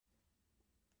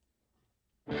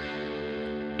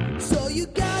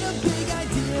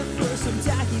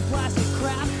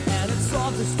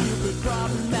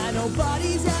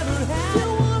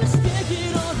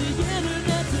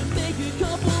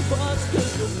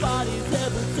Nobody's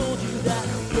ever told you that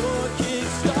your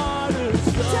Kickstarter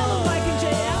sucks. Tell them Mike and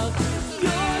JF.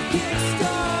 Your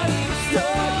Kickstarter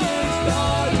sucks.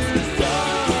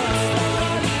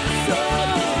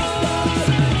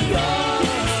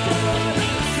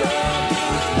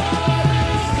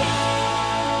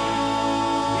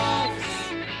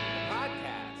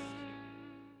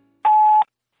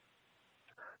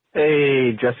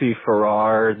 Hey, Jesse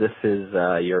Farrar. This is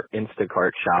your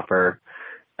Instacart shopper.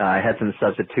 I had some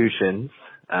substitutions.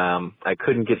 I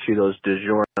couldn't get you those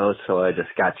DiGiorno's, so I just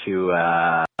got you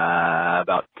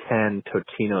about 10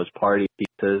 Totino's party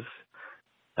pizzas.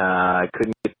 I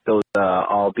couldn't get those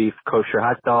all-beef kosher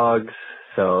hot dogs,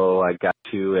 so I got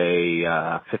you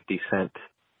a 50-cent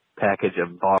package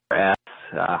of Bar S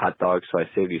hot dogs, so I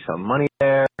saved you some money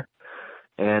there.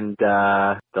 And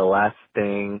the last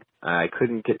thing, I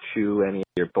couldn't get you any of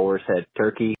your boar's head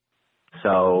turkey,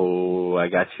 so I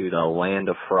got you the Land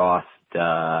of Frost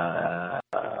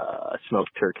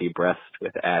smoked turkey breast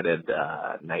with added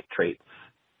nitrates.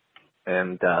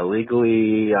 And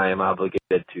legally, I am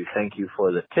obligated to thank you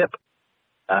for the tip,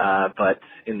 but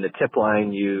in the tip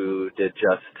line, you did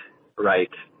just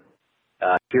right.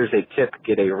 Here's a tip,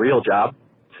 get a real job,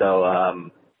 so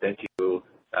thank you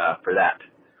for that.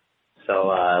 So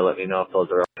let me know if those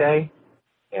are okay,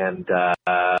 and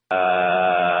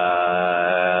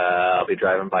I'll be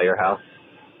driving by your house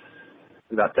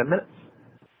in about 10 minutes.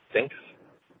 Thanks.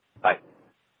 Bye.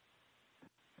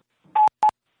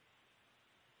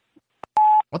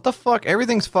 What the fuck?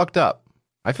 Everything's fucked up.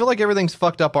 I feel like everything's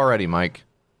fucked up already, Mike.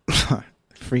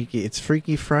 Freaky. It's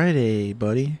Freaky Friday,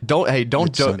 buddy. Don't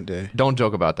joke. Sunday. Don't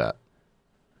joke about that.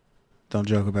 Don't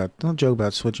joke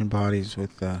about switching bodies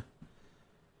with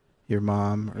your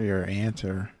mom or your aunt,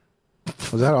 or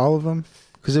was that all of them?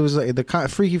 Because it was like the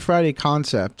Freaky Friday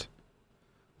concept.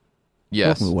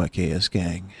 Yes. Welcome to WetKS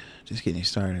Gang. Just getting you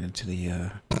started into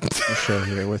the show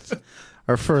here with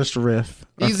our first riff,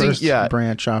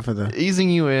 branch off of the... Easing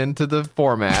you into the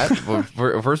format.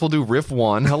 First we'll do riff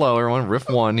 1. Hello, everyone. Riff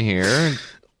 1 here.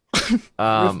 Riff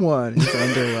 1 is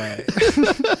underway.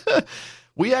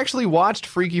 We actually watched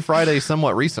Freaky Friday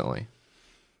somewhat recently.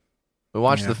 We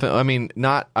watched the film. I mean,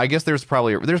 I guess there's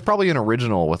probably an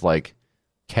original with like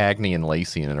Cagney and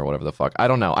Lacey in it or whatever the fuck. I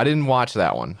don't know. I didn't watch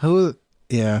that one.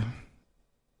 Yeah.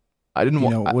 I didn't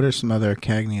watch. What are some other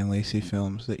Cagney and Lacey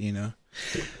films that you know?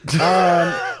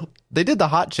 They did the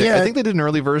Hot Chick. Yeah, I think they did an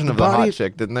early version of the Hot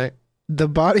Chick, didn't they? The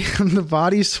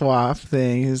body swap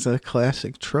thing is a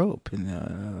classic trope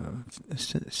in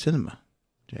cinema.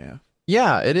 Yeah.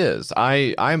 Yeah, it is.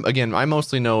 I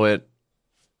mostly know it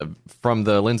from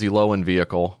the Lindsay Lohan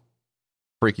vehicle,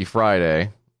 Freaky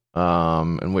Friday,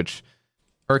 in which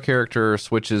her character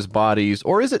switches bodies,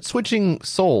 or is it switching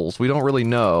souls? We don't really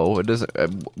know. It doesn't.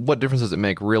 What difference does it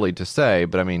make, really, to say?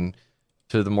 But I mean,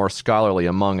 to the more scholarly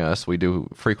among us, we do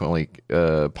frequently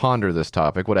ponder this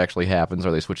topic. What actually happens?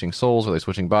 Are they switching souls? Are they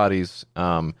switching bodies?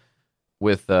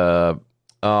 With oh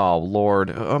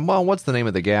Lord, well, what's the name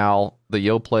of the gal? The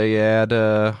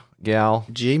Yoplait gal?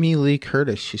 Jamie Lee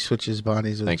Curtis. She switches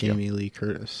bodies with Jamie Lee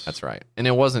Curtis. That's right. And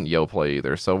it wasn't Yoplait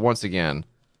either. So once again,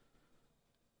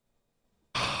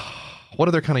 what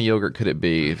other kind of yogurt could it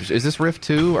be? Is this Riff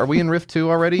 2? Are we in Riff 2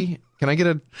 already? Can I get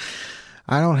a...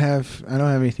 I don't have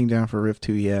anything down for Riff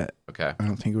 2 yet. Okay. I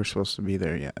don't think we're supposed to be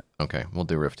there yet. Okay, we'll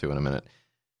do Riff 2 in a minute.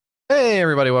 Hey,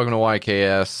 everybody, welcome to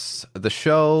YKS, the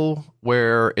show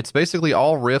where it's basically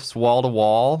all riffs wall to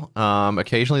wall.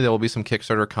 Occasionally, there will be some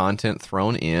Kickstarter content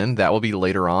thrown in. That will be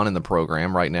later on in the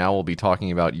program. Right now, we'll be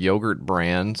talking about yogurt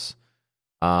brands.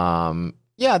 Yeah,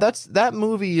 that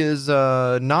movie is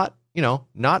not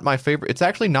my favorite. It's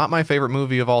actually not my favorite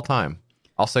movie of all time.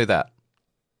 I'll say that.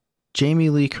 Jamie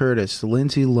Lee Curtis,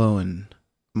 Lindsay Lohan,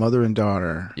 mother and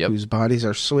daughter, whose bodies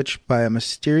are switched by a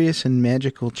mysterious and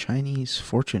magical Chinese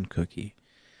fortune cookie.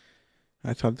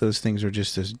 I thought those things were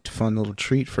just a fun little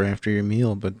treat for after your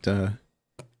meal, but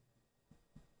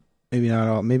maybe not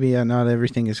all. Maybe not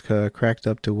everything is cracked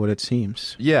up to what it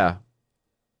seems. Yeah.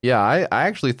 I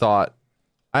actually thought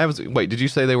Wait, did you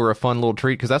say they were a fun little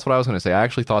treat? Because that's what I was going to say. I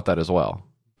actually thought that as well,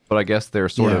 but I guess they're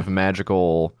sort of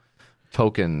magical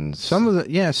tokens. Some of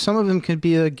them could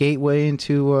be a gateway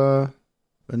into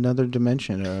another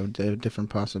dimension, a different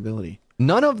possibility.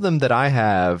 None of them that I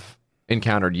have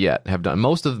encountered yet have done.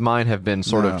 Most of mine have been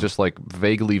sort of just like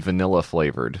vaguely vanilla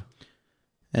flavored.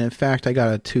 And in fact, I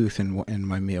got a tooth in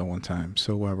my meal one time.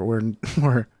 So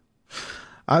we're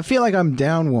I feel like I'm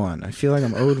down one. I feel like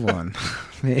I'm owed one.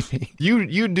 Maybe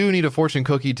you do need a fortune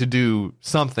cookie to do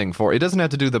something for. It doesn't have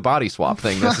to do the body swap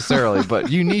thing necessarily,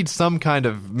 but you need some kind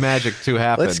of magic to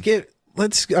happen.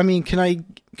 I mean, can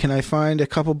I find a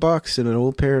couple bucks in an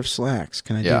old pair of slacks?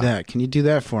 Can I do that? Can you do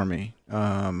that for me?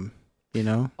 You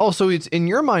know? Oh, so it's in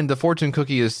your mind the fortune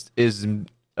cookie is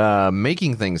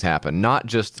making things happen, not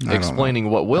just explaining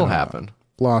what will happen.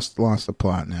 Lost the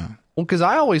plot now. Well, because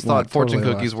I always thought fortune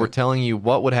totally cookies were telling you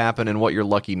what would happen and what your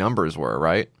lucky numbers were,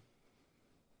 right?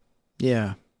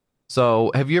 Yeah.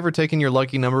 So, have you ever taken your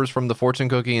lucky numbers from the fortune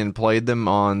cookie and played them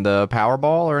on the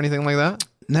Powerball or anything like that?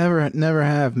 Never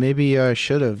have. Maybe I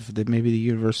should have. Maybe the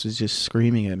universe is just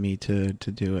screaming at me to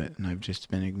do it, and I've just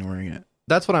been ignoring it.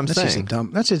 That's what I'm saying.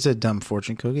 That's just a dumb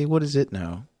fortune cookie. What does it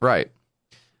know? Right.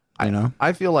 know,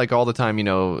 I feel like all the time, you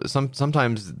know,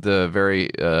 sometimes the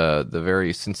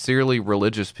very sincerely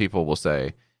religious people will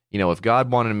say, you know, if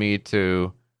God wanted me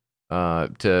to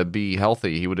be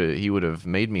healthy, he would have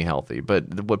made me healthy.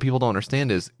 But what people don't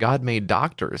understand is God made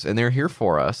doctors, and they're here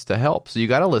for us to help. So you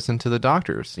got to listen to the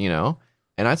doctors, you know.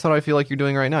 And that's what I feel like you're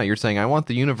doing right now. You're saying, I want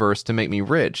the universe to make me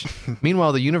rich.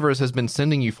 Meanwhile, the universe has been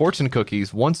sending you fortune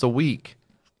cookies once a week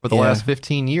for the last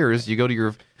 15 years. You go to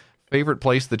your favorite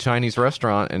place, the Chinese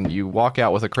restaurant, and you walk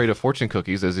out with a crate of fortune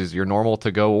cookies, as is your normal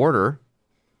to-go order.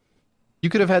 You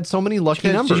could have had so many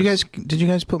lucky numbers. Did you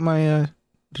guys put my?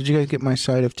 Did you guys get my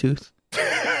side of tooth?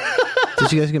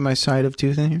 Did you guys get my side of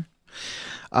tooth in here?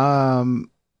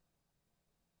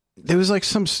 There was like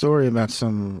some story about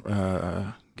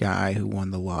some guy who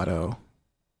won the lotto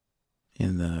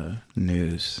in the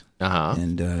news.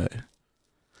 And I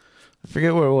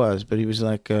forget where it was, but he was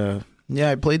like,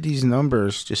 yeah, I played these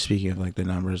numbers, just speaking of like the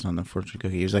numbers on the fortune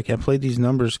cookie. He was like, I played these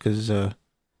numbers because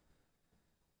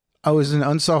I was in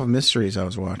Unsolved Mysteries I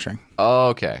was watching. Oh,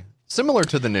 okay. Similar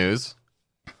to the news.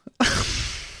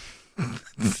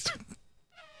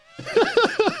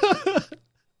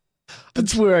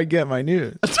 That's where I get my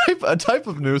news. A type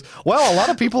of news. Wow, a lot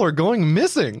of people are going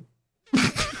missing.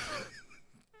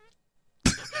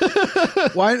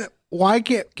 Why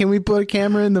can we put a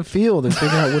camera in the field and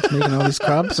figure out what's making all these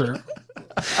cops? Or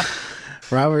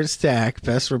Robert Stack,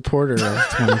 best reporter of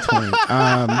 2020.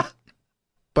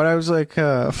 But I was like,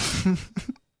 but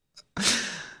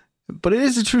it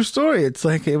is a true story. It's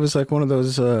like, it was like one of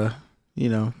those, you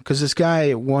know, because this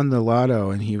guy won the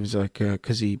lotto, and he was like,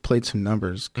 because he played some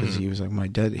numbers, because he was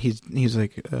like, he's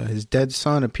like, his dead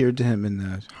son appeared to him in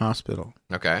the hospital.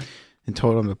 Okay. And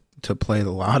told him to play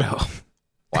the lotto.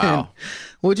 Wow. And,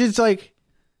 which is like,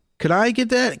 could I get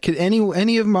that? Could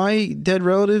any of my dead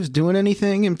relatives doing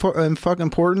anything fucking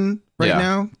important right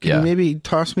now? Can you maybe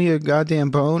toss me a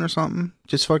goddamn bone or something?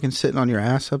 Just fucking sitting on your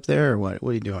ass up there, or what? What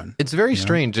are you doing? It's very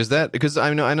strange. Is that because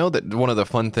I know that one of the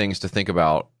fun things to think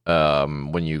about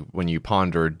when you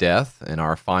ponder death and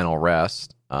our final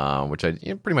rest, which I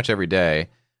pretty much every day,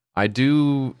 I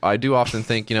do often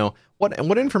think, you know,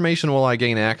 what information will I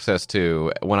gain access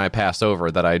to when I pass over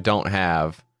that I don't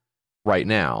have right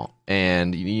now?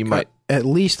 And you might at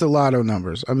least the lotto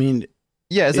numbers. I mean,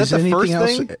 yeah, is that the first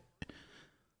thing?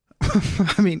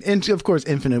 I mean, and of course,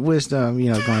 infinite wisdom.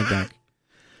 You know, going back.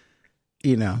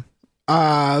 You know,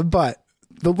 but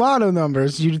the lotto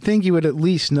numbers, you'd think you would at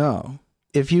least know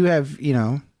if you have, you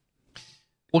know.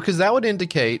 Well, because that would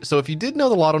indicate, so if you did know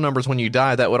the lotto numbers when you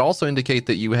die, that would also indicate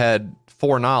that you had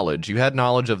foreknowledge. You had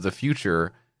knowledge of the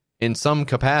future in some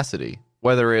capacity.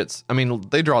 Whether it's, I mean,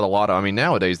 they draw the lotto. I mean,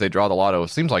 nowadays they draw the lotto. It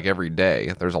seems like every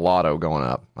day there's a lotto going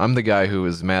up. I'm the guy who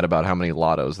is mad about how many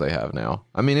lottos they have now.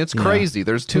 I mean, it's crazy.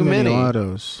 There's too many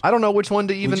lottos. I don't know which one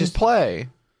to even play.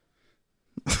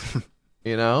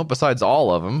 You know, besides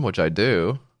all of them, which I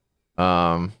do.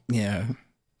 Yeah.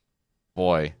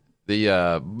 Boy, you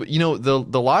know,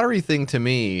 the lottery thing to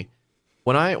me,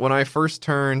 when I first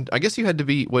turned, I guess you had to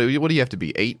be, what do you have to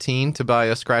be, 18 to buy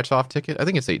a scratch off ticket? I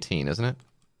think it's 18, isn't it?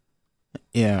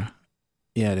 Yeah.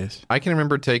 Yeah, it is. I can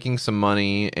remember taking some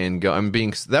money and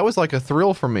that was like a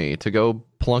thrill for me to go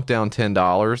plunk down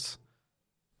 $10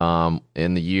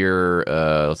 in the year,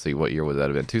 let's see, what year would that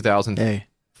have been? 2000. Hey.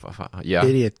 Yeah.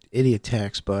 Idiot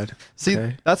tax, bud. See,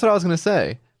 that's what I was going to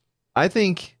say. I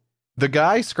think the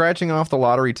guy scratching off the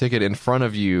lottery ticket in front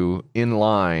of you in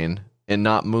line and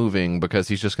not moving because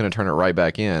he's just going to turn it right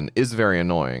back in is very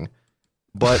annoying.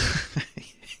 But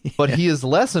but he is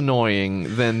less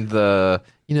annoying than the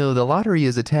lottery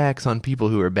is a tax on people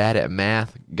who are bad at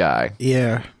math guy.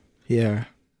 Yeah. Yeah.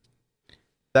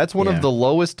 That's one of the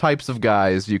lowest types of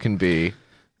guys you can be.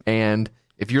 And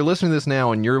if you're listening to this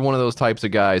now and you're one of those types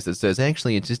of guys that says,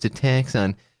 actually, it's just a tax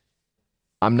on,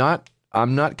 I'm not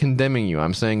condemning you.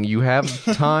 I'm saying you have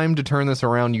time to turn this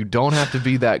around. You don't have to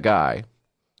be that guy.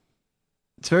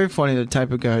 It's very funny, the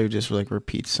type of guy who just like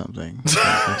repeats something.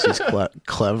 Thinks he's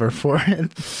clever for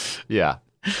it. Yeah.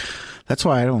 That's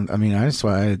why that's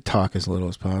why I talk as little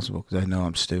as possible, because I know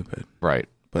I'm stupid. Right.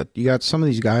 But you got some of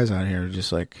these guys out here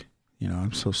just like,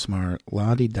 I'm so smart.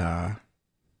 La-di-da.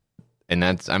 And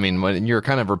that's, when you're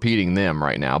kind of repeating them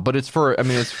right now, but it's for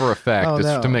effect. Oh, it's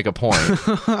no. to make a point.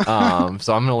 So I'm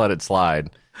going to let it slide.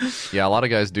 Yeah, a lot of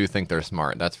guys do think they're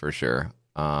smart. That's for sure.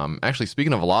 Actually,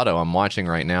 speaking of lotto, I'm watching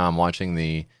right now. I'm watching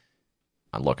the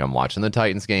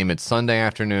Titans game. It's Sunday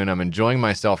afternoon. I'm enjoying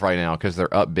myself right now because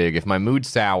they're up big. If my mood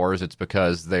sours, it's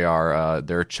because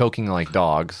they're choking like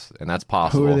dogs, and that's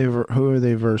possible. Who are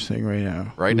they versing right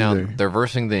now? Right now, they're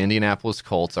versing the Indianapolis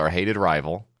Colts, our hated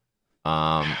rival.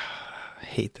 I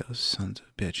hate those sons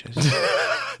of bitches.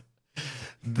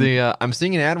 I'm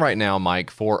seeing an ad right now, Mike,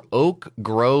 for Oak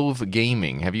Grove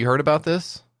Gaming. Have you heard about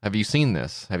this? Have you seen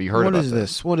this? Have you heard about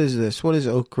this? What is this? What is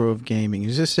Oak Grove Gaming?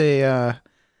 Is this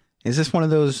is this one of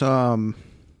those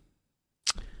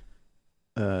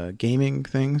gaming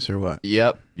things or what?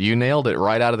 Yep, you nailed it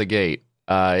right out of the gate.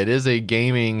 It is a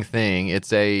gaming thing.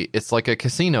 It's like a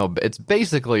casino. It's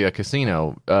basically a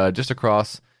casino just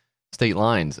across state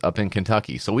lines up in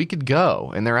Kentucky. So we could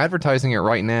go, and they're advertising it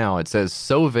right now. It says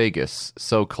 "So Vegas,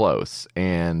 so close."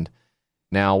 And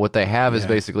now what they have is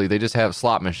basically they just have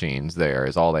slot machines. There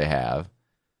is all they have.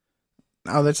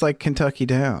 Oh, that's like Kentucky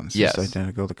Downs. Yes. It's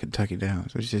identical to Kentucky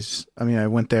Downs, which is, I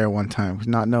went there one time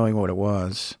not knowing what it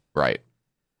was. Right.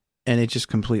 And it just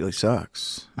completely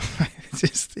sucks.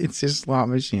 It's just slot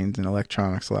machines and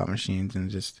electronic slot machines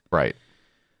and just right.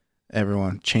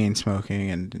 Everyone chain smoking,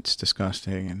 and it's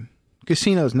disgusting. And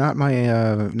casinos not my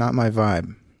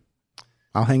vibe.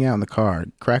 I'll hang out in the car.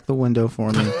 Crack the window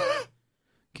for me.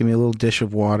 Give me a little dish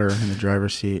of water in the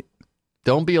driver's seat.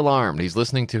 Don't be alarmed. He's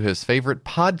listening to his favorite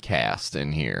podcast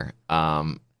in here.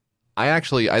 I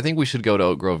think we should go to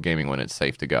Oak Grove Gaming when it's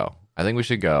safe to go. I think we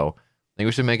should go. I think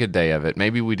we should make a day of it.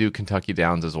 Maybe we do Kentucky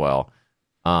Downs as well.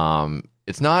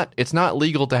 It's not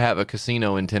legal to have a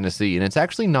casino in Tennessee, and it's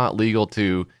actually not legal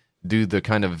to do the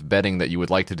kind of betting that you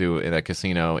would like to do in a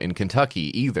casino in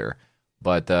Kentucky either.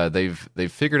 But they've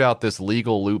figured out this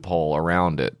legal loophole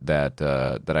around it that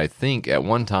I think at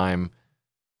one time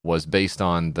was based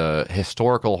on the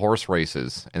historical horse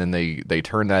races, and then they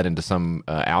turned that into some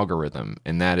algorithm,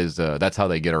 and that's how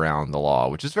they get around the law,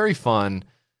 which is very fun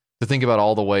to think about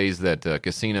all the ways that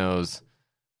casinos.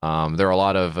 There are a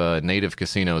lot of native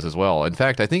casinos as well. In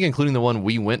fact, I think including the one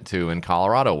we went to in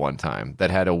Colorado one time that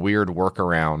had a weird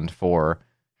workaround for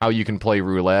how you can play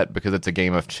roulette because it's a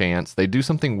game of chance. They do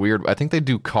something weird. I think they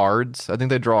do cards. I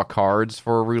think they draw cards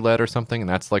for roulette or something, and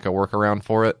that's like a workaround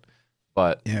for it.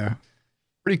 But yeah.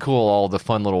 Pretty cool, all the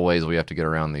fun little ways we have to get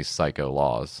around these psycho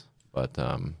laws. But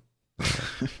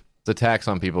it's a tax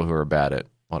on people who are bad at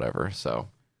whatever. So,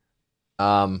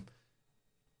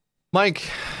 Mike,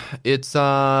 it's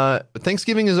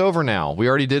Thanksgiving is over now. We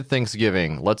already did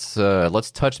Thanksgiving. Let's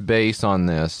touch base on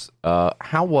this.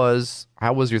 How was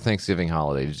your Thanksgiving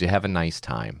holiday? Did you have a nice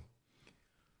time?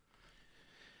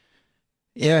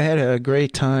 Yeah, I had a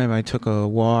great time. I took a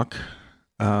walk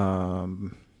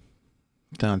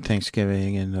down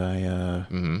Thanksgiving, and I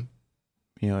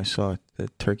saw the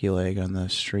turkey leg on the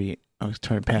street. I was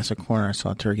trying to pass a corner. I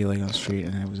saw a turkey leg on the street,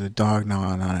 and it was a dog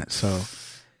gnawing on it. So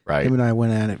right. Him and I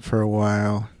went at it for a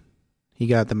while. He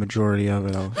got the majority of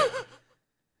it.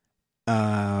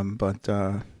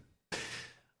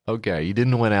 Okay, you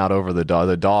didn't win out over the dog.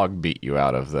 The dog beat you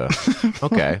out of the.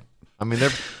 Okay, they're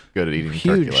good at eating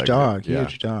turkey legs.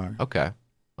 Huge dog.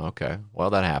 Okay.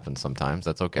 Well, that happens sometimes.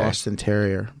 That's okay. Boston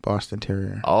Terrier.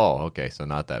 Oh, okay. So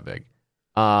not that big.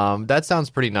 That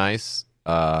sounds pretty nice.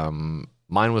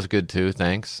 Mine was good too.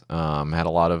 Thanks. Had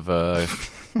a lot of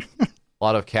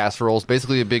casseroles.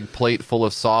 Basically, a big plate full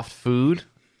of soft food.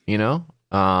 Yeah.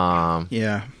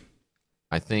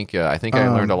 I think I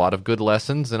learned a lot of good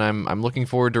lessons, and I'm looking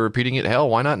forward to repeating it. Hell,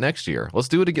 why not next year? Let's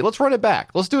do it again. Let's run it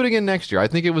back. Let's do it again next year. I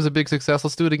think it was a big success.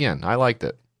 Let's do it again. I liked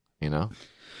it.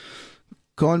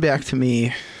 Going back to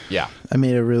me, yeah, I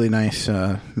made a really nice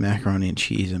macaroni and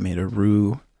cheese. I made a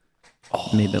roux,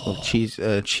 made a little cheese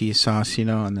sauce,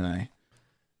 and then I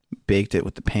baked it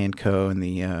with the panko and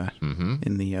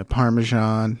the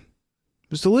Parmesan.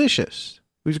 It was delicious.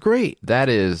 It was great.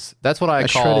 That's what I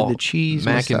call shredded the cheese,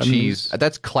 mac and cheese.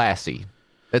 That's classy.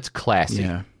 That's classy.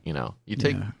 Yeah. You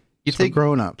take for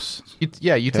grown-ups. You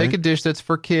take a dish that's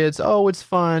for kids. Oh, it's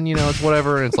fun. It's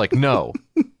whatever. And it's like, no.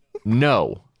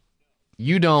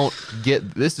 You don't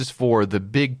get, this is for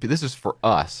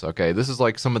us, okay? This is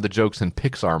like some of the jokes in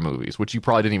Pixar movies, which you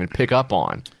probably didn't even pick up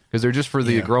on, because they're just for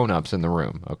the grown-ups in the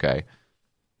room, okay?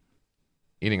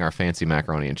 Eating our fancy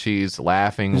macaroni and cheese,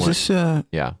 laughing. Is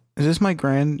this my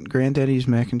granddaddy's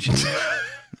mac and cheese?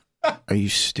 Are you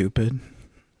stupid?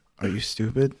 Are you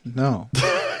stupid? No.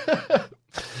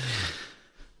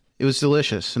 It was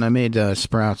delicious, and I made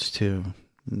sprouts too,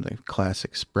 the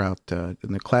classic sprout, in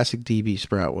the classic DB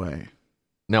sprout way.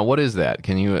 Now, what is that?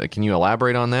 Can you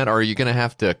elaborate on that? Or are you gonna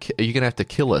have to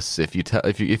kill us if you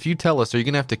tell us? Are you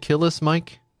gonna have to kill us,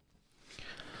 Mike?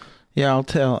 Yeah, I'll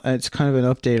tell. It's kind of an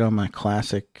update on my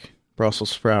classic Brussels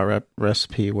sprout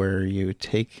recipe, where you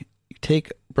take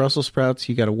Brussels sprouts,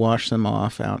 you got to wash them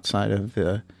off outside of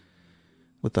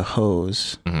with the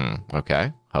hose. Mm-hmm.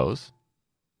 Okay, hose.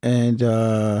 And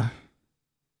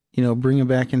bring them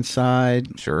back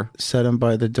inside. Sure. Set them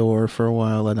by the door for a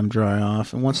while, let them dry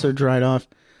off, and once they're dried off,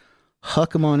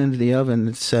 huck them on into the oven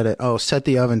and set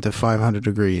the oven to 500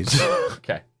 degrees.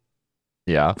 Okay.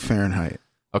 Yeah. Fahrenheit.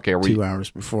 Okay. 2 hours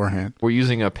beforehand. We're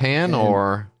using a pan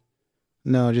or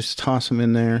no? Just toss them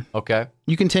in there. Okay.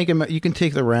 You can take them. You can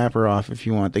take the wrapper off if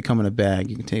you want. They come in a bag.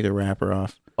 You can take the wrapper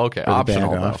off. Okay.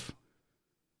 Optional though.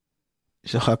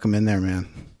 Just huck them in there, man.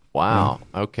 Wow.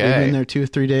 Okay. They've been there 2 or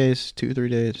 3 days. 2 or 3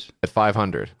 days. At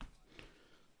 500.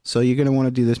 So you're gonna want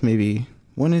to do this maybe.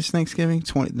 When is Thanksgiving?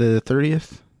 The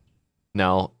 30th.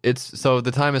 No, so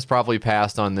the time has probably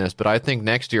passed on this, but I think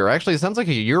next year, actually, it sounds like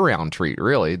a year-round treat,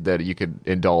 really, that you could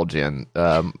indulge in.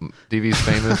 DV's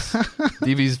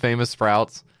famous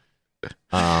sprouts.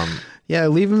 Yeah,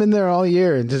 leave them in there all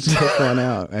year and just pick one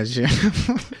out as you.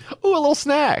 Ooh, a little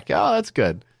snack. Oh, that's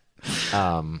good.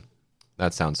 That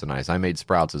sounds so nice. I made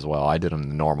sprouts as well. I did them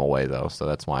the normal way though, so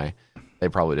that's why they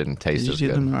probably didn't taste as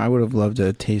good. I would have loved to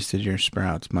have tasted your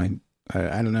sprouts.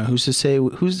 I don't know who's to say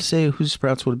whose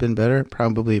sprouts would have been better.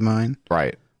 Probably mine.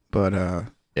 Right. But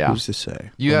yeah. Who's to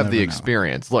say? You have the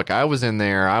experience. Look, I was in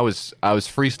there. I was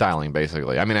freestyling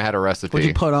basically. I mean, I had a recipe. What'd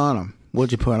you put on them?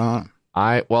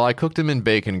 I cooked them in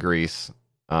bacon grease,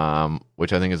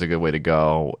 which I think is a good way to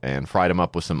go, and fried them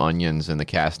up with some onions in the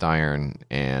cast iron,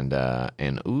 and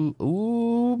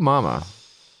ooh, mama.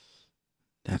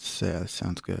 That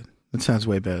sounds good. That sounds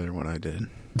way better than what I did.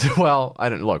 Well,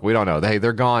 we don't know. Hey,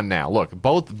 they're gone now. Look,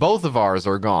 both of ours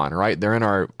are gone, right? They're in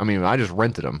our, I just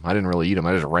rented them. I didn't really eat them.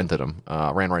 I just rented them.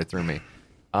 Ran right through me.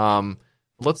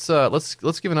 Let's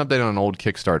give an update on an old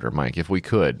Kickstarter, Mike, if we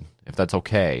could, if that's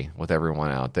okay with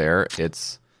everyone out there.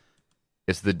 It's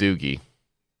the Doogie.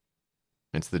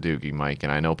 It's the Doogie, Mike,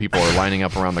 and I know people are lining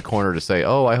up around the corner to say,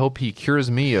 "Oh, I hope he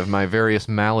cures me of my various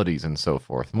maladies and so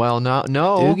forth." Well, no.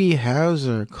 Doogie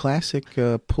Howser, classic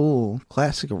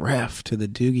classic ref to the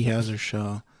Doogie Howser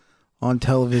show on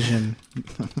television.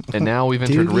 And now we've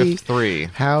entered Rift 3.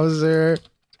 Howser.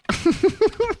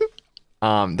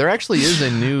 There actually is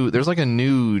there's like a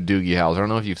new Doogie Howser. I don't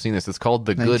know if you've seen this. It's called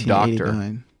The Good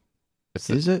Doctor.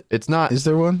 Is it? It's not. Is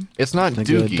there one? It's not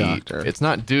Doogie. It's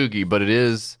not Doogie, but it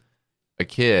is a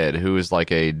kid who is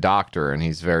like a doctor, and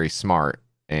he's very smart,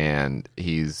 and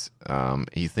he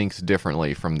thinks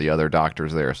differently from the other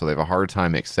doctors there, so they have a hard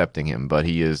time accepting him. But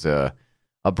he is a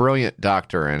brilliant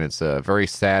doctor, and it's a very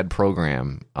sad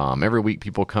program. Every week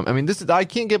people come. I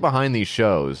can't get behind these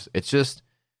shows. It's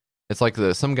like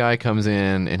some guy comes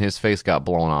in and his face got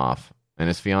blown off, and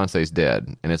his fiance's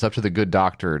dead, and it's up to the good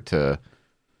doctor to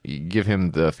give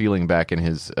him the feeling back in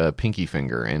his pinky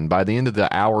finger. And by the end of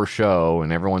the hour show,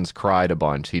 and everyone's cried a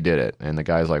bunch, he did it. And the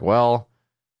guy's like, "Well,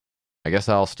 I guess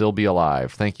I'll still be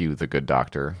alive. Thank you, the good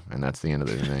doctor." And that's the end of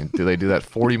the thing. Do they do that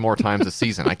 40 more times a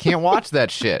season? I can't watch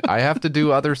that shit. I have to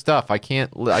do other stuff. I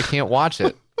can't watch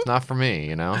it. It's not for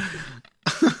me,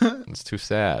 It's too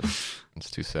sad.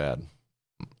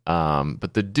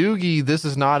 But the Doogie, this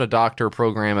is not a doctor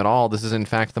program at all. This is, in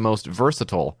fact, the most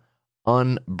versatile,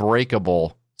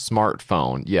 unbreakable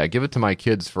smartphone. Yeah, give it to my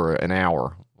kids for an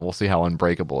hour. We'll see how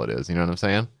unbreakable it is. You know what I'm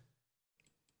saying?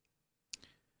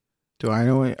 Do I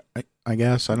know it? I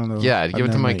guess. I don't know. Yeah, give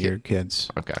it to my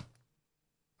kids. Okay.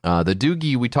 The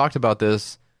Doogie, we talked about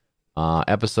this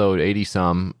episode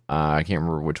 80-some. I can't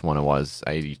remember which one it was.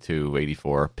 82,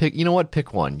 84. You know what?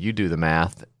 Pick one. You do the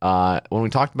math. When we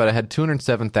talked about it, it had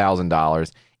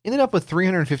 $207,000. Ended up with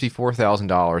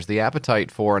 $354,000. The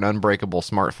appetite for an unbreakable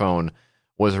smartphone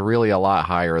was really a lot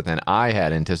higher than I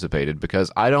had anticipated,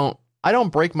 because I don't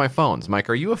break my phones. Mike,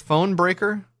 are you a phone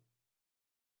breaker?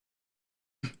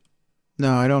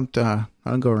 No, I don't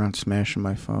go around smashing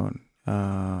my phone.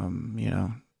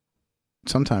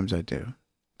 Sometimes I do.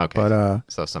 Okay. But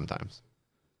so sometimes.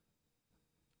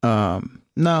 No,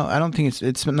 I don't think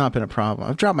it's not been a problem.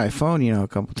 I've dropped my phone, a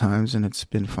couple times, and it's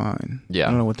been fine. Yeah. I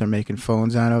don't know what they're making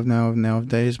phones out of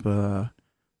nowadays, but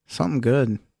something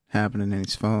good happening in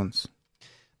these phones.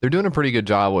 They're doing a pretty good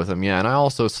job with them, yeah. And I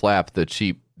also slapped the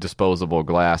cheap disposable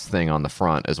glass thing on the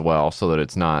front as well, so that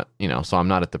it's not, so I'm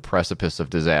not at the precipice of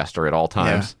disaster at all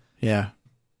times. Yeah.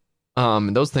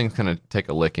 Those things kind of take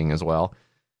a licking as well.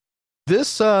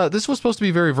 This was supposed to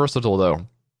be very versatile though.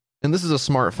 And this is a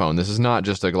smartphone. This is not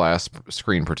just a glass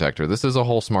screen protector. This is a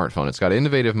whole smartphone. It's got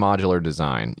innovative modular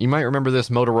design. You might remember this.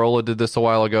 Motorola did this a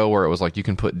while ago where it was like you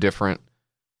can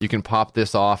pop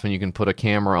this off and you can put a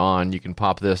camera on. You can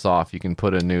pop this off. You can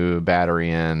put a new battery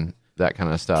in, that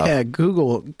kind of stuff. Yeah,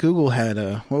 Google had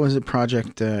what was it,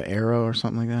 Project Arrow or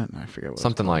something like that? I forget what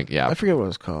something like, yeah. I forget what it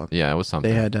was called. Yeah, it was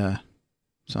something. They had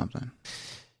something.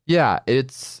 Yeah,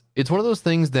 it's one of those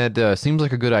things that seems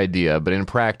like a good idea, but in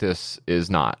practice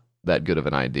is not that good of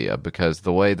an idea because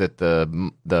the way that the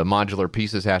modular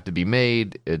pieces have to be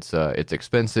made, it's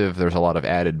expensive. There's a lot of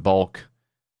added bulk,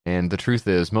 and the truth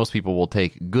is, most people will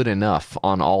take good enough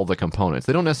on all the components.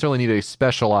 They don't necessarily need a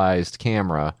specialized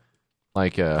camera.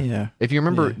 Like, if you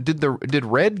remember, did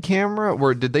Red Camera,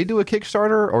 or did they do a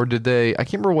Kickstarter, or did they? I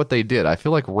can't remember what they did. I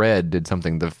feel like Red did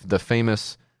something. The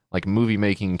famous like movie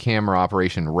making camera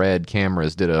operation Red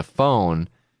Cameras did a phone.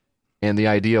 And the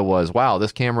idea was, wow,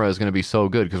 this camera is going to be so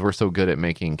good because we're so good at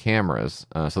making cameras.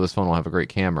 So this phone will have a great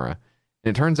camera.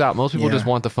 And it turns out most people just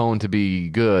want the phone to be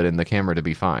good and the camera to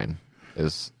be fine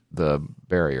is the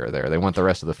barrier there. They want the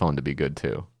rest of the phone to be good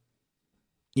too.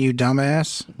 You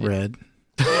dumbass. Red.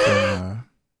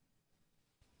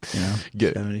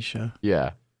 70 show.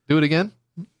 Yeah. Do it again?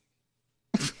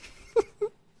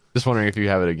 Just wondering if you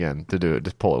have it again to do it.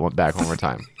 Just pull it back one more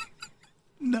time.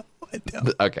 No, I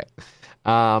don't. Okay.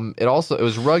 It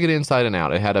was rugged inside and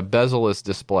out. It had a bezel-less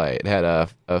display. It had a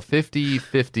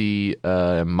 5050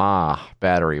 mAh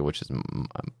battery, which is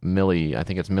I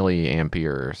think it's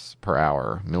milliamperes per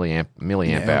hour,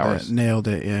 milliamp hours. Nailed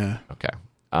it, yeah. Okay.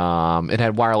 It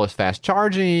had wireless fast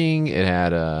charging. It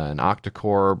had an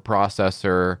octa-core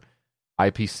processor,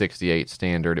 IP68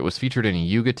 standard. It was featured in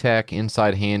Yugatech,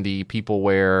 Inside Handy,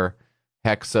 Peopleware,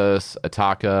 Hexus,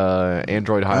 Ataka,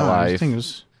 Android High Life.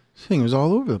 This thing was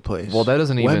all over the place. Well, that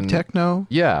doesn't even... Web Techno?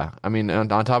 Yeah. I mean, on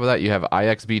top of that, you have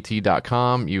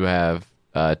ixbt.com, you have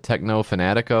Techno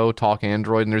Fanatico, Talk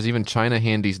Android, and there's even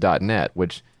ChinaHandies.net,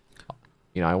 which,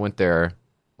 I went there.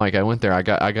 Mike, I went there. I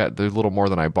got a little more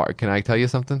than I bought. Can I tell you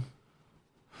something?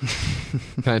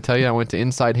 Can I tell you I went to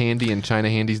Inside Handy and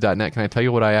ChinaHandies.net? Can I tell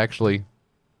you what I actually...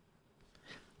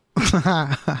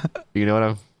 You know what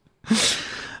I'm...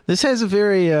 This has a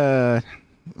very...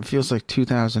 It feels like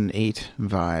 2008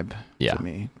 vibe to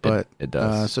me. But it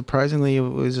does. Surprisingly, it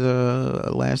was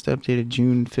last updated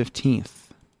June 15th,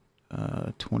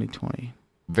 2020.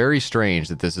 Very strange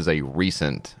that this is a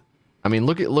recent... I mean,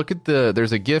 look at the...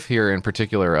 There's a GIF here in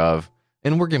particular of...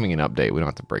 And we're giving an update. We don't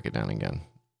have to break it down again.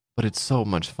 But it's so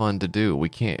much fun to do.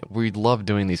 We love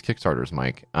doing these Kickstarters,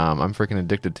 Mike. I'm freaking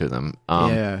addicted to them.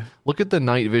 Look at the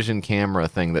night vision camera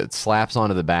thing that slaps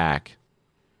onto the back.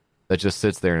 That just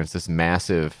sits there and it's this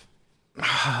massive...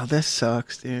 Oh, this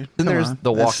sucks, dude. Then there's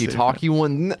the walkie-talkie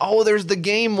one. Oh, there's the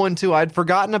game one, too. I'd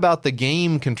forgotten about the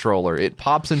game controller. It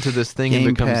pops into this thing and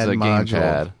becomes a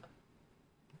gamepad.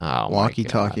 Oh,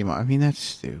 walkie-talkie. I mean, that's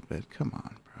stupid. Come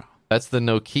on, bro. That's the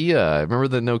Nokia. Remember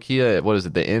the Nokia, what is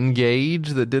it, the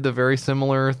N-Gage that did a very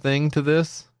similar thing to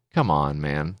this? Come on,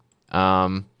 man.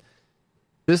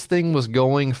 This thing was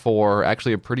going for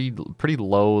actually a pretty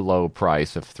low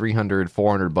price of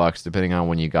 $300-$400 depending on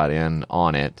when you got in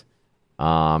on it,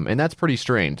 and that's pretty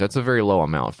strange. That's a very low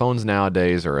amount. Phones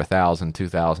nowadays are $1,000,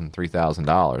 $2,000,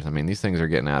 $3,000. I mean, these things are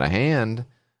getting out of hand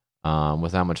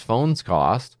with how much phones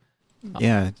cost.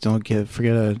 Yeah, forget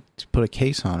to put a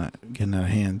case on it. Getting out of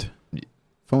hand.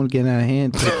 Phone getting out of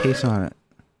hand. Put a case on it.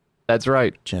 That's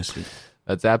right, Jesse.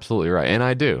 That's absolutely right, and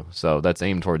I do. So that's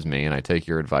aimed towards me, and I take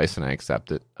your advice and I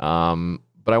accept it. But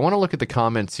I want to look at the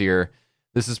comments here.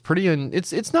 This is pretty.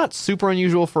 It's not super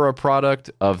unusual for a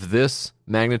product of this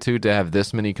magnitude to have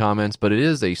this many comments, but it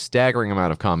is a staggering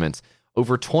amount of comments.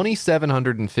 Over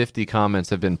 2,750 comments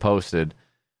have been posted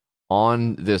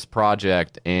on this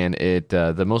project, and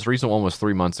the most recent one was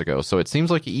 3 months ago. So it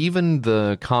seems like even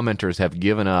the commenters have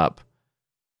given up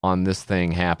on this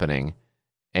thing happening.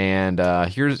 And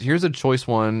here's a choice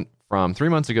one from 3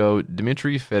 months ago,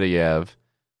 Dmitry Fedyev.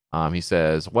 He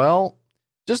says, well,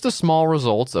 just a small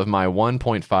results of my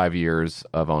 1.5 years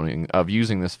of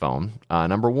using this phone.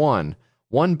 Number one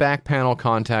back panel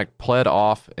contact pled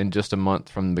off in just a month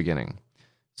from the beginning.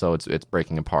 So it's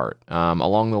breaking apart.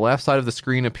 Along the left side of the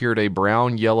screen appeared a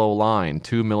brown-yellow line,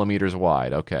 2 millimeters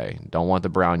wide. Okay, don't want the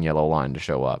brown-yellow line to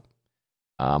show up.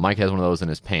 Mike has one of those in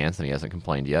his pants, and he hasn't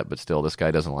complained yet, but still, this guy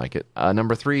doesn't like it.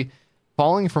 Number 3,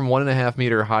 falling from 1.5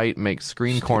 meter height makes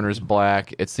screen corners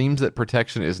black. It seems that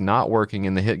protection is not working,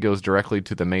 and the hit goes directly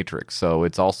to the matrix. So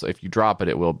it's also, if you drop it,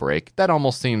 it will break. That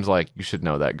almost seems like you should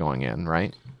know that going in,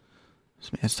 right?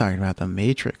 This man's talking about the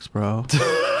Matrix, bro.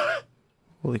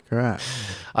 Holy crap.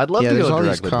 I'd love to go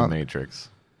directly to the Matrix.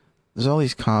 There's all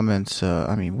these comments.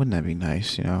 I mean, wouldn't that be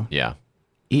nice, you know? Yeah.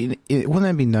 Wouldn't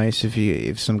that be nice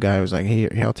if some guy was like, hey,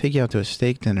 I'll take you out to a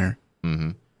steak dinner,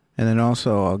 and then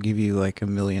also I'll give you like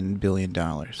 $1 billion.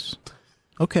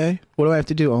 Okay. What do I have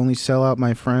to do? Only sell out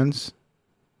my friends?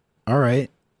 All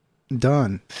right.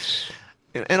 Done.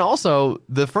 And also,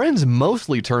 the friends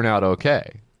mostly turn out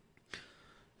okay.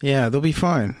 Yeah, they'll be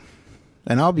fine.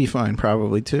 And I'll be fine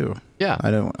probably too. Yeah.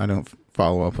 I don't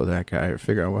follow up with that guy or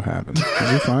figure out what happened.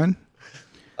 Is he fine?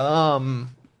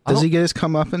 Does he get his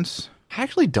comeuppance? I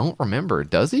actually don't remember.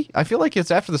 Does he? I feel like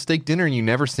it's after the steak dinner and you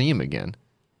never see him again.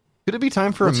 Could it be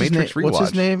time for a Matrix rewatch? What's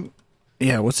his name?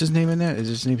 Yeah, what's his name in that? Is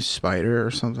his name Spider or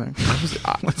something?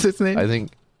 What's his name? I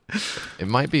think it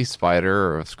might be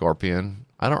Spider or Scorpion.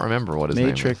 I don't remember what his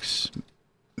name is.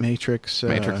 Matrix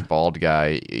bald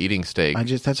guy eating steak.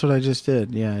 That's what I just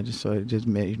did. Yeah, I did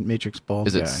Matrix bald guy.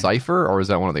 Is it Cypher or is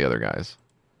that one of the other guys?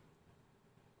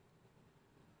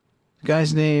 The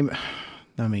guy's name,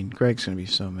 I mean, Greg's going to be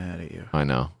so mad at you. I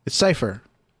know. It's Cypher.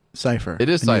 It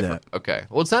is Cypher. Okay.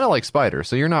 Well, it sounded like Spider,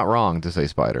 so you're not wrong to say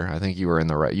Spider. I think you were in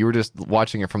the right. You were just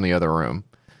watching it from the other room.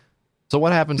 So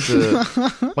what happens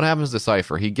to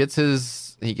Cypher? He gets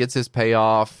his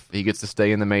payoff. He gets to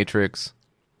stay in the Matrix,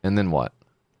 and then what?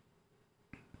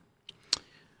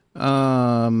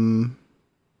 I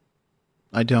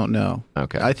don't know.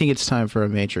 Okay. I think it's time for a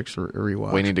Matrix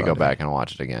rewatch. We need to go back and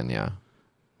watch it again, yeah.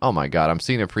 Oh my god, I'm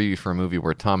seeing a preview for a movie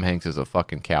where Tom Hanks is a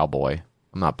fucking cowboy.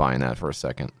 I'm not buying that for a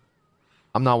second.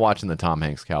 I'm not watching the Tom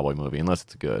Hanks cowboy movie unless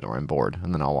it's good or I'm bored,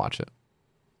 and then I'll watch it.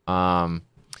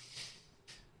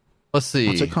 Let's see.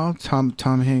 What's it called? Tom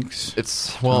Hanks?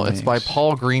 It's by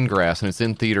Paul Greengrass, and it's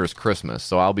in theaters Christmas,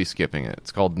 so I'll be skipping it.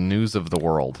 It's called News of the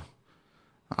World.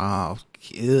 Oh,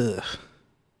 ugh.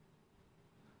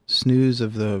 Snooze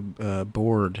of the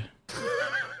board.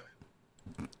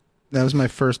 That was my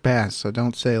first pass, so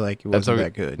don't say like it wasn't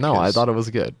that good. No, I thought it was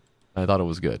good. For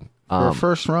a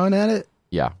first run at it?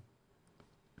 Yeah.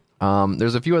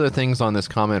 There's a few other things on this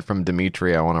comment from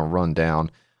Dimitri I want to run down.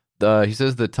 He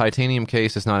says the titanium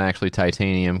case is not actually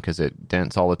titanium because it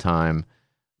dents all the time.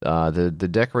 The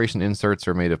decoration inserts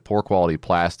are made of poor quality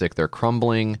plastic. They're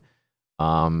crumbling.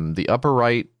 The upper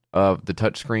right of the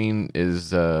touchscreen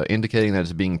is indicating that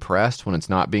it's being pressed when it's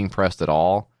not being pressed at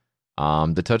all.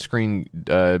 The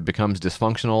touchscreen becomes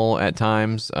dysfunctional at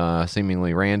times,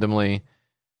 seemingly randomly.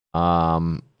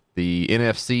 The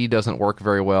NFC doesn't work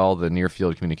very well, the near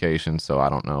field communication, so I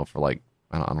don't know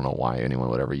I don't know why anyone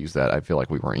would ever use that. I feel like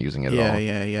we weren't using it at all.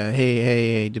 Yeah.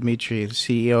 Hey, Dimitri, the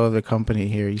CEO of the company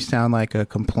here. You sound like a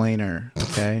complainer,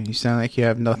 okay? You sound like you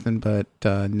have nothing but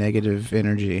negative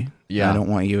energy. Yeah. I don't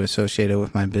want you associated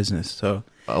with my business. So,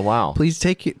 wow. Please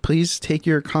take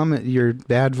your comment, your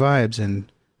bad vibes,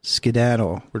 and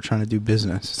skedaddle. We're trying to do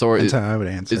business. So that's how I would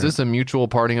answer. Is this a mutual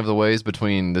parting of the ways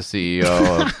between the CEO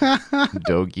of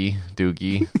Doogie,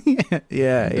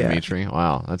 yeah, Dimitri?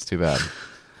 Wow, that's too bad.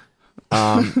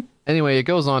 Anyway, it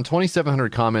goes on.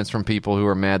 2,700 comments from people who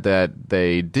are mad that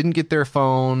they didn't get their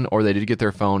phone, or they did get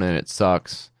their phone and it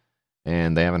sucks,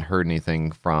 and they haven't heard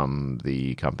anything from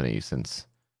the company since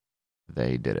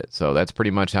they did it. So that's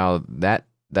pretty much how that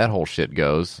whole shit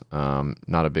goes.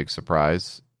 Not a big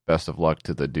surprise. Best of luck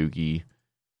to the Doogie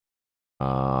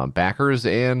backers,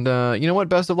 and you know what?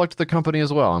 Best of luck to the company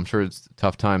as well. I'm sure it's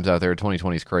tough times out there.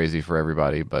 2020 is crazy for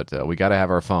everybody, but we got to have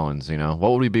our phones. You know,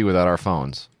 what would we be without our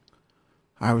phones?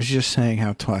 I was just saying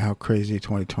how crazy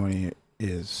 2020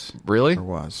 is. Really? Or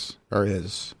was. Or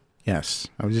is. Yes.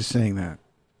 I was just saying that.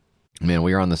 Man,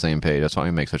 we are on the same page. That's why we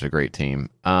make such a great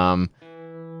team.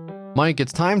 Mike,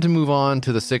 it's time to move on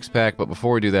to the six-pack, but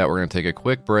before we do that, we're going to take a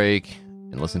quick break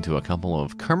and listen to a couple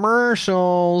of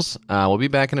commercials. We'll be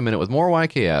back in a minute with more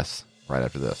YKS right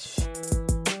after this.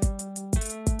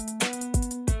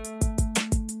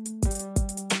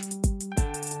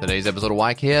 Today's episode of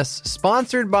YKS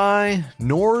sponsored by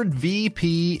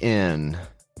NordVPN.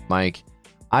 Mike,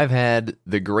 I've had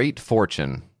the great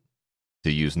fortune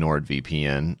to use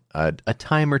NordVPN a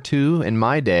time or two in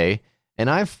my day, and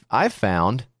I've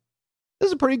found this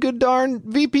is a pretty good darn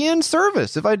VPN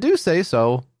service, if I do say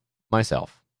so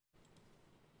myself.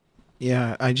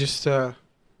 Yeah, I just signed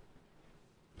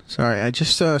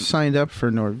up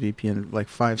for NordVPN like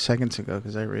 5 seconds ago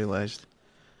because I realized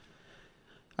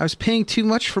I was paying too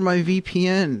much for my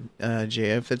VPN,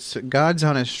 Jay. If it's God's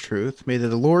honest truth, may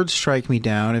the Lord strike me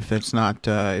down if that's not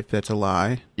if that's a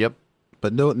lie. Yep.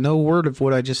 But no word of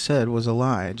what I just said was a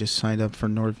lie. I just signed up for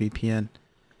NordVPN,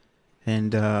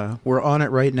 and we're on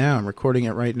it right now. I'm recording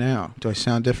it right now. Do I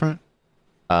sound different?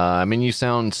 I mean, you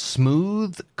sound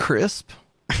smooth, crisp,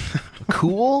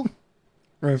 cool.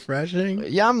 Refreshing.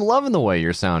 Yeah, I'm loving the way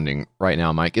you're sounding right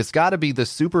now, Mike. It's got to be the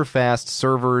super fast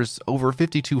servers, over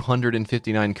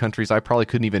 5,259 countries. I probably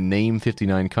couldn't even name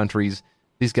 59 countries.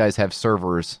 These guys have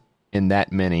servers in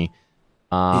that many.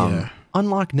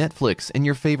 Unlock Netflix and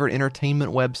your favorite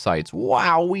entertainment websites.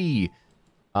 Wowee.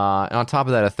 And on top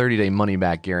of that, a 30-day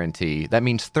money-back guarantee. That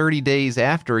means 30 days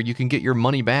after, you can get your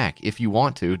money back if you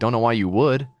want to. Don't know why you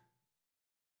would.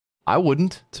 I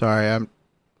wouldn't. Sorry, I'm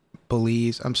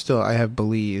Belize. I have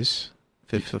Belize.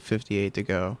 58 to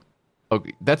go.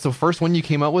 Okay, that's the first one you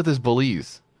came up with is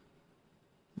Belize.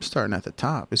 I'm starting at the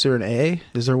top. Is there an A?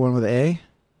 Is there one with A?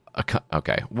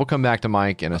 Okay, we'll come back to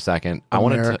Mike in a second.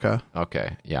 America.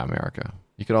 Okay, yeah, America.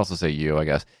 You could also say you, I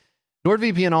guess.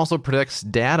 NordVPN also protects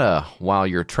data while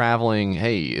you're traveling.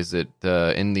 Hey, is it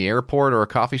in the airport or a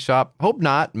coffee shop? Hope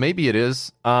not. Maybe it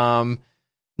is.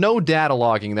 No data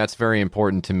logging. That's very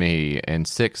important to me. And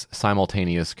 6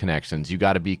 simultaneous connections. You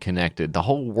got to be connected. The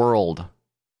whole world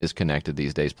is connected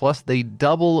these days. Plus, they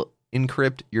double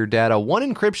encrypt your data. One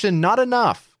encryption, not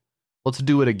enough. Let's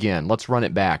do it again. Let's run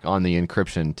it back on the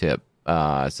encryption tip,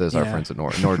 says our friends at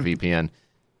NordVPN.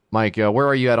 Mike, where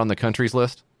are you at on the countries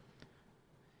list?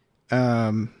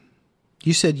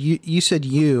 You said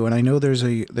you, and I know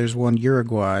there's one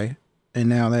Uruguay, and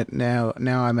now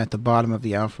I'm at the bottom of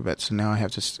the alphabet, so now I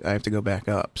have to go back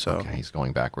up. So okay, he's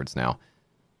going backwards now.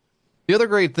 The other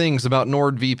great things about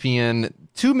NordVPN,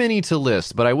 too many to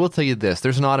list, but I will tell you this: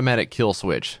 there's an automatic kill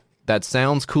switch. That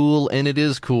sounds cool, and it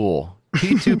is cool.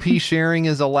 P2P sharing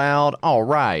is allowed. All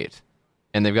right.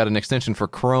 And they've got an extension for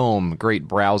Chrome, great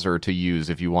browser to use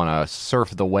if you want to surf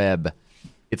the web.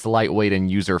 It's lightweight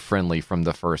and user-friendly from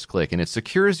the first click, and it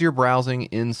secures your browsing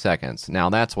in seconds. Now,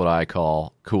 that's what I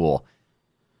call cool.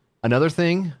 Another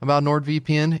thing about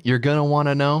NordVPN you're going to want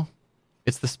to know,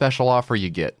 it's the special offer you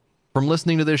get from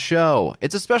listening to this show.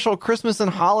 It's a special Christmas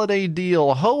and holiday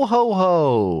deal. Ho, ho,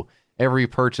 ho. Every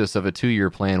purchase of a 2-year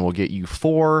plan will get you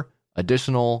 4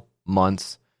 additional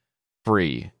months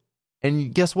free.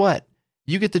 And guess what?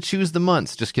 You get to choose the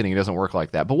months. Just kidding, it doesn't work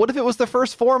like that. But what if it was the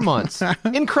first 4 months?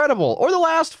 Incredible. Or the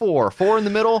last 4. 4 in the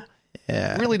middle?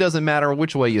 Yeah. It really doesn't matter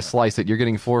which way you slice it. You're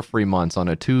getting 4 free months on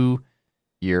a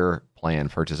 2-year plan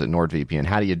purchase at NordVPN.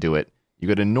 How do you do it? You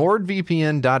go to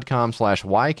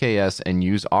nordvpn.com/YKS and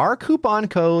use our coupon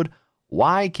code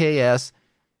YKS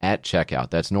at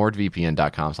checkout. That's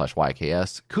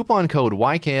nordvpn.com/YKS. Coupon code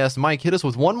YKS. Mike, hit us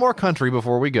with one more country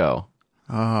before we go.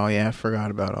 Oh, yeah, I forgot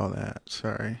about all that.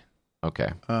 Sorry.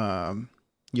 Okay.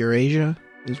 Eurasia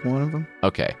is one of them.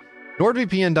 Okay.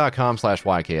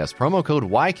 nordvpn.com/YKS. Promo code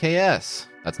YKS.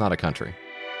 That's not a country.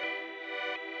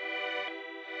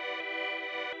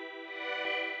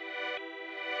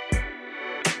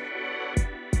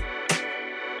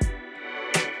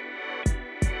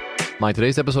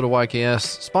 Today's episode of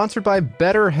YKS sponsored by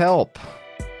BetterHelp.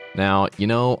 Now,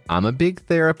 I'm a big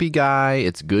therapy guy.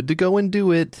 It's good to go and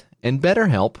do it. And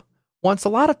BetterHelp wants a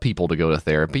lot of people to go to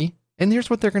therapy. And here's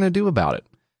what they're going to do about it.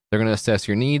 They're going to assess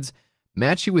your needs,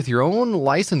 match you with your own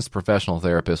licensed professional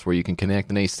therapist where you can connect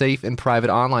in a safe and private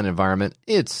online environment.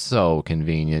 It's so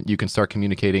convenient. You can start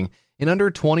communicating in under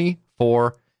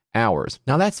 24 hours.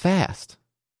 Now, that's fast.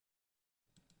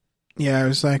 Yeah, I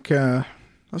was like, I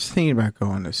was thinking about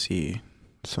going to see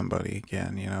somebody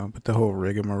again, but the whole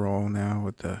rigmarole now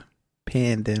with the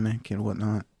pandemic and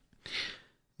whatnot.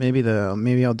 Maybe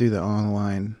I'll do the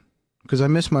online, because I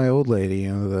miss my old lady,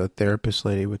 the therapist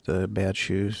lady with the bad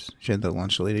shoes. She had the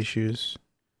lunch lady shoes,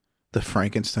 the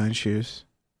Frankenstein shoes.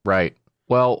 Right.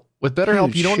 Well, with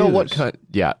BetterHelp, you don't know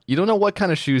what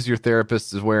kind of shoes your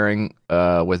therapist is wearing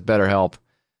with BetterHelp,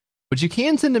 but you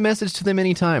can send a message to them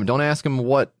anytime. Don't ask them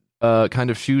what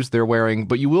kind of shoes they're wearing,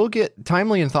 but you will get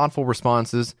timely and thoughtful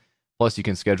responses. Plus, you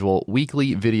can schedule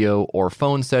weekly video or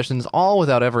phone sessions, all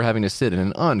without ever having to sit in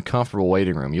an uncomfortable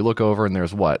waiting room. You look over and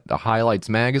there's the Highlights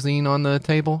magazine on the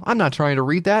table. I'm not trying to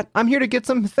read that. I'm here to get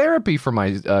some therapy for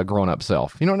my grown-up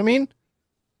self. You know what I mean?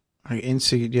 Like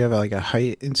do you have like a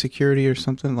height insecurity or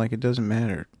something? Like, it doesn't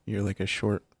matter. You're like a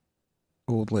short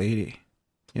old lady.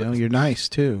 You're nice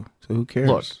too. So who cares?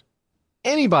 Look,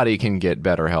 anybody can get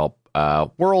BetterHelp.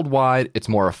 Worldwide, it's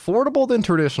more affordable than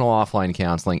traditional offline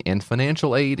counseling, and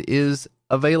financial aid is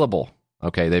available.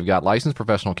 Okay, they've got licensed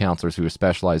professional counselors who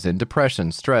specialize in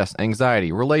depression, stress,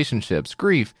 anxiety, relationships,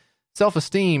 grief,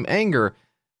 self-esteem, anger,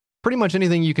 pretty much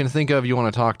anything you can think of you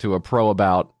want to talk to a pro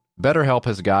about. BetterHelp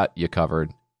has got you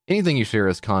covered. Anything you share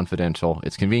is confidential.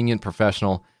 It's convenient,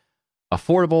 professional,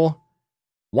 affordable.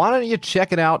 Why don't you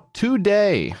check it out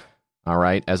today? All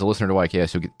right, as a listener to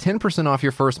YKS, you'll get 10% off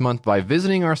your first month by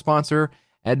visiting our sponsor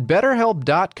at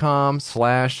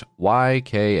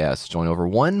betterhelp.com/YKS. Join over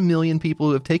 1 million people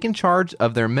who have taken charge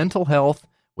of their mental health,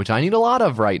 which I need a lot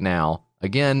of right now.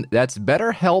 Again, that's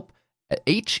BetterHelp at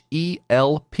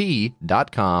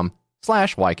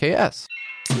HELP.com/YKS.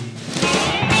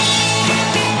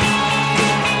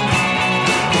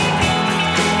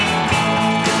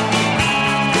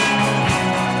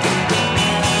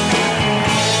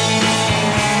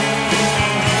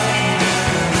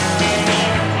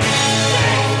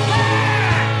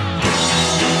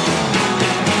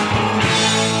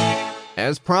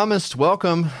 As promised,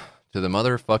 welcome to the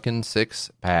motherfucking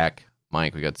 6-pack.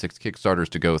 Mike, we got 6 Kickstarters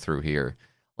to go through here.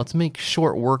 Let's make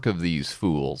short work of these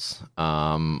fools.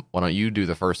 Why don't you do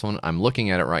the first one? I'm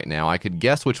looking at it right now. I could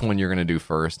guess which one you're going to do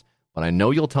first, but I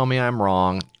know you'll tell me I'm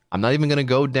wrong. I'm not even going to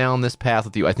go down this path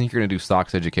with you. I think you're going to do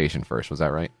Socks Education first. Was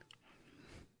that right?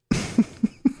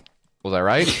 Was I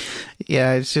right?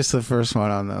 Yeah, it's just the first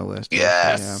one on the list.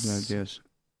 Yes! Yeah, I'm going to do this.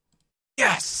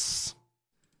 Yes!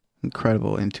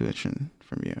 Incredible intuition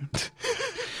from you.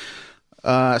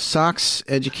 Socks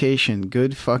Education.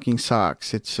 Good fucking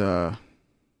socks. It's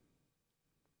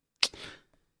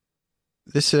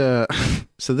this so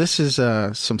this is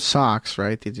some socks,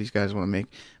 right, that these guys want to make,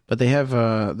 but they have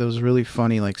those really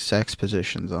funny like sex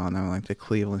positions on them, like the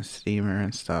Cleveland steamer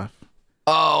and stuff.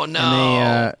 Oh no.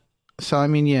 And they so I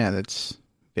mean, yeah, that's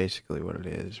basically what it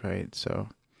is, right? So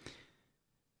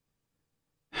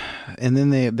and then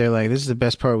they're like, this is the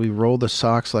best part, we roll the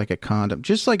socks like a condom,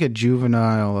 just like a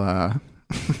juvenile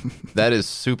that is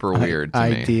super weird to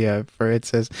idea me. For it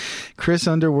says Chris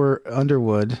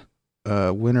Underwood,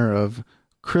 winner of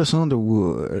Chris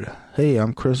Underwood. Hey,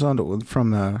 I'm Chris Underwood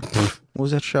from what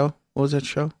was that show?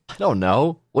 I don't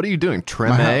know. What are you doing,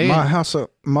 Treme?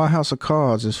 My House of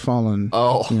Cards is falling.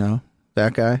 Oh, you know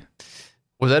that guy.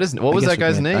 Was that his? What was that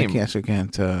guy's name? I guess we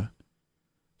can't.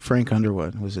 Frank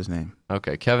Underwood was his name.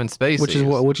 Okay, Kevin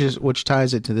Spacey. Which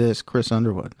ties it to this Chris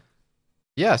Underwood.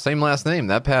 Yeah, same last name.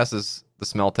 That passes the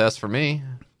smell test for me.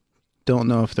 Don't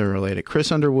know if they're related.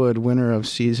 Chris Underwood, winner of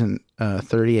season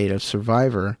 38 of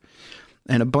Survivor,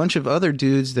 and a bunch of other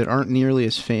dudes that aren't nearly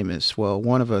as famous. Well,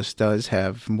 one of us does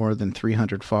have more than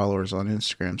 300 followers on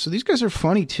Instagram. So these guys are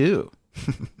funny too.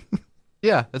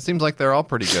 Yeah, it seems like they're all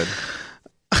pretty good.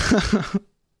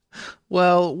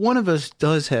 Well, one of us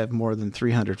does have more than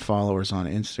 300 followers on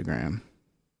Instagram.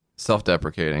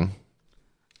 Self-deprecating.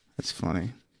 That's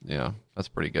funny. Yeah, that's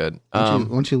pretty good. Why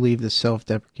don't you leave the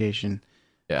self-deprecation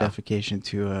defecation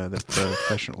to the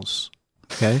professionals?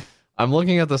 Okay. I'm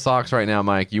looking at the socks right now,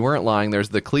 Mike. You weren't lying. There's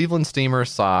the Cleveland Steamer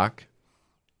sock.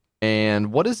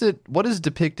 And what is it? What is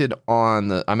depicted on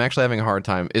the... I'm actually having a hard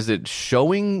time. Is it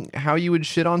showing how you would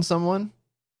shit on someone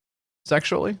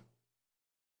sexually?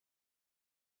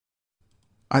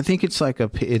 I think it's like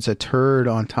it's a turd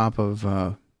on top of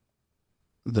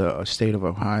the state of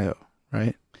Ohio,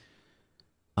 right?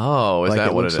 Oh, is like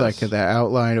that what it is? It looks like the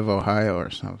outline of Ohio or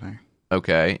something.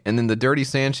 Okay. And then the Dirty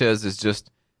Sanchez is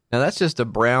just... Now, that's just a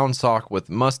brown sock with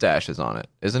mustaches on it,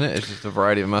 isn't it? It's just a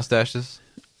variety of mustaches?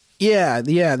 Yeah,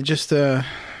 just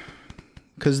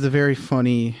because the very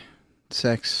funny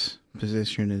sex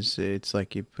position is, it's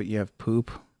like you have poop,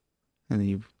 and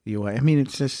then you I mean,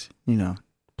 it's just,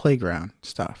 playground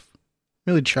stuff.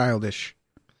 Really childish.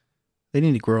 They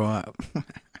need to grow up.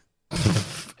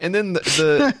 And then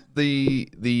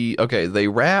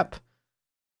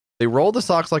they roll the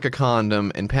socks like a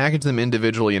condom and package them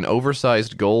individually in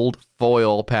oversized gold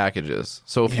foil packages.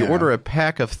 So if you order a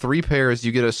pack of 3 pairs,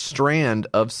 you get a strand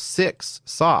of 6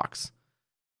 socks.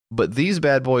 But these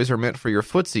bad boys are meant for your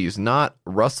footsies, not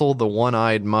Russell the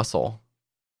one-eyed muscle.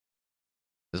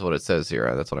 Is what it says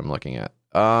here. That's what I'm looking at.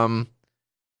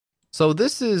 So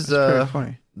this is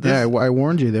funny. I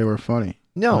warned you they were funny.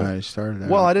 No, when I started.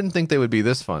 Well, I didn't think they would be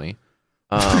this funny.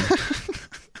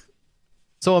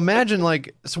 So imagine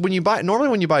when you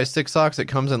buy 6 socks, it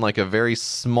comes in like a very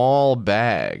small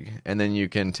bag, and then you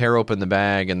can tear open the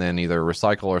bag and then either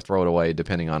recycle or throw it away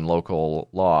depending on local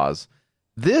laws.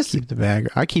 Keep the bag.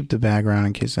 I keep the bag around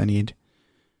in case I need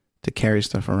to carry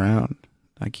stuff around.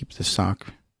 I keep the sock.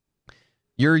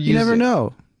 You never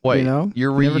know. Wait,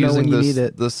 you're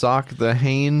reusing the sock, the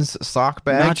Hanes sock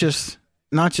bag?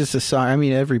 Not just a sock. I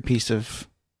mean, every piece of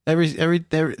everything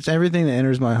that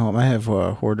enters my home. I have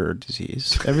hoarder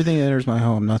disease. Everything that enters my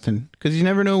home, nothing, because you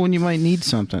never know when you might need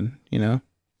something.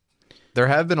 There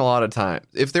have been a lot of times.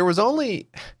 If it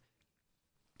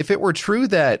were true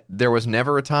that there was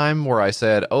never a time where I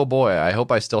said, "Oh boy, I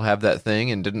hope I still have that thing,"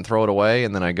 and didn't throw it away,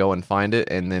 and then I go and find it,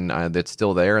 and then it's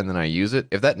still there, and then I use it.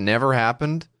 If that never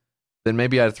happened, then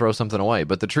maybe I'd throw something away.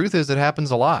 But the truth is, it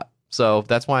happens a lot. So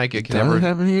that's why it can never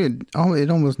happen to you. It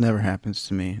almost never happens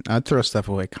to me. I throw stuff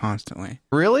away constantly.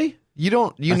 Really? You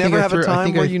don't? You never have a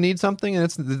time where you need something and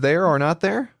it's there or not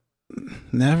there?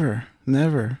 Never.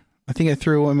 I think I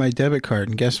threw away my debit card,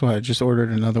 and guess what? I just ordered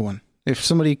another one. If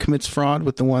somebody commits fraud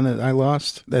with the one that I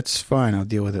lost, that's fine. I'll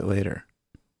deal with it later.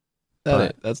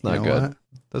 That's not good. What?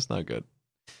 That's not good.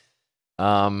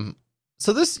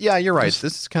 So this, yeah, you're right.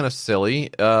 This is kind of silly.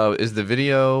 Is the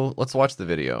video? Let's watch the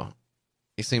video.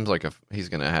 He seems like he's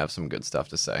going to have some good stuff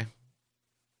to say.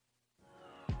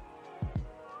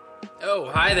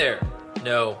 Oh, hi there.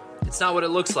 No, it's not what it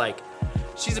looks like.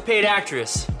 She's a paid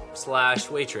actress /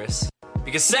 waitress.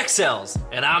 Because sex sells,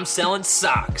 and I'm selling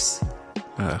socks.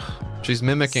 Ugh. She's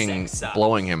mimicking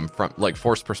blowing him from, like,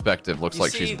 forced perspective. Looks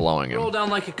like she's blowing him. Roll down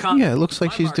like a yeah, it looks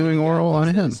like she's doing oral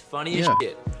on him. Funny as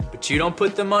shit. But you don't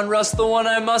put them on Russ the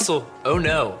One-Eye Muscle. Oh,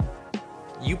 no.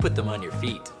 You put them on your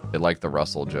feet. They like the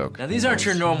Russell joke. Now, these aren't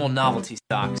your normal novelty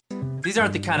socks. These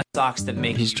aren't the kind of socks that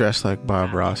make He's dressed like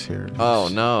Bob Ross here. Oh,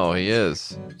 no, he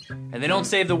is. And they don't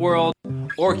save the world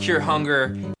or cure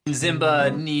hunger in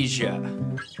Zimbanesia.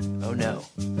 Oh, no.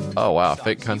 Oh, wow,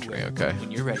 fake country, okay.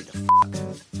 When you're ready to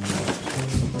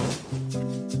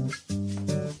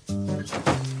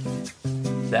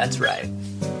That's right.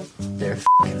 They're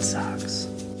f***ing socks.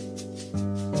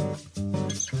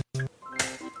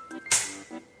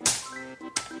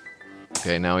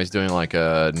 Okay, now he's doing like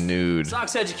a nude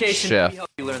Socks education. chef. We help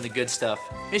you learn the good stuff.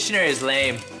 Missionary is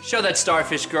lame. Show that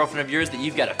starfish girlfriend of yours that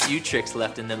you've got a few tricks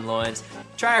left in them loins.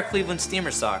 Try our Cleveland steamer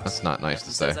socks. That's not nice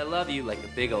to say. Says I love you like a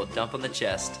big old dump on the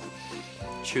chest.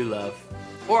 True love.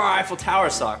 Or our Eiffel Tower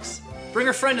socks. Bring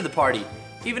a friend to the party,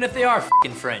 even if they are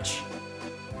f***ing French.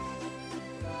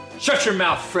 Shut your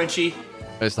mouth, Frenchie.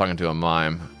 I was talking to a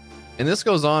mime. And this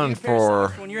goes on for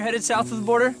when you're headed south of the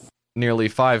border? Nearly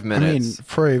 5 minutes. I mean,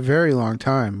 for a very long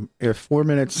time. 4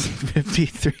 minutes,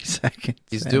 53 seconds.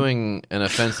 He's doing an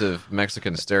offensive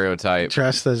Mexican stereotype.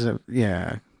 Dressed as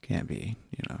can't be,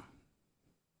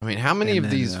 I mean, how many of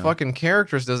these fucking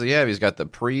characters does he have? He's got the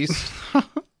priest.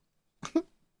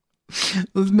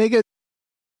 Let's make it.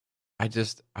 I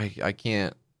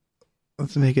can't.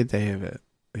 Let's make a day of it,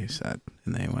 they said.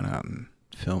 And they went out and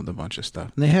filmed a bunch of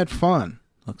stuff. And they had fun,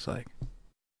 looks like.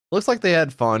 Looks like they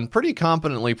had fun. Pretty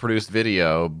competently produced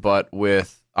video, but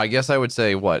with, I guess I would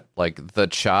say, like the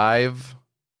Chive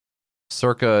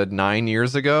circa 9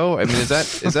 years ago? I mean, is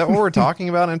that what we're talking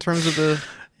about in terms of the...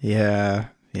 Yeah.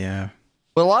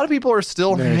 But a lot of people are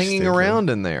still Very hanging stupid. around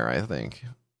in there, I think.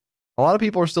 A lot of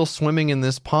people are still swimming in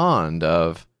this pond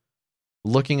of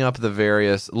looking up the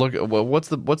various... what's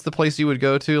the place you would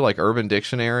go to? Like Urban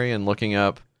Dictionary and looking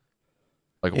up...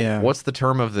 Like, what's the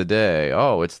term of the day?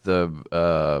 Oh, it's the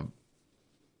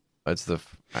I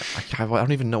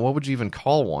don't even know. What would you even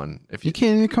call one? If you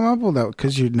can't even come up with that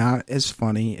because you're not as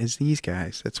funny as these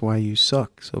guys. That's why you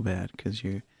suck so bad, because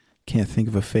you can't think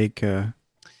of a fake. Is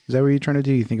that what you're trying to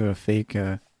do? You think of a fake?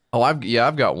 I've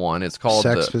got one. It's called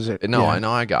sex No, yeah. I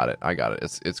know. I got it.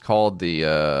 It's called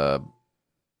the.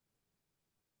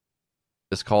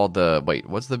 It's called the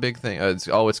what's the big thing? It's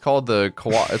called the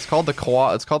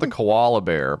koala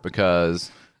bear,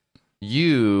 because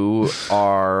you're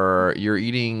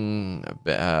eating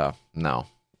no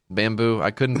bamboo.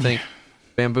 I couldn't think.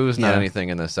 Bamboo is not anything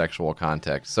in the sexual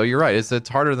context. So you're right. It's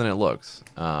harder than it looks.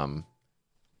 But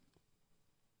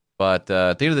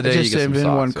at the end of the day, you get some socks.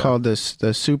 One called the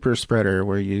super spreader,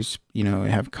 where you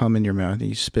have cum in your mouth and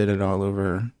you spit it all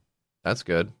over. That's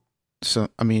good. So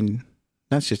I mean.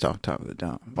 That's just off the top of the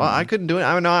dome. Well, I couldn't do it.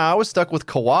 I mean, I was stuck with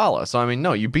koala. So, I mean,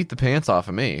 no, you beat the pants off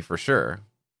of me for sure.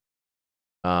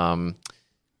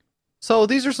 So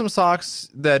these are some socks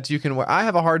that you can wear. I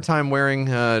have a hard time wearing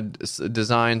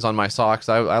designs on my socks.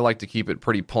 I like to keep it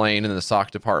pretty plain in the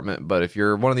sock department. But if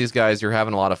you're one of these guys, you're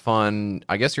having a lot of fun.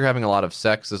 I guess you're having a lot of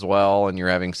sex as well. And you're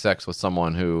having sex with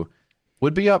someone who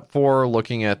would be up for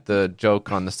looking at the joke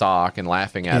on the sock and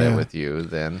laughing at it with you,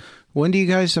 then... When do you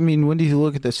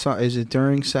look at the sock? Is it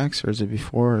during sex or is it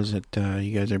before? Or is it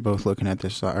you guys are both looking at the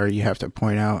sock, or you have to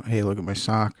point out, hey, look at my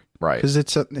sock? Right. Because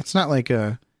it's not like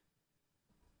are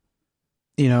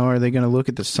they going to look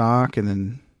at the sock and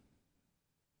then...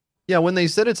 Yeah, when they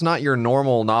said it's not your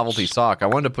normal novelty sock, I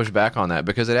wanted to push back on that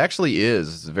because it actually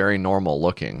is very normal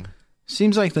looking.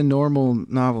 Seems like the normal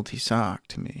novelty sock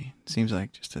to me. Seems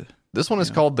like just a... This one is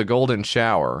called the Golden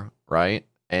Shower, right?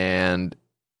 And...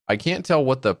 I can't tell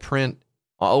what the print...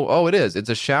 Oh, it is. It's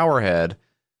a shower head,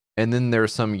 and then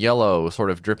there's some yellow sort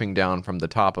of dripping down from the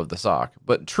top of the sock.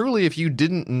 But truly, if you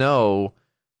didn't know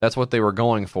that's what they were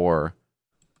going for,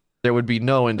 there would be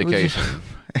no indication.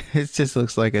 It just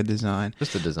looks like a design.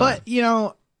 Just a design.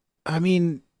 But, I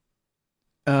mean,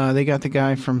 They got the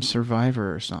guy from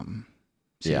Survivor or something.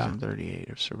 Yeah. Season 38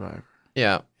 of Survivor.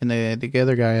 Yeah. And the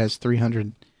other guy has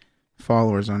 300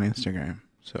 followers on Instagram.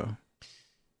 So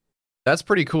that's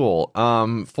pretty cool.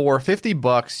 For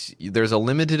 $50, there's a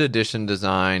limited edition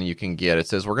design you can get. It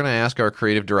says, we're going to ask our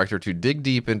creative director to dig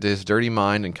deep into his dirty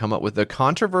mind and come up with a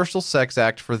controversial sex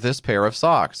act for this pair of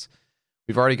socks.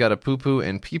 We've already got a poo-poo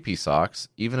and pee-pee socks,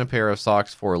 even a pair of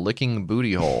socks for licking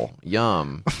booty hole.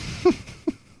 Yum.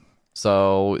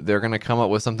 So they're going to come up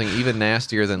with something even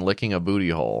nastier than licking a booty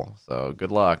hole. So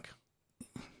good luck.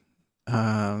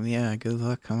 Yeah, good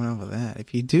luck coming up with that.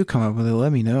 If you do come up with it,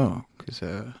 let me know.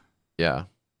 Yeah,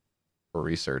 for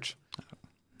research.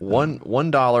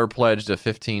 $1 pledged to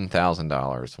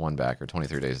 $15,000. One backer,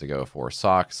 23 days to go for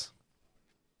socks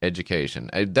education.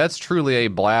 That's truly a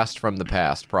blast from the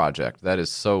past project. That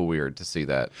is so weird to see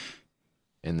that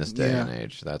in this day and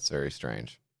age. That's very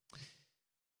strange.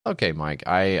 Okay, Mike,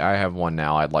 I have one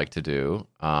now I'd like to do.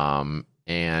 And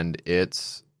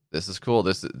this is cool.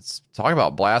 It's talk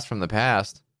about blast from the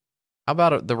past. How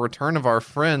about the return of our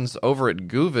friends over at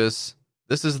Goovis?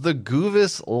 This is the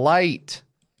Goovis Lite.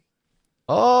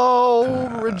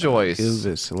 Oh, rejoice.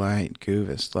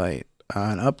 Goovis Lite.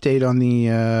 An update on the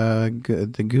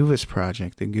Goovis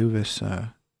project, the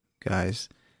Goovis guys.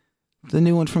 The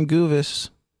new one from Goovis.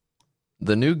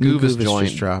 The new Goovis joint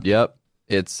just dropped. Yep.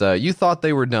 It's you thought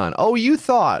they were done. Oh, you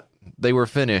thought they were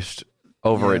finished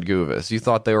over at Goovis. You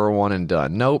thought they were one and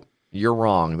done. Nope, you're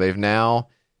wrong. They've now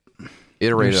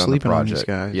iterated on the project. On these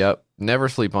guys. Yep. Never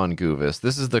sleep on Goovis.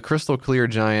 This is the crystal clear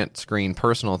giant screen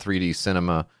personal 3D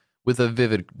cinema with a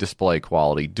vivid display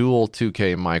quality, dual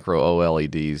 2K micro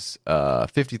OLEDs,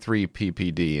 53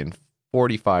 PPD and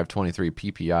 4523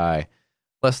 PPI,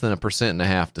 less than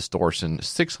 1.5% distortion,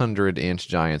 600-inch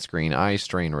giant screen, eye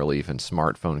strain relief, and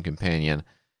smartphone companion.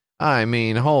 I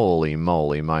mean, holy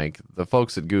moly, Mike. The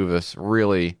folks at Goovis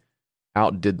really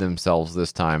outdid themselves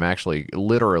this time. Actually,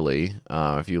 literally,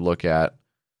 if you look at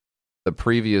the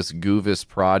previous Goovis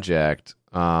project,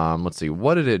 let's see,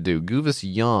 what did it do? Goovis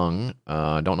Young,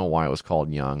 don't know why it was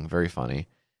called Young, very funny.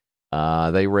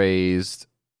 They raised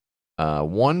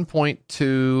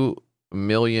 1.2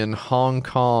 million Hong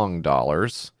Kong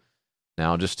dollars.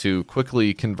 Now, just to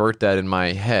quickly convert that in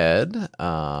my head,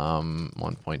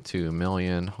 1.2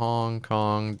 million Hong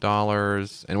Kong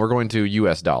dollars, and we're going to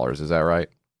US dollars, is that right?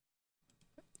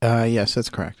 Yes,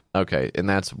 that's correct. Okay, and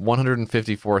that's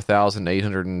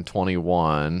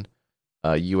 154,821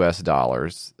 US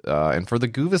dollars. And for the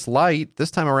Goovis Lite,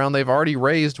 this time around, they've already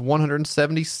raised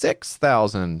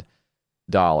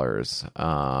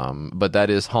 $176,000. But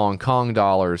that is Hong Kong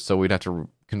dollars, so we'd have to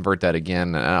convert that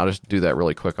again. And I'll just do that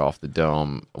really quick off the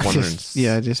dome.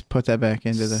 Just put that back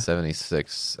into the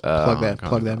 76. Plug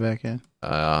that back in.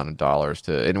 Dollars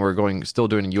and we're still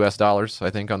doing US dollars, I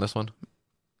think, on this one.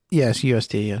 Yes,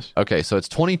 USD, yes. Okay, so it's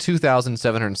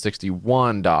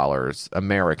 $22,761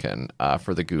 American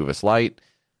for the Goovis Lite.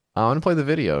 I'm going to play the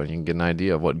video, and you can get an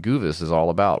idea of what Goovis is all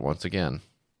about once again.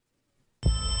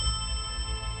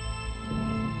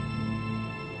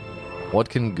 What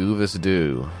can Goovis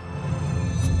do?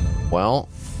 Well,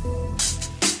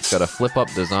 it's got a flip-up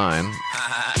design.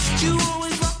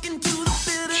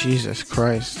 Jesus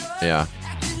Christ. Yeah.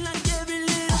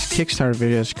 Kickstarter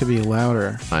videos could be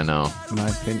louder. I know. In my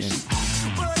opinion.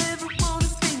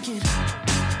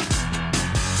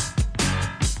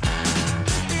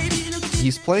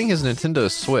 He's playing his Nintendo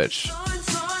Switch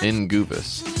in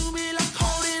Goovis.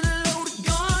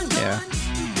 Yeah.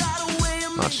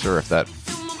 Not sure if that...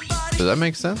 Does that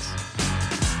make sense?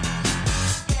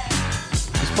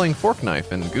 He's playing Fork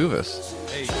Knife in Goovis.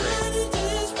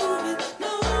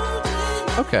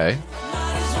 Okay.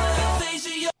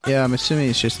 Yeah, I'm assuming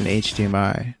it's just an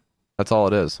HDMI. That's all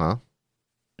it is, huh?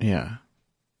 Yeah.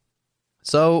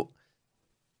 So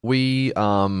we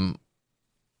have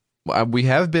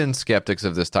been skeptics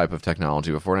of this type of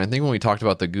technology before, and I think when we talked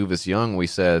about the Goovis Young, we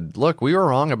said, look, we were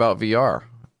wrong about VR.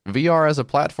 VR as a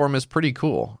platform is pretty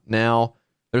cool. Now,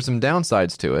 there's some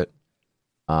downsides to it.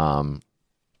 I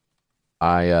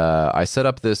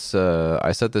set this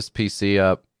PC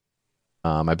up.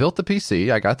 I built the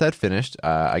PC. I got that finished.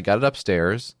 I got it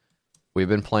upstairs. We've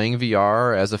been playing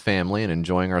VR as a family and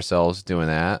enjoying ourselves doing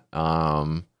that.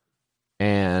 And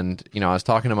I was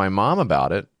talking to my mom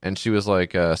about it, and she was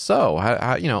like, "So,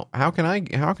 how can I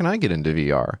get into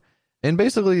VR?" And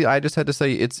basically, I just had to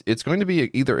say it's going to be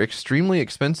either extremely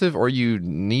expensive or you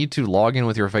need to log in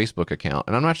with your Facebook account.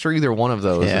 And I'm not sure either one of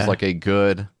those is like a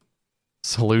good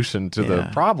solution to the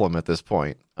problem at this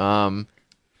point.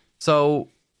 So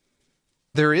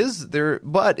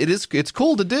but it's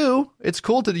cool to do. It's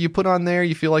cool you put on there,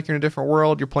 you feel like you're in a different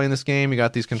world, you're playing this game, you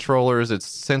got these controllers, it's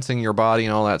sensing your body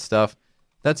and all that stuff.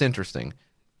 That's interesting.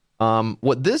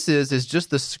 What this is just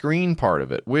the screen part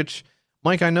of it, which,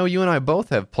 Mike, I know you and I both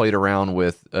have played around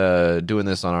with doing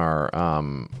this on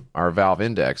our Valve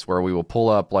Index, where we will pull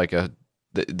up like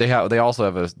they also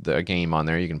have a game on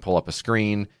there. You can pull up a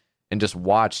screen and just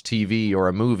watch TV or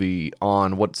a movie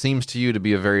on what seems to you to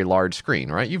be a very large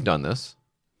screen, right? You've done this.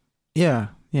 Yeah,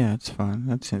 it's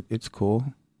fun. It's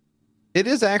cool. It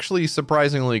is actually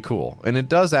surprisingly cool, and it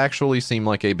does actually seem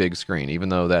like a big screen, even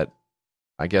though that,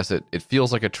 I guess it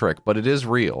feels like a trick, but it is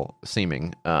real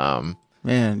seeming. Man,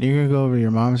 you're gonna go over to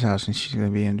your mom's house and she's gonna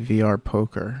be in VR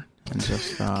poker and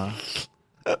just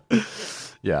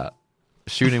yeah,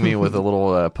 shooting me with a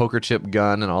little poker chip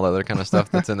gun and all the other kind of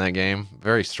stuff that's in that game.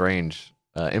 Very strange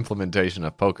implementation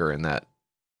of poker in the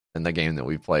game that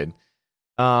we played.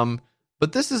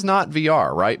 But this is not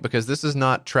VR, right? Because this is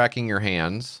not tracking your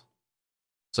hands,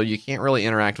 so you can't really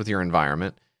interact with your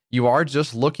environment. You are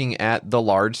just looking at the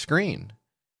large screen.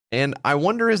 And I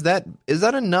wonder, is that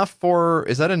enough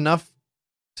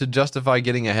to justify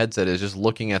getting a headset, is just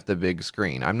looking at the big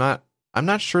screen? I'm not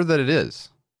sure that it is.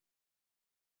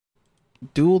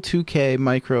 Dual 2K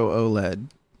micro OLED.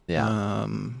 Yeah.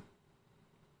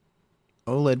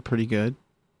 OLED pretty good.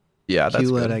 Yeah, that's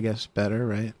QLED, good. I guess, better,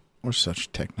 right? We're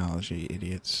such technology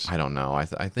idiots. I don't know. I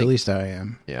think at least I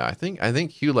am. Yeah, I think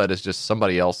QLED is just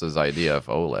somebody else's idea of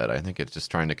OLED. I think it's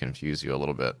just trying to confuse you a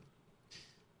little bit.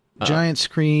 Giant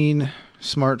screen,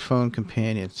 smartphone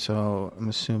companion. So I'm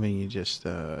assuming you just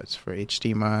it's for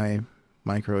HDMI,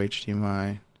 micro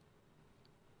HDMI.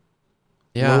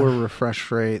 Yeah. Lower refresh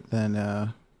rate than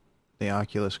the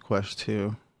Oculus Quest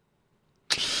 2.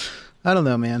 I don't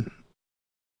know, man.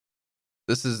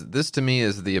 This to me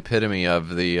is the epitome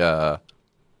of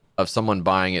of someone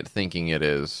buying it thinking it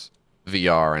is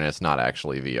VR and it's not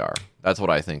actually VR. That's what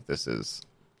I think this is.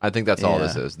 I think that's all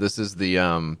this is. This is the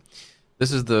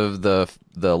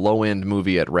low end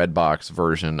movie at Redbox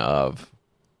version of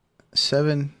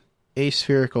 7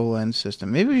 aspherical lens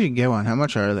system. Maybe we should get one. How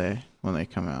much are they when they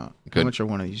come out? How much are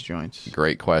one of these joints?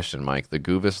 Great question, Mike. The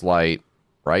Goovis Lite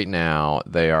right now,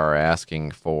 they are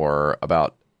asking for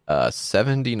about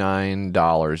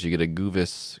 $79. You get a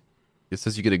Goovis. It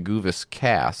says you get a Goovis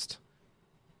Cast.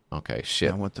 Okay,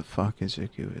 shit. Now what the fuck is a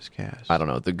Goovis Cast? I don't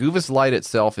know. The Goovis Lite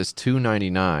itself is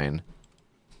 $299,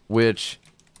 which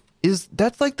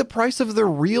that's like the price of the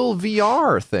real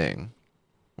VR thing,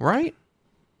 right?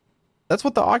 That's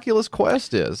what the Oculus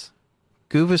Quest is.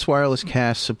 Goovis Wireless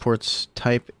Cast supports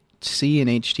Type C and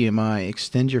HDMI.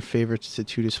 Extend your favorites to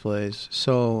 2 displays.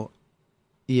 So,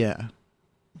 yeah,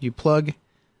 you plug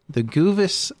the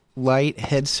Goovis Lite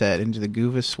headset into the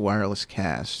Goovis Wireless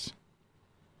Cast,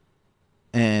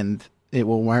 and it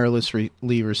will wirelessly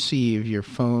receive your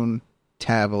phone,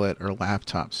 tablet, or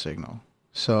laptop signal.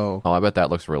 So, I bet that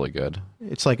looks really good.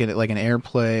 It's like an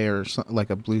AirPlay or like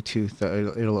a Bluetooth.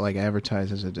 It'll like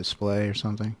advertise as a display or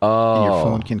something. Oh, and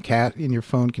your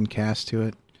phone can cast to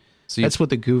it. So that's what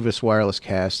the Goovis Wireless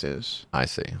Cast is. I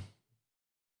see.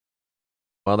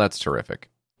 Well, that's terrific.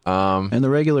 And the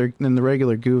regular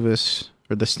Goovis,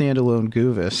 or the standalone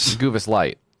Goovis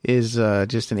Lite, is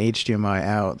just an HDMI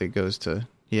out that goes to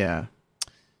your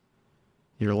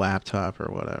laptop or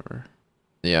whatever.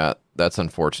 Yeah, that's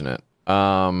unfortunate.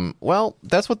 Well,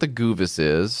 that's what the Goovis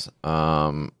is.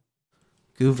 Goovis.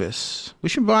 We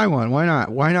should buy one. Why not?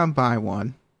 Why not buy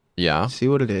one? Yeah. See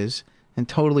what it is and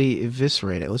totally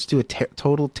eviscerate it. Let's do a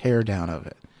total tear down of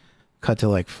it. Cut to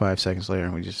like 5 seconds later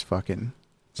and we just fucking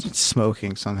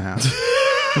smoking somehow.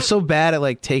 I'm so bad at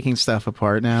like taking stuff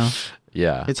apart now.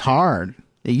 Yeah. It's hard.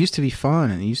 It used to be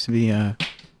fun and it used to be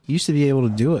able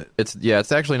to do it.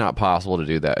 It's actually not possible to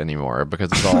do that anymore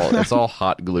because it's all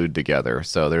hot glued together.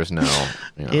 So there's no,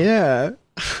 Yeah.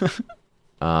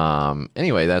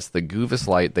 Anyway, that's the Goovis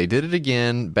Lite. They did it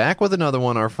again. Back with another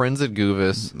one. Our friends at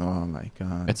Goovis. Oh my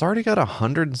god. It's already got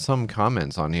 100 and some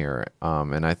comments on here.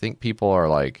 And I think people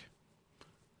are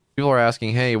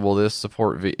asking, hey, will this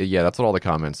support yeah, that's what all the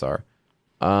comments are.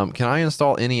 Can I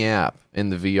install any app in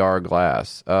the VR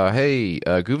glass? Hey,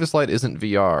 Goovis Lite isn't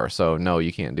VR, so no,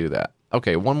 you can't do that.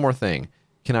 Okay, one more thing.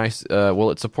 Can I?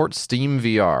 Will it support Steam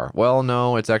VR? Well,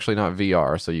 no, it's actually not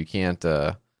VR, so you can't.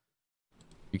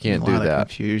 You can't do that. A lot of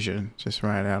confusion just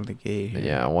right out of the gate.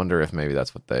 Yeah, I wonder if maybe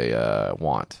that's what they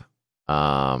want.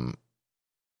 Man,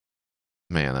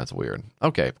 that's weird.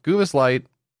 Okay, Goovis Lite.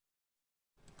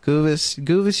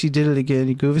 Goovis, you did it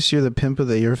again. Goovis, you're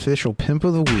the official pimp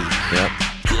of the week. Yep.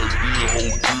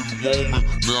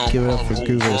 Give it up for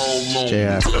Goovis,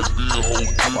 JF.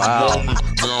 Wow.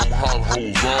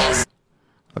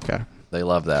 Okay. They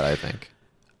love that, I think.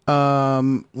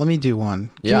 Let me do one.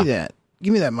 Give me that.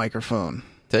 Give me that microphone.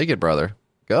 Take it, brother.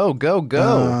 Go, go,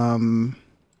 go.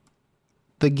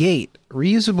 The Gate.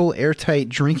 Reusable airtight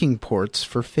drinking ports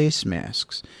for face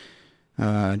masks.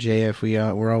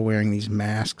 JF, we're all wearing these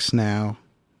masks now.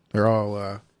 They're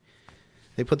all,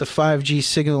 they put the 5G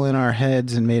signal in our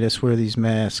heads and made us wear these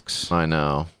masks. I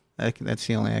know. That's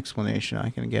the only explanation I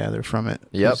can gather from it.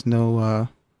 Yep. There's no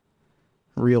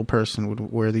real person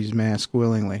would wear these masks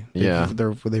willingly.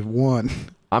 They've won.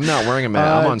 I'm not wearing a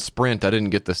mask. I'm on Sprint. I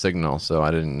didn't get the signal, so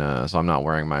I didn't. So I'm not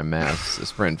wearing my mask.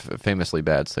 Sprint, famously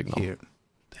bad signal. Cute.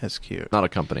 That's cute. Not a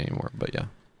company anymore, but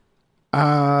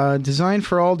yeah. Designed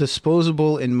for all,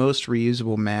 disposable and most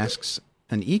reusable masks.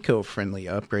 An eco-friendly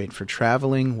upgrade for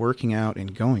traveling, working out,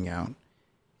 and going out.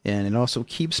 And it also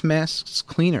keeps masks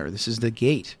cleaner. This is the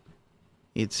Gate.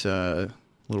 It's a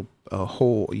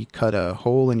hole. You cut a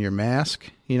hole in your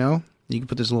mask, you know? You can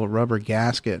put this little rubber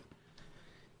gasket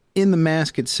in the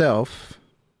mask itself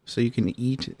so you can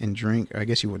eat and drink. I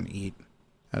guess you wouldn't eat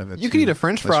out of it. You could eat a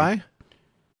French fry.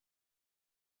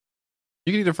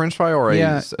 You could eat a French fry or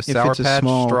a Sour Patch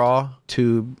straw.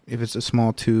 Tube. If it's a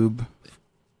small tube.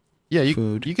 Yeah,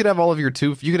 you could have all of your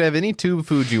tube. You could have any tube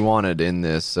food you wanted in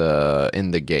this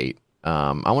in the Gate.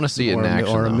 I want to see it in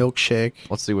action. Or a milkshake.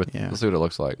 Let's see what it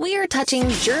looks like. We are touching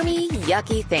germy,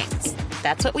 yucky things.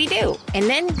 That's what we do. And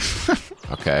then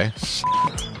okay.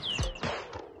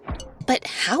 But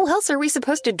how else are we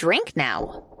supposed to drink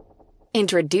now?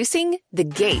 Introducing the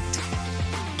Gate.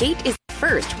 Gate is the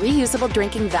first reusable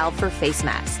drinking valve for face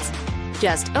masks.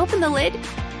 Just open the lid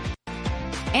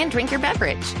and drink your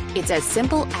beverage. It's as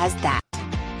simple as that.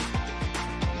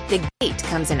 The Gate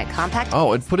comes in a compact...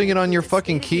 Oh, and putting it on your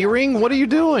fucking key ring? What are you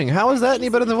doing? How is that any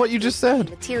better than what you just said?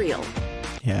 Material.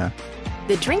 Yeah.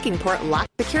 The drinking port locks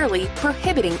securely,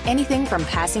 prohibiting anything from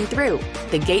passing through.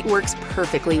 The Gate works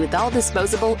perfectly with all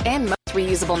disposable and most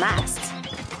reusable masks.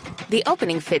 The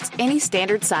opening fits any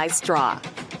standard size straw.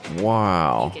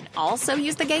 Wow. You can also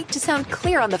use the Gate to sound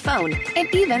clear on the phone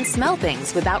and even smell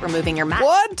things without removing your mask.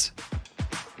 What?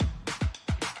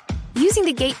 Using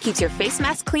the Gate keeps your face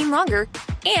mask clean longer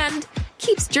and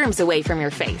keeps germs away from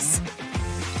your face.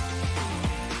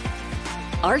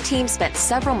 Our team spent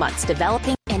several months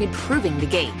developing and improving the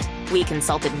Gate. We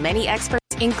consulted many experts,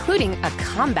 including a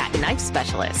combat knife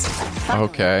specialist. Finally,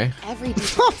 okay. Every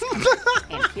detail.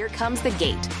 And here comes the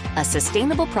Gate, a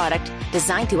sustainable product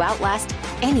designed to outlast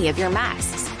any of your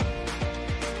masks.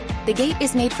 The Gate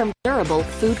is made from durable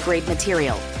food-grade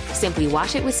material. Simply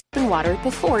wash it with soap and water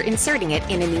before inserting it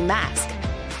in a new mask.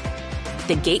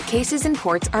 The Gate cases and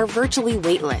ports are virtually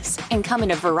weightless and come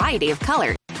in a variety of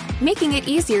colors, making it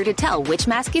easier to tell which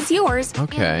mask is yours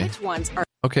and which ones are...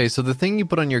 Okay, so the thing you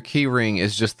put on your key ring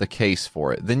is just the case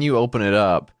for it. Then you open it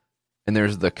up, and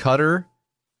there's the cutter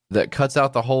that cuts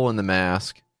out the hole in the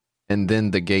mask, and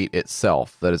then the Gate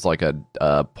itself that is like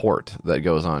a port that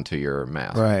goes onto your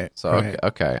mask. Right. So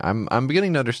okay. I'm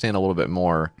beginning to understand a little bit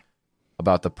more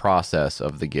about the process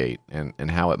of the Gate and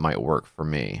how it might work for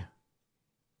me.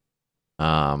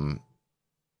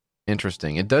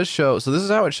 Interesting. It does show. So this is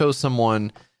how it shows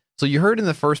someone. So you heard in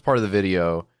the first part of the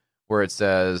video where it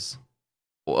says,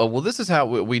 well, this is how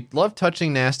we love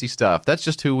touching nasty stuff. That's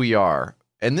just who we are.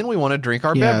 And then we want to drink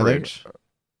our beverage.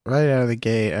 Right out of the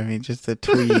gate. I mean, just the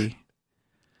twee.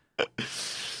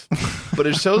 But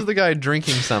it shows the guy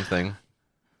drinking something.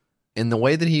 In the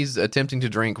way that he's attempting to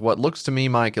drink what looks to me,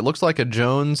 Mike, it looks like a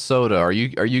Jones soda. Are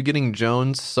you getting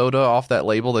Jones soda off that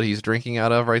label that he's drinking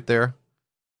out of right there?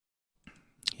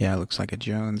 Yeah, it looks like a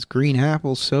Jones green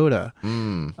apple soda.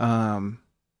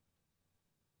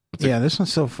 Yeah, this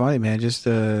one's so funny, man. Just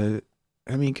I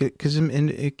mean, because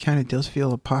it kind of does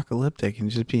feel apocalyptic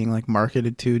and just being like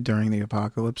marketed to during the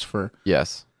apocalypse for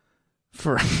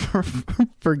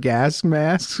for gas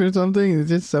masks or something. It's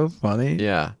just so funny.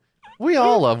 Yeah. We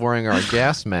all love wearing our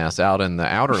gas masks out in the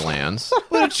outer lands,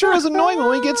 but it sure is annoying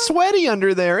when we get sweaty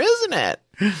under there, isn't it?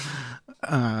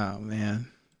 Oh man,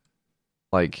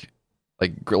 like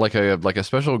a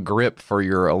special grip for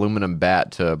your aluminum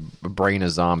bat to brain a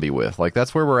zombie with. Like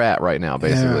that's where we're at right now,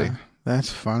 basically. Yeah, that's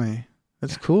funny.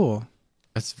 That's cool.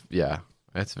 That's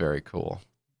very cool.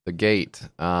 The Gate.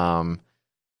 I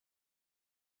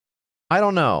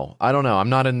don't know. I'm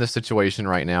not in this situation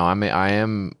right now.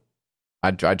 I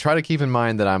try to keep in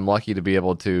mind that I'm lucky to be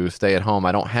able to stay at home.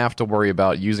 I don't have to worry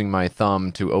about using my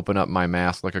thumb to open up my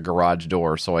mask like a garage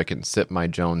door so I can sip my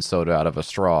Jones soda out of a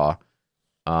straw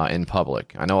in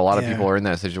public. I know a lot of people are in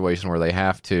that situation where they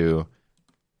have to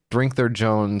drink their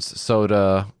Jones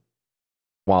soda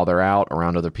while they're out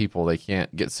around other people, they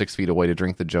can't get 6 feet away to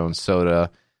drink the Jones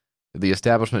soda. The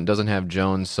establishment doesn't have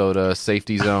Jones soda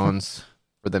safety zones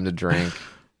for them to drink.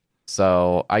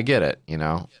 So I get it,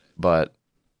 but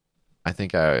I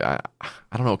think I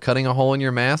don't know, cutting a hole in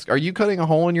your mask. Are you cutting a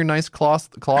hole in your nice cloth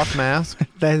mask?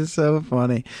 That is so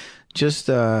funny. Just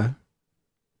the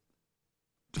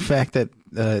fact that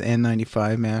the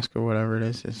N95 mask or whatever it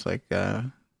is, it's like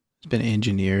it's been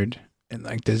engineered and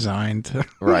like designed,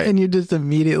 right? And you're just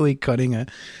immediately cutting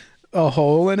a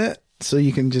hole in it so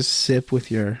you can just sip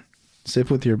with your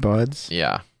buds.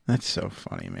 Yeah, that's so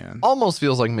funny, man. Almost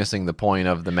feels like missing the point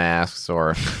of the masks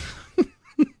or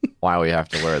why we have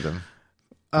to wear them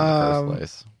in the first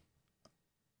place.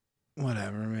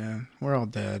 Whatever, man. We're all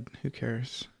dead. Who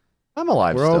cares? I'm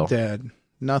alive. We're still. all dead.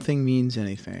 Nothing means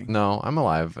anything. No, I'm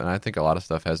alive, and I think a lot of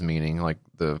stuff has meaning. Like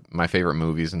my favorite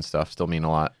movies and stuff still mean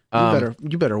a lot.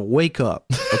 You better wake up,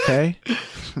 okay?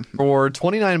 For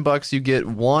 $29, you get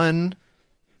one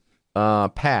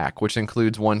pack, which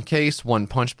includes one case, one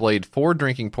punch blade, 4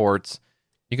 drinking ports.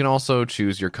 You can also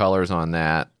choose your colors on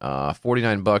that.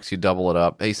 $49, you double it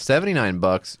up. Hey,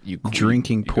 $79, you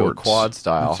drinking you ports, go quad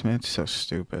style. That's so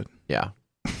stupid. Yeah,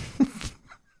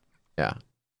 yeah.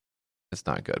 It's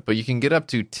not good, but you can get up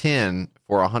to 10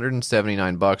 for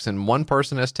 $179, and one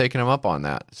person has taken them up on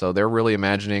that. So they're really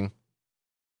imagining,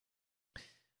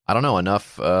 I don't know,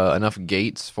 enough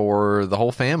gates for the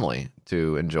whole family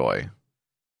to enjoy.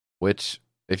 Which,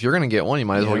 if you're going to get one, you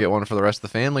might as well get one for the rest of the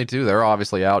family too. They're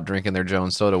obviously out drinking their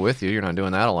Jones soda with you. You're not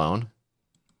doing that alone.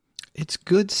 It's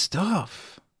good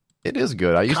stuff. It is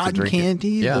good. I used Cotton to drink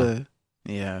candy, it.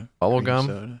 Yeah, bubble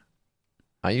gum.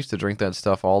 I used to drink that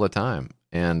stuff all the time.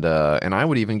 And I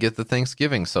would even get the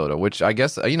Thanksgiving soda, which I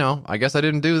guess I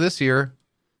didn't do this year.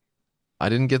 I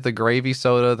didn't get the gravy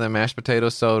soda, the mashed potato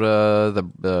soda,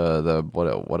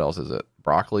 the what else is it?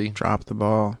 Broccoli. Drop the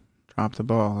ball,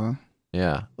 huh?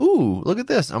 Yeah. Ooh, look at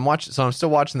this. I'm still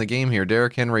watching the game here.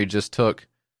 Derrick Henry just took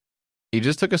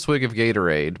a swig of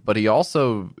Gatorade, but he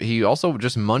also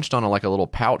just munched on a little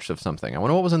pouch of something. I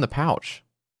wonder what was in the pouch.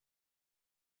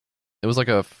 It was like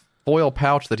a foil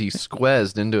pouch that he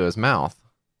squeezed into his mouth.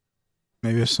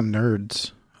 Maybe it's some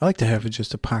nerds. I like to have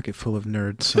just a pocket full of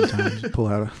nerds sometimes. Pull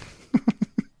out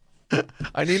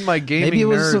I need my gaming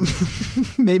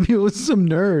nerds. Maybe it was some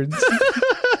nerds.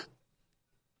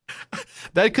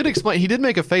 That could explain. He did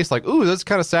make a face like, "Ooh, that's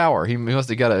kind of sour." He must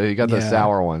have got the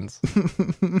sour ones.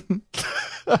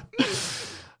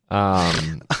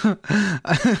 God.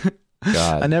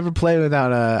 I never play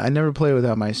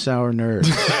without my sour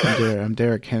nerds. I'm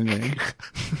Derrick Henry.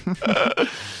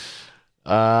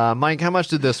 Mike, how much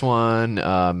did this one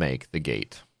make? The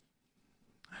gate.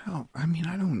 I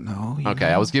don't know. Okay,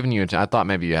 I was giving you. I thought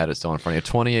maybe you had it still in front of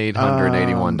you.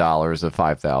 $2,881 of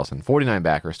 5,000. 49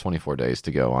 backers. 24 days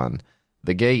to go on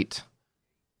the gate.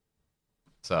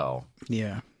 So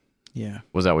yeah.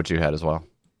 Was that what you had as well?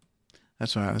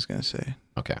 That's what I was gonna say.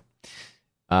 Okay.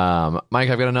 Mike,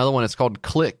 I've got another one. It's called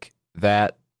Click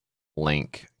That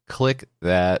Link. Click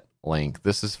That Link.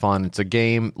 This is fun. It's a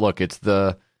game. Look, we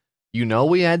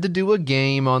had to do a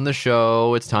game on the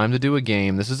show. It's time to do a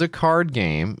game. This is a card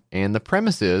game, and the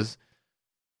premise is,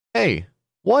 hey,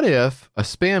 what if a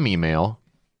spam email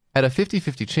had a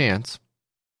 50-50 chance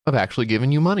of actually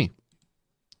giving you money?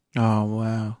 Oh,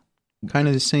 wow. Kind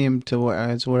of the same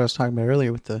as what I was talking about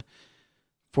earlier with the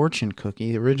fortune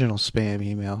cookie, the original spam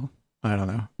email. I don't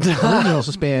know.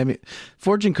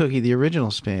 Fortune cookie, the original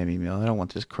spam email. I don't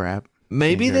want this crap.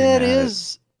 Maybe that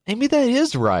is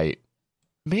right.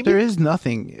 Maybe there is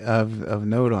nothing of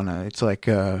note on it. It's like,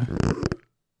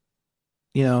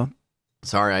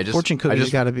 Sorry, fortune cookie's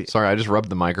got to be. Sorry, I just rubbed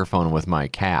the microphone with my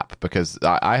cap because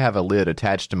I have a lid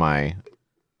attached to my.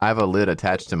 I have a lid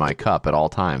attached to my cup at all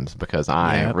times because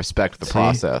I respect the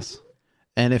process.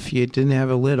 And if you didn't have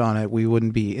a lid on it, we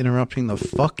wouldn't be interrupting the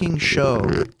fucking show.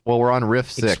 Well, we're on riff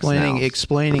 6 now.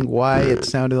 Explaining why it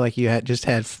sounded like you had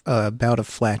a bout of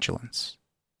flatulence.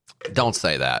 Don't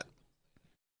say that.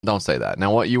 Don't say that.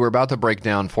 Now, what you were about to break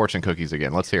down fortune cookies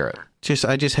again. Let's hear it.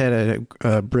 I just had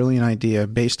a brilliant idea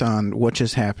based on what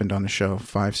just happened on the show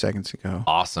 5 seconds ago.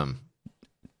 Awesome.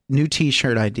 New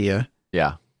T-shirt idea.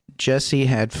 Yeah. Jesse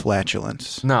had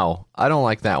flatulence. No, I don't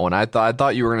like that one. I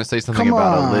thought you were going to say something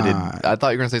about a lidded. I thought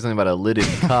you were going to say something about a lidded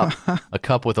cup, a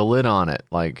cup with a lid on it.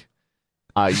 Like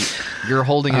you're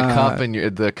holding a cup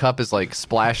and the cup is like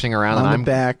splashing around, and I'm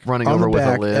running over with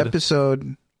a lid.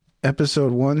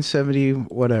 Episode 170,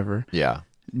 whatever. Yeah.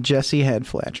 Jesse had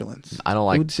flatulence. I don't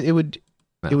like it would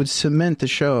cement the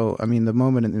show. I mean, the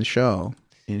moment in the show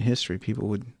in history, people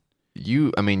would.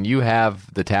 you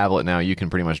have the tablet now. You can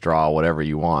pretty much draw whatever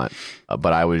you want.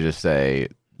 But I would just say,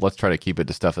 let's try to keep it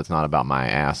to stuff that's not about my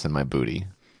ass and my booty.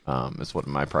 Is what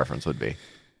my preference would be.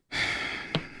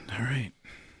 All right.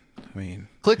 I mean,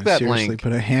 click that link.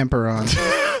 Put a hamper on.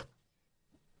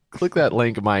 Click that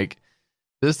link, Mike.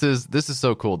 This is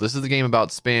so cool. This is the game about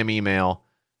spam email.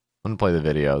 I'm gonna play the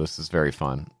video. This is very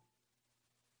fun.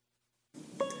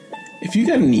 If you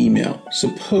got an email,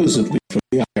 supposedly from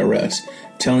the IRS,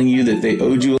 telling you that they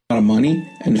owed you a lot of money,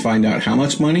 and to find out how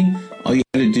much money, all you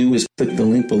had to do was click the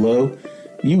link below,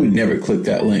 you would never click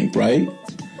that link, right?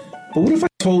 But what if I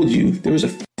told you there was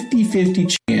a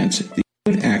 50-50 chance that you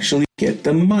would actually get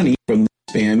the money from the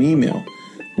spam email?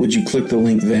 Would you click the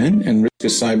link then and risk a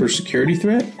cybersecurity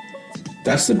threat?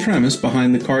 That's the premise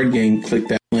behind the card game Click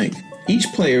That Link. Each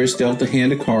player is dealt a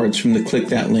hand of cards from the Click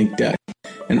That Link deck,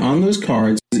 and on those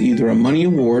cards is either a money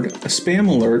award, a spam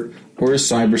alert, or a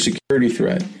cybersecurity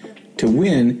threat. To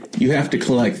win, you have to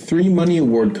collect 3 money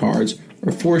award cards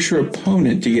or force your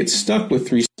opponent to get stuck with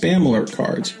 3 spam alert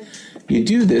cards. You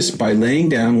do this by laying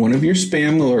down one of your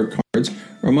spam alert cards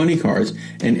or money cards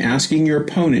and asking your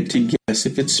opponent to guess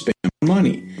if it's spam or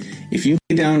money. If you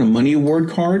lay down a money award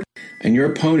card and your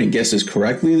opponent guesses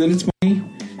correctly that it's money,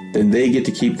 then they get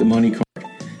to keep the money card.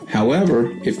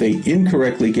 However, if they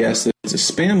incorrectly guess that it's a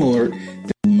spam alert,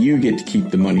 then you get to keep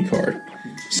the money card.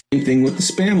 Same thing with the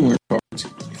spam alert cards.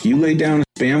 If you lay down a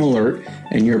spam alert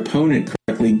and your opponent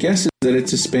correctly guesses that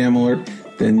it's a spam alert,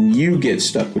 then you get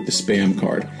stuck with the spam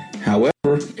card. However,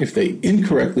 if they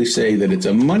incorrectly say that it's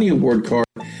a money award card...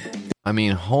 I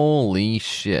mean, holy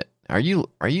shit. Are you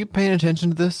paying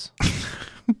attention to this?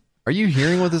 Are you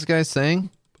hearing what this guy's saying?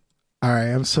 All right,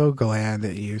 I'm so glad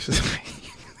that you...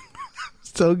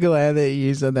 so glad that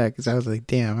you said that, because I was like,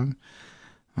 damn.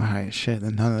 All right, shit,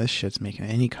 then none of this shit's making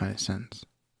any kind of sense.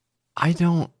 I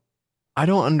don't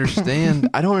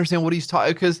understand. I don't understand what he's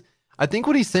talking, because I think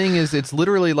what he's saying is it's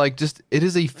literally like just, it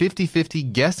is a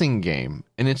 50-50 guessing game.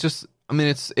 And it's just, I mean,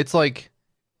 it's like,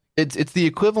 it's the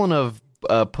equivalent of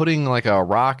putting like a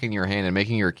rock in your hand and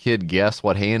making your kid guess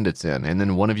what hand it's in. And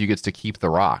then one of you gets to keep the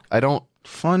rock.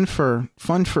 Fun for,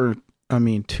 I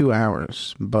mean, 2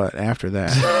 hours. But after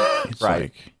that, it's right.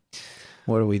 Like,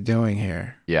 what are we doing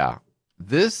here? Yeah.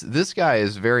 This guy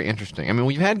is very interesting. I mean,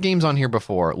 we've had games on here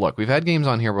before. Look, we've had games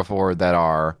on here before that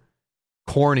are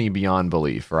corny beyond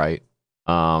belief, right?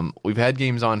 We've had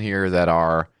games on here that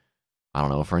are, I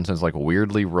don't know, for instance, like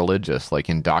weirdly religious, like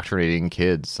indoctrinating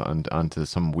kids onto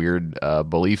some weird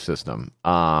belief system.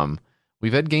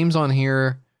 We've had games on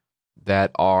here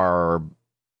that are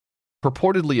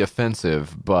purportedly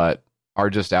offensive, but are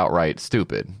just outright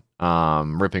stupid,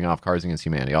 ripping off Cards Against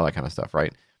Humanity, all that kind of stuff,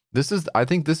 right? I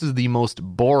think this is the most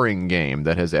boring game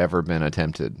that has ever been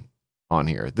attempted on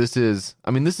here. This is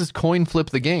coin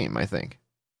flip the game, I think.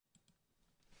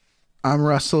 I'm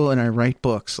Russell, and I write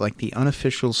books like the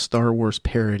unofficial Star Wars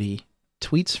parody,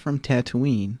 Tweets from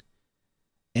Tatooine,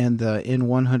 and the In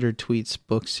 100 Tweets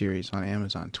book series on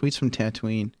Amazon. Tweets from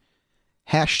Tatooine,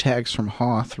 hashtags from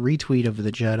Hoth, retweet of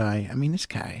the Jedi. I mean, this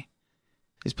guy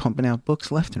is pumping out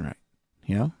books left and right,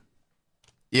 you know?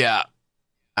 Yeah,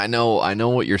 I know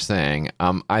what you're saying.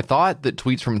 I thought that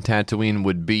Tweets from Tatooine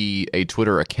would be a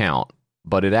Twitter account,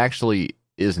 but it actually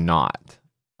is not.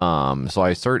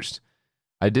 So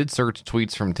I did search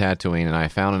Tweets from Tatooine, and I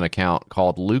found an account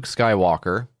called Luke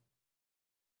Skywalker.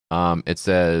 It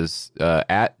says,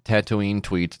 at Tatooine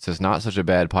Tweets, it says, not such a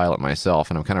bad pilot myself,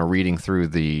 and I'm kind of reading through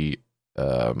the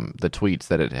tweets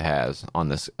that it has on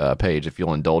this page, if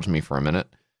you'll indulge me for a minute.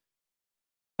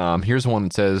 Here's one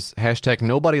that says, hashtag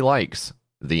nobody likes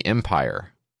the Empire,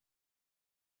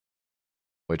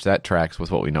 which that tracks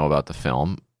with what we know about the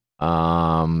film.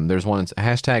 There's one that's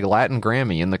hashtag Latin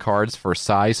Grammy in the cards for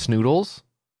Cy Snoodles.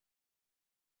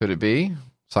 Could it be?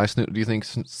 Mike, do you think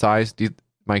Cy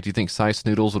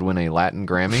Snoodles would win a Latin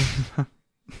Grammy?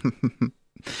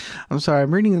 I'm sorry,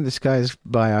 I'm reading this guy's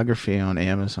biography on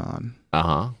Amazon.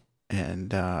 Uh-huh.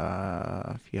 And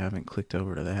if you haven't clicked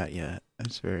over to that yet,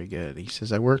 it's very good. He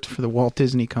says, I worked for the Walt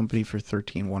Disney Company for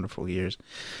 13 wonderful years.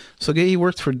 So he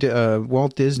worked for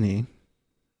Walt Disney.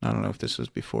 I don't know if this was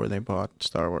before they bought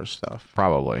Star Wars stuff.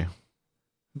 Probably.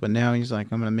 But now he's like,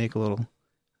 I'm gonna make a little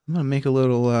on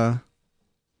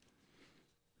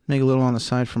the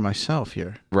side for myself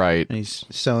here. Right. And he's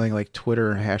selling like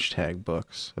Twitter hashtag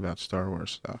books about Star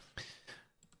Wars stuff.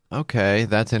 Okay,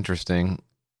 that's interesting.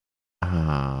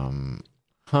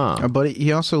 But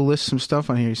he also lists some stuff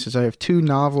on here. He says, I have 2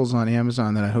 novels on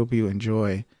Amazon that I hope you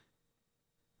enjoy.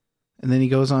 And then he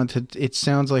goes on to, it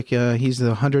sounds like he's the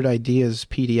 100 Ideas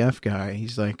PDF guy.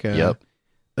 He's like, yep.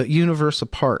 A Universe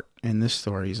Apart. in this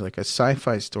story. He's like a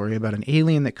sci-fi story about an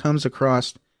alien that comes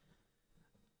across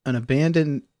an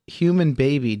abandoned human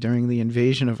baby during the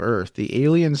invasion of Earth. The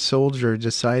alien soldier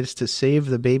decides to save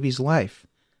the baby's life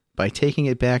by taking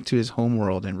it back to his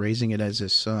homeworld and raising it as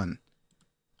his son.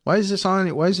 Why is this on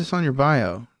your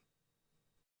bio?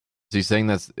 Is he saying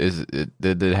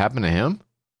did it happen to him?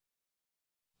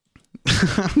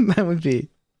 That would be,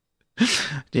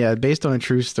 yeah, based on a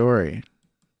true story.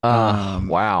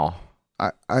 Wow.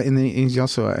 And then he's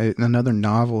also another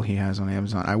novel he has on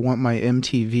Amazon. I Want My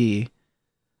MTV,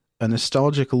 a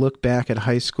nostalgic look back at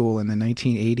high school in the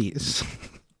 1980s.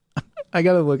 I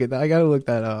gotta look at that. I gotta look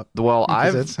that up. Well,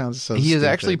 that sounds so. He has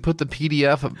stupid. actually put the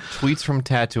PDF of tweets from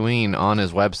Tatooine on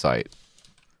his website,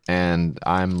 and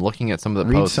I'm looking at some of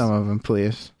the posts. Read some of them,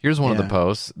 please. Here's one of the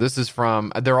posts. This is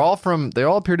from. They all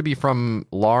appear to be from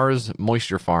Lars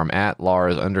Moisture Farm at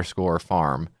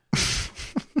Lars_farm.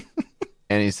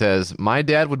 And he says, "My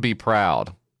dad would be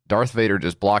proud. Darth Vader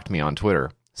just blocked me on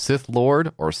Twitter. Sith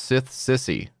Lord or Sith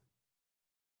Sissy."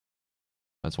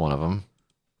 That's one of them.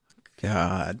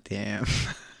 God damn.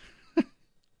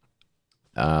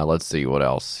 Let's see what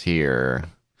else here.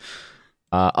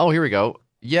 Here we go.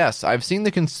 Yes, I've seen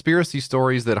the conspiracy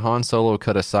stories that Han Solo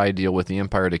cut a side deal with the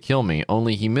Empire to kill me,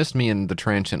 only he missed me in the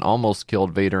trench and almost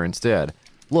killed Vader instead.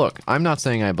 Look, I'm not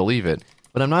saying I believe it,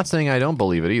 but I'm not saying I don't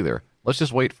believe it either. Let's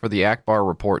just wait for the Akbar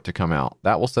report to come out.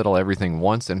 That will settle everything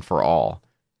once and for all.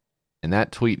 And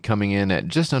that tweet coming in at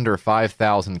just under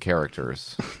 5,000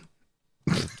 characters.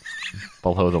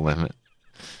 Below the limit.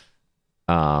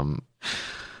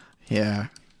 Yeah.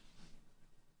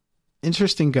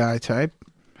 Interesting guy type,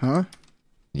 huh?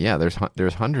 Yeah,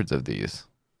 there's hundreds of these.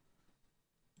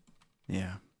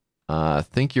 Yeah.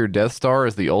 Think your Death Star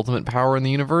is the ultimate power in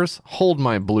the universe? Hold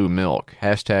my blue milk.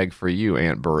 # for you,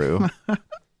 Aunt Beru.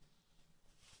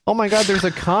 Oh my God, there's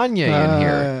a Kanye in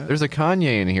here. There's a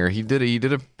Kanye in here. He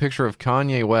did a picture of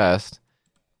Kanye West.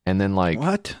 And then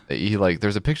what?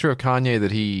 There's a picture of Kanye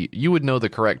that you would know the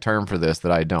correct term for this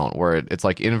that I don't, where it's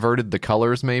like inverted the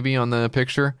colors maybe on the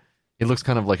picture. He looks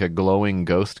kind of like a glowing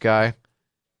ghost guy.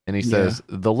 And he says,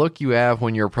 the look you have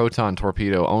when your proton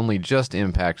torpedo only just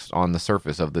impacts on the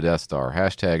surface of the Death Star.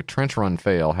 # trench run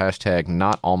fail. #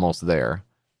 not almost there.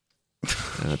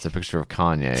 And it's a picture of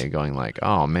Kanye going like,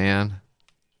 oh man.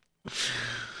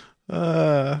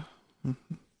 So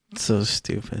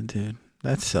stupid, dude.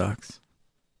 That sucks.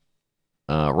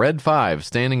 Red 5,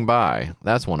 standing by.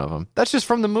 That's one of them. That's just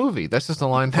from the movie. That's just a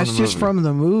line from the movie. That's just from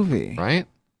the movie. Right?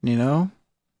 You know?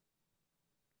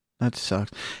 That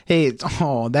sucks. Hey,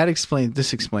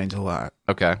 this explains a lot.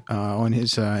 Okay. On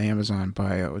his Amazon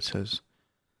bio, it says,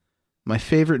 my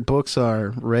favorite books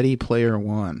are Ready Player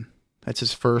One. That's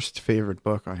his first favorite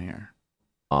book on here.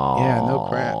 Oh, yeah, no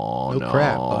crap. No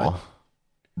crap, bud.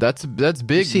 That's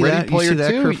big. You see Ready Player you see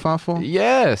that 2. kerfuffle?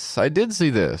 Yes, I did see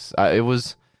this.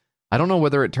 I don't know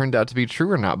whether it turned out to be true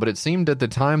or not, but it seemed at the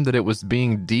time that it was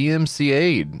being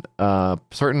DMCA'd,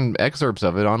 certain excerpts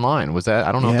of it online. Was that?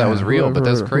 I don't know if that was real, but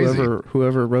that's crazy.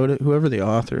 Whoever wrote it, whoever the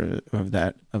author of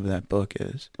that book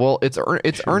is. Well, it's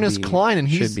Ernest Cline, and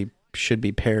he should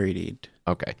be parodied.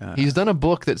 Okay, he's done a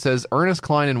book that says Ernest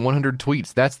Cline in 100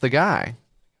 tweets. That's the guy.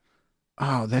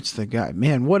 Oh, that's the guy.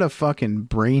 Man, what a fucking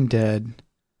brain dead.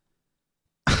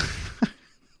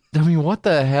 I mean, what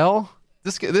the hell?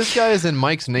 This guy is in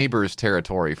Mike's Neighbors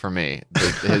territory for me.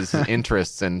 His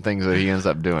interests and things that he ends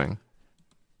up doing.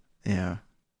 Yeah.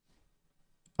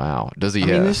 Wow. Does he?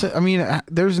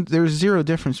 There's zero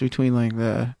difference between like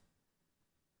the.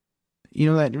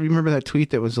 Remember that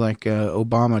tweet that was like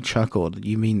Obama chuckled?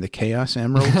 You mean the Chaos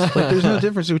Emeralds? Like, there's no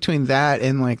difference between that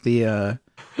and like the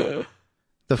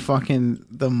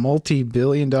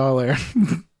multi-billion-dollar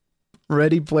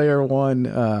Ready Player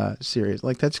One series.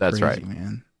 Like that's crazy, right,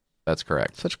 man. That's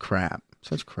correct. Such crap.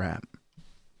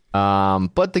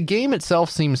 But the game itself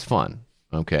seems fun.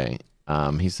 Okay.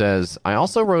 He says, I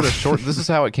also wrote a short. This is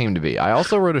how it came to be. I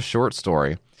also wrote a short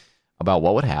story about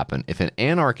what would happen if an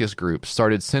anarchist group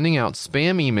started sending out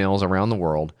spam emails around the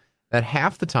world that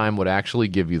half the time would actually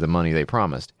give you the money they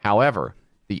promised. However,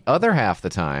 the other half the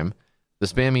time, the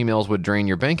spam emails would drain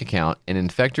your bank account and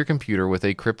infect your computer with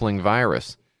a crippling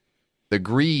virus. The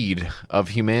greed of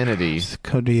humanity. This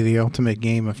could be the ultimate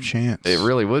game of chance. It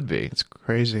really would be. It's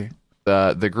crazy.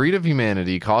 The greed of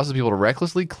humanity causes people to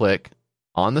recklessly click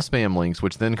on the spam links,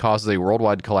 which then causes a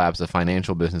worldwide collapse of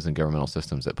financial, business, and governmental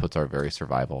systems that puts our very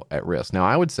survival at risk. Now,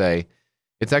 I would say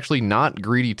it's actually not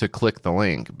greedy to click the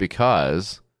link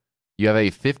because you have a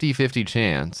 50-50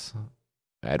 chance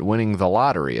at winning the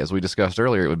lottery. As we discussed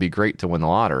earlier, it would be great to win the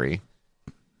lottery.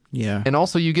 Yeah. And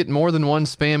also you get more than one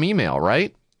spam email,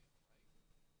 right?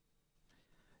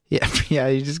 Yeah, yeah.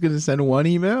 You're just gonna send one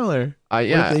email, or what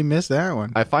if they miss that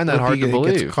one? I find that hard to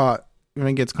believe. When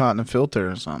it gets caught in a filter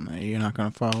or something, you're not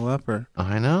gonna follow up, or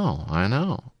I know.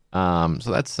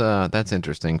 So that's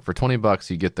interesting. For $20,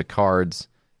 you get the cards,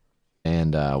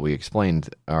 and he explained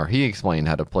how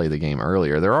to play the game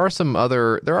earlier. There are some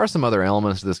other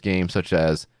elements to this game, such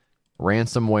as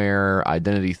ransomware,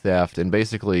 identity theft, and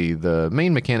basically the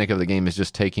main mechanic of the game is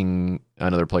just taking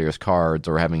another player's cards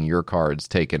or having your cards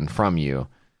taken from you.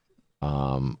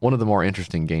 One of the more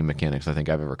interesting game mechanics I think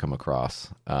I've ever come across.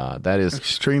 That is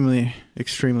extremely,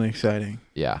 extremely exciting.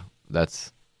 Yeah,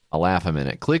 that's a laugh a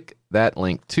minute. Click that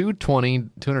link.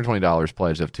 $220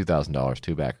 pledge of $2,000,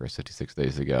 two backers 56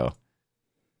 days ago.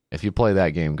 If you play that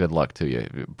game, good luck to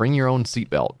you. Bring your own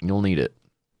seatbelt. You'll need it.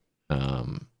 I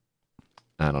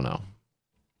don't know.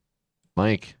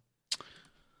 Mike.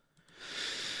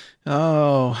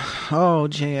 Oh,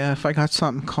 JF, I got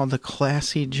something called the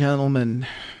Classy Gentleman.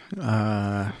 Here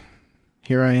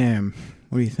I am.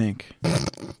 What do you think?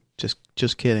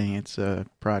 Just kidding. It's a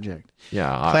project.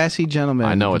 Yeah, Classy Gentleman.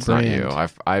 I know it's brand.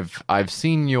 not you. I've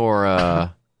seen your.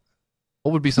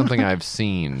 What would be something I've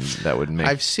seen that would make?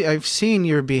 I've seen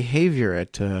your behavior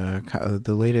at the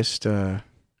latest.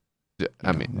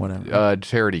 Whatever.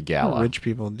 Charity gala. Rich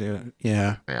people do it.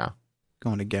 Yeah. Yeah.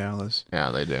 Going to galas.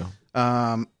 Yeah, they do.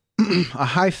 A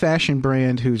high fashion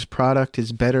brand whose product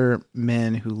is better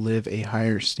men who live a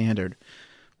higher standard.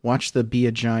 Watch the Be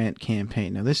a Giant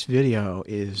campaign. Now, this video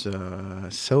is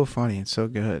so funny and so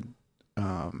good.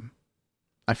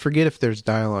 I forget if there's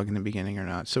dialogue in the beginning or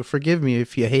not. So forgive me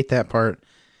if you hate that part.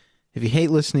 If you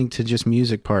hate listening to just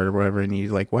music part or whatever, and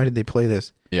you're like, why did they play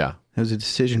this? Yeah. It was a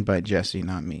decision by Jesse,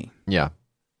 not me. Yeah.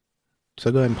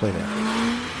 So go ahead and play that.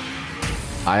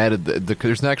 I added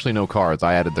there's actually no cards.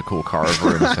 I added the cool card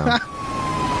room sound.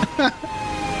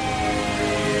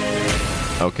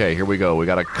 Okay, here we go. We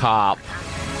got a cop.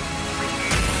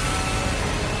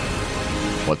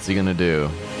 What's he gonna do?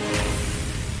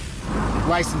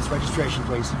 License registration,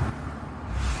 please.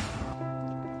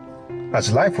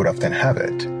 As life would often have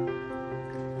it,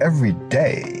 every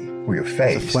day we are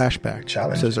faced it's a flashback.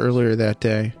 Challenge. It says earlier that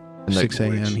day, 6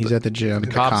 a.m. He's at the gym. The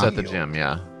cop's at the gym,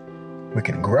 yeah. We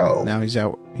can grow. Now he's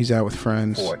out with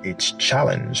friends. For each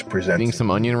challenge presented. Eating some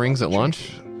onion rings at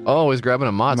lunch? Oh, he's grabbing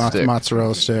a stick.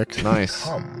 Mozzarella stick. Nice.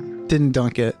 Didn't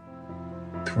dunk it.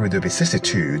 Through the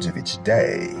vicissitudes of each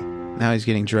day. Now he's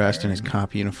getting dressed in his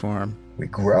cop uniform. We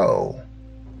grow.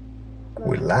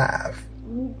 We laugh.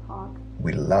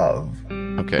 We love.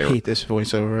 Okay. I hate this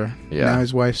voiceover. Yeah. Now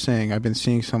his wife's saying, I've been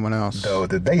seeing someone else. Though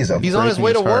the days of he's on his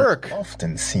way to work.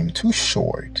 Often seem too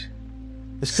short.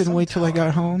 This couldn't wait till I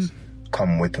got home.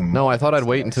 Come with him. No, I thought I'd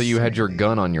wait until you had your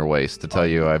gun on your waist to tell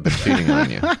you I've been cheating on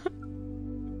you.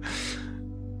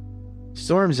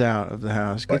 Storms out of the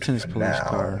house, gets in his police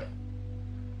car.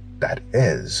 That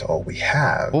is all we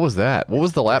have. What was that? What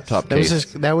was the laptop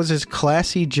case? That was his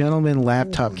Classy Gentleman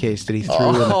laptop case that he threw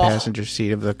in the passenger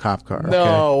seat of the cop car.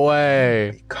 No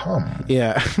way. Come.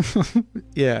 Yeah.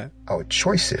 Yeah. Our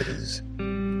choices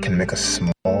can make us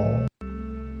small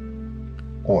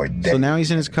or dead. So now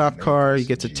he's in his cop car. He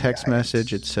gets a text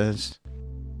message. It says,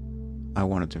 I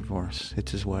want a divorce.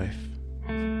 It's his wife.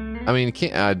 I mean,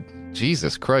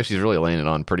 Jesus Christ, he's really laying it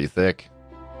on pretty thick.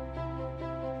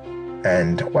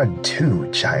 And what do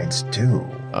giants do?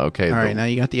 Okay. All right, now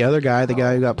you got the other guy, the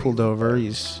guy who got pulled over.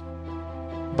 He's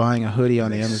buying a hoodie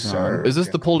on Amazon. Is this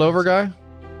the pulled over guy?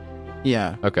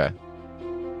 Yeah. Okay.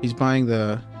 He's buying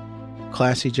the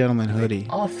Classy Gentleman hoodie.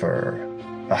 Offer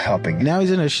a helping. Now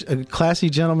he's in a Classy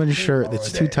Gentleman shirt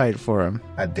that's too tight for him.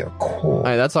 At their core.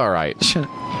 Hey, that's all right.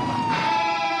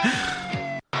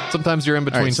 Sometimes you're in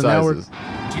between sizes.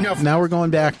 Now we're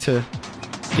going back to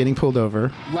getting pulled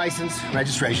over. License,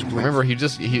 registration, please. Remember, he's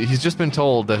just been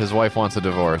told that his wife wants a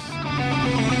divorce.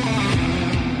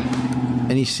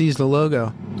 And he sees the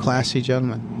logo, Classy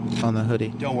Gentleman, on the hoodie.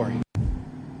 Don't worry.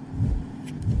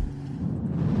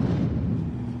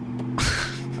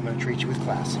 I'm going to treat you with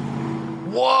class.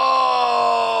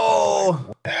 Whoa!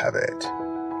 Have it.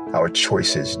 Our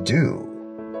choices do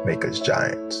make us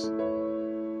giants.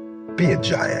 Be a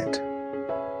giant.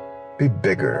 Be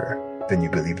bigger than you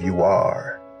believe you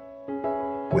are.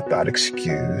 Without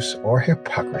excuse or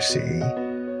hypocrisy,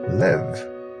 live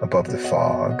above the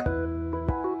fog.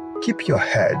 Keep your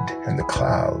head in the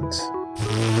clouds.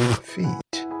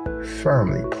 Feet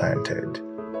firmly planted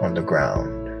on the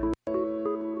ground.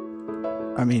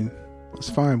 I mean, let's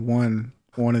find one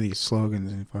of these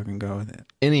slogans and fucking go with it.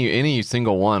 Any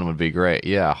single one would be great.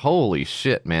 Yeah, holy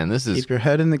shit, man. This is... Keep your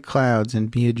head in the clouds and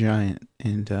be a giant.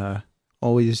 And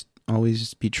always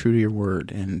be true to your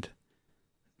word and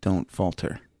don't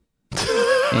falter.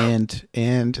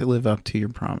 and live up to your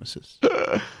promises.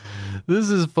 This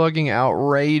is fucking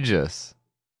outrageous.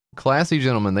 Classy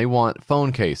gentlemen, they want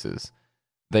phone cases.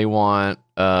 They want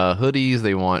hoodies.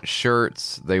 They want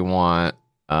shirts. They want,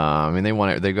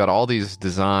 they've got all these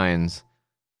designs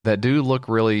that do look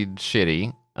really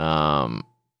shitty.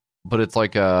 But it's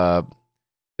like they're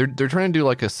trying to do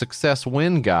like a success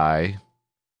win guy,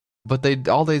 but they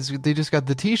just got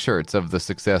the t-shirts of the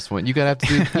success win. You gotta have to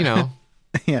do,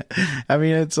 Yeah. I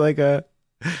mean, it's like they're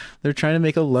trying to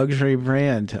make a luxury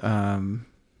brand,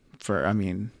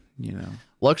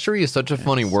 Luxury is such a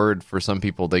funny word for some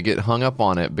people. They get hung up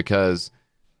on it because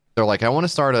they're like, I want to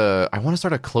start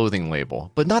a clothing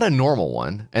label, but not a normal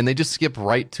one. And they just skip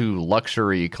right to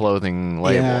luxury clothing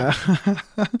label. Yeah.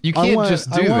 You can't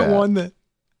just do that. One that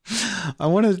I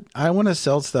want to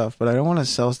sell stuff, but I don't want to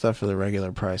sell stuff for the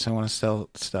regular price. I want to sell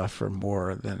stuff for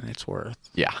more than it's worth.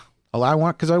 Yeah.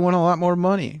 Because I want a lot more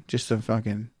money. Just to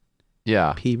fucking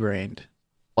pea-brained.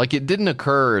 Like, it didn't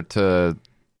occur to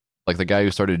like the guy who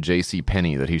started J.C.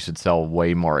 Penney that he should sell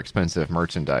way more expensive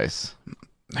merchandise.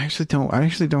 I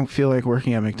actually don't feel like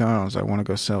working at McDonald's. I want to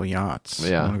go sell yachts.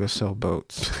 Yeah. I want to go sell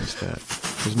boats instead.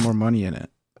 There's more money in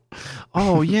it.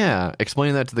 Oh yeah,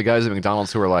 explain that to the guys at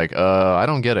McDonald's who are like, I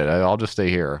don't get it. I'll just stay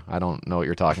here. I don't know what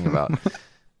you're talking about.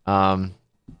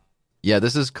 Yeah,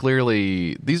 this is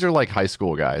clearly, these are like high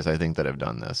school guys, I think, that have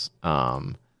done this.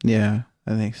 Yeah,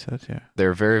 I think so too.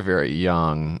 They're very, very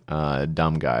young,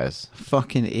 dumb guys.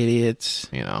 Fucking idiots.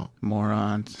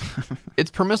 Morons.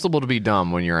 It's permissible to be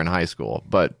dumb when you're in high school,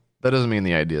 but that doesn't mean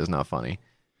the idea is not funny.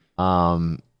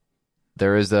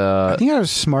 There is I think I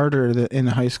was smarter in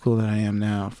high school than I am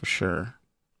now, for sure.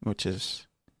 Which is...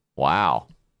 Wow.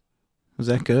 Was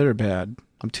that good or bad?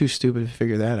 I'm too stupid to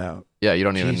figure that out. Yeah, you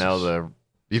don't even know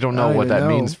you don't know what that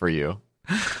means for you.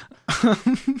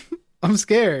 I'm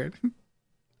scared.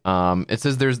 It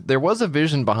says there was a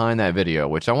vision behind that video,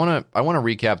 which I want to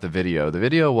recap the video. The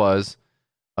video was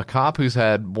a cop who's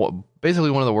had basically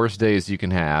one of the worst days you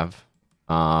can have,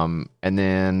 and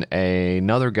then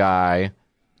another guy,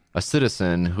 a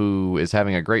citizen, who is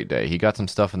having a great day. He got some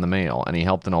stuff in the mail, and he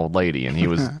helped an old lady, and he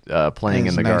was playing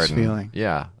in the garden. Feeling.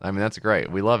 Yeah, I mean, that's great.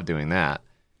 We love doing that.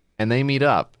 And they meet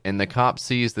up, and the cop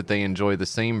sees that they enjoy the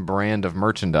same brand of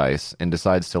merchandise and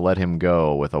decides to let him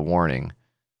go with a warning.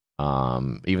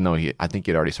 Even though I think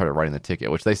he'd already started writing the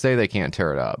ticket, which they say they can't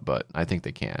tear it up, but I think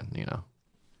they can, Yeah,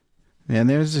 and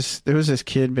there was this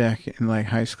kid back in like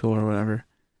high school or whatever,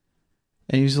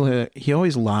 and he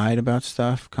always lied about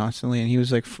stuff constantly, and he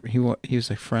was like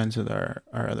friends with our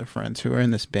other friends who were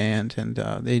in this band, and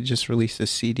they just released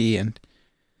this CD, and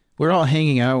we're all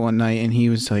hanging out one night, and he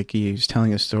was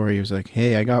telling a story. He was like,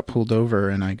 "Hey, I got pulled over,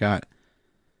 and the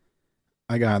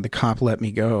cop let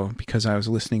me go because I was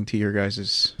listening to your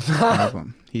guys'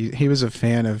 album." He was a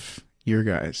fan of your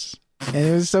guys, and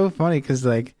it was so funny because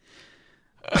like,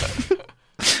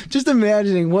 just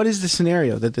imagining what is the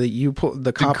scenario that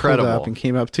the cop pulled up and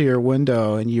came up to your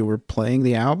window and you were playing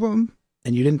the album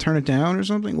and you didn't turn it down or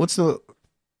something.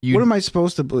 What am I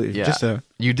supposed to believe? Yeah.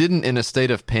 You didn't, in a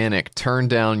state of panic, turn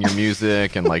down your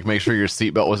music and like make sure your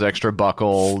seatbelt was extra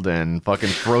buckled and fucking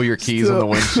throw your keys in the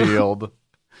windshield.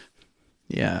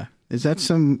 Yeah. Is that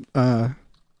some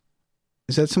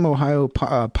Ohio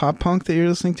pop punk that you're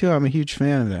listening to? I'm a huge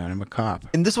fan of that. I'm a cop.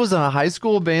 And this was a high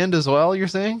school band as well, you're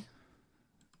saying?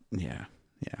 Yeah.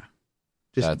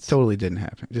 Just totally didn't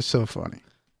happen. Just so funny.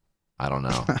 I don't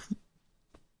know.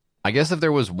 I guess if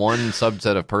there was one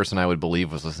subset of person I would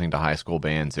believe was listening to high school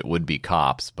bands, it would be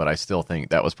cops, but I still think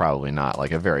that was probably not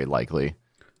like a very likely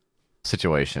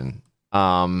situation.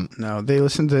 No, they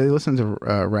listen to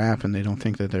rap and they don't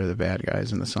think that they're the bad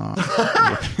guys in the song.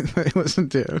 They listen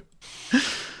to.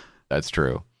 That's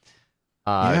true.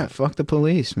 Yeah, fuck the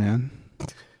police, man.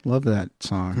 Love that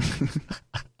song.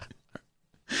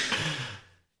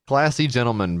 Classy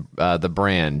Gentlemen, the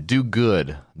brand. Do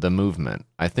Good, the movement.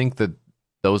 I think that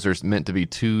those are meant to be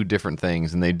two different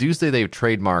things, and they do say they've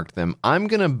trademarked them. I'm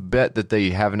gonna bet that they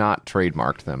have not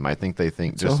trademarked them. I think they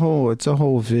think it's a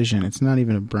whole vision. It's not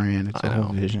even a brand. It's a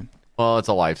whole vision. Well, it's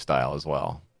a lifestyle as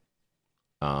well.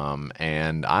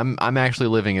 And I'm actually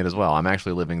living it as well. I'm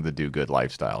actually living the Do Good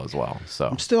lifestyle as well.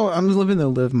 So I'm living the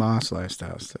Live Moss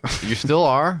lifestyle still. You still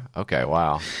are? Okay,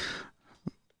 wow.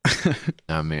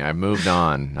 I mean, I moved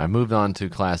on to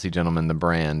Classy Gentlemen, the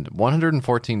brand.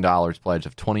 $114 pledge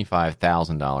of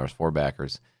 $25,000 for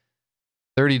backers.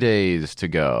 30 days to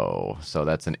go. So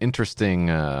that's an interesting,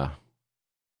 I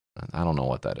don't know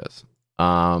what that is.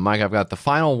 Mike, I've got the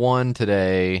final one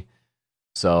today.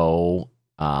 So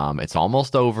it's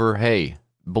almost over. Hey,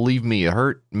 believe me, it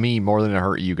hurt me more than it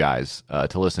hurt you guys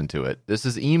to listen to it. This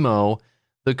is Emo,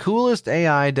 The coolest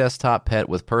AI desktop pet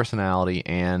with personality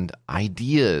and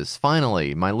ideas.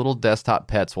 Finally, my little desktop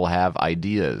pets will have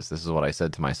ideas. This is what I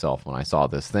said to myself when I saw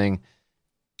this thing.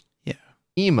 Yeah.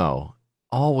 Emo,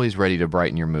 always ready to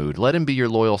brighten your mood. Let him be your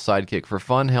loyal sidekick for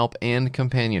fun, help, and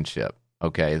companionship.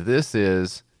 Okay, this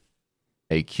is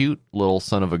a cute little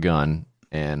son of a gun.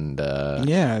 And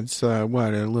yeah, it's a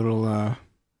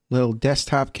little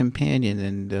desktop companion,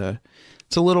 and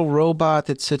it's a little robot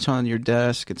that sits on your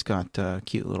desk. It's got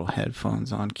cute little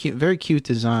headphones on. Very cute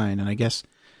design. And I guess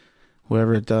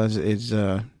whatever it does is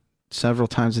several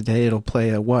times a day it'll play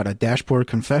a dashboard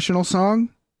confessional song?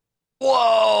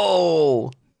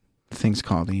 Whoa! The thing's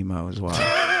called Emo as well.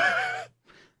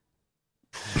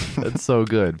 That's so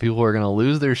good. People are going to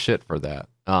lose their shit for that.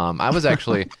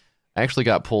 I actually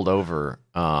got pulled over,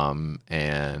 and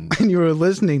you were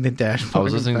listening to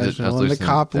Dashboard Confessional, and the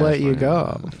cop let you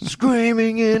go.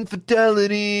 Screaming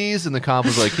infidelities, and the cop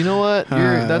was like, "You know what?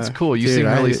 That's cool. You seem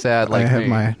really sad like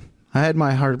me." I had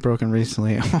my heart broken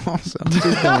recently. Also,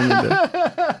 just going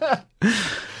into,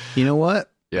 you know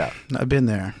what? Yeah, I've been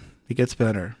there. It gets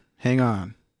better. Hang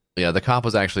on. Yeah, the cop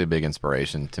was actually a big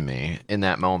inspiration to me in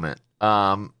that moment.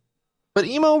 But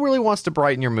Emo really wants to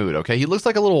brighten your mood, okay? He looks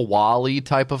like a little Wall-E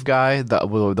type of guy. The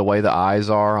way the eyes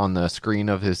are on the screen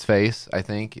of his face, I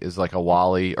think, is like a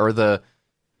Wall-E. Or the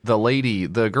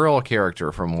girl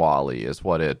character from Wall-E is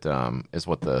what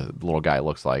the little guy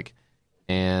looks like.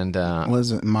 And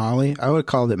was it Molly? I would have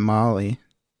called it Molly.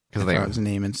 Because that was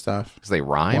name and stuff. Because they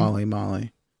rhyme? Wally,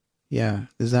 Molly. Yeah.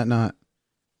 Is that not...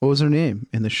 What was her name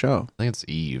in the show? I think it's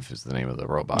Eve is the name of the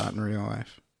robot. Not in real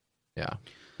life. Yeah.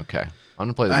 Okay. I'm going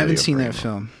to play the I video haven't seen for that Emo.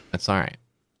 film. That's all right.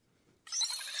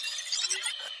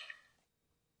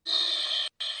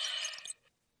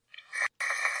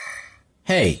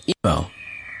 Hey, Emo.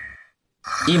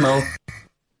 Emo.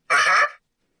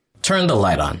 Turn the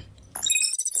light on.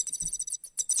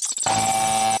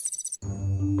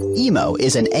 Emo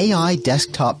is an AI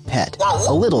desktop pet.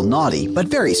 A little naughty, but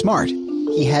very smart.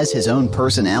 He has his own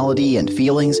personality and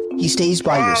feelings. He stays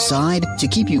by your side to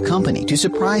keep you company, to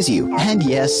surprise you, and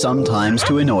yes, sometimes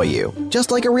to annoy you.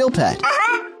 Just like a real pet.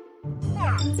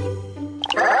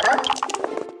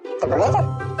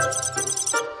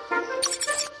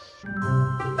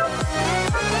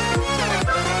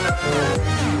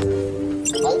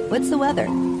 What's the weather?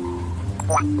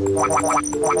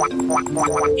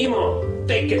 Emo,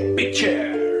 take a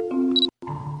picture.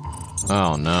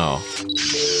 Oh, no.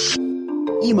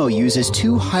 Emo uses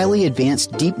 2 highly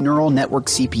advanced deep neural network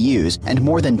CPUs and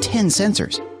more than 10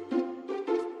 sensors.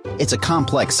 It's a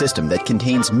complex system that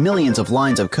contains millions of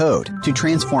lines of code to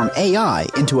transform AI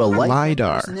into a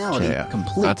LiDAR personality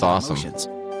complete That's awesome. Emotions.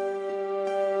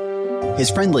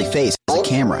 His friendly face is a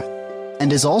camera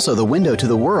and is also the window to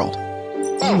the world.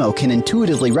 Emo can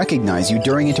intuitively recognize you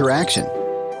during interaction.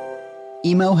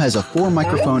 Emo has a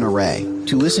 4-microphone array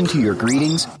to listen to your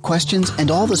greetings, questions,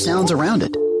 and all the sounds around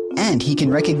it. And he can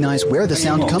recognize where the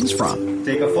sound comes from.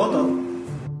 Take a photo.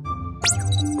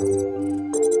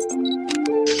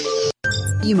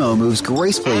 Emo moves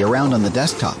gracefully around on the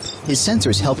desktop. His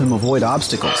sensors help him avoid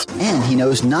obstacles, and he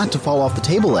knows not to fall off the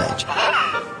table edge.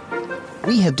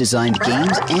 We have designed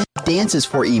games and dances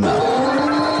for Emo.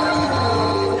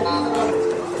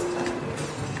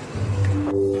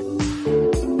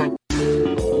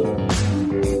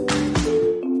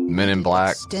 Men in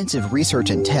Black. Extensive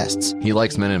research and tests. He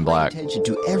likes Men in Black. Attention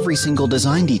to every single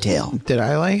design detail. Did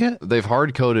I like it? They've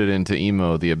hard-coded into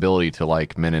Emo the ability to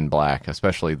like Men in Black,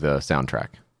 especially the soundtrack.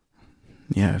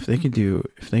 Yeah, if they could do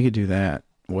that,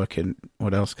 what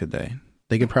else could they?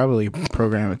 They could probably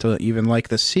program it to even like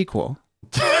the sequel.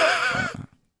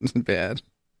 Bad.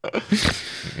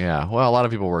 Yeah, well, a lot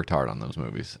of people worked hard on those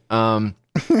movies.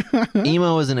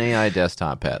 Emo is an AI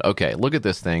desktop pet. Okay, look at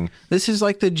this thing. This is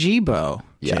like the Jibo.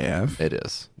 Yeah, JF, it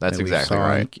is. That's that exactly we saw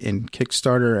right. In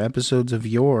Kickstarter episodes of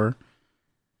Yore.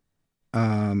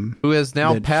 Who has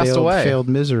now passed away. Failed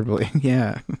miserably.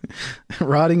 Yeah.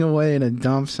 Rotting away in a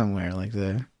dump somewhere like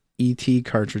the ET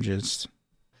cartridges.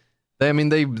 They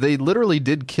literally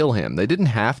did kill him. They didn't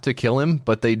have to kill him,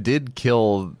 but they did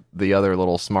kill the other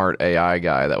little smart AI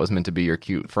guy that was meant to be your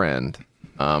cute friend.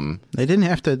 They didn't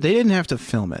have to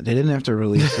film it. They didn't have to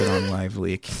release it on Live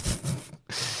Leak.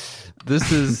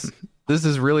 This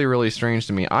is really, really strange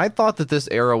to me. I thought that this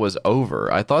era was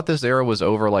over. I thought this era was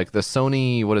over, like the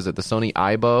Sony, what is it? The Sony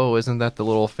Aibo, isn't that the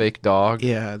little fake dog?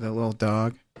 Yeah, the little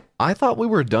dog. I thought we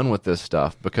were done with this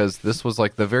stuff because this was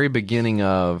like the very beginning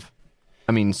of,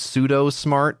 pseudo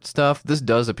smart stuff. This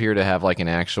does appear to have like an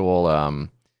actual,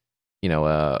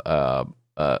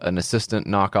 an assistant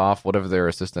knockoff, whatever their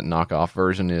assistant knockoff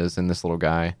version is in this little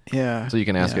guy. Yeah. So you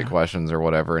can ask it questions or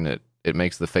whatever, and it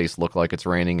makes the face look like it's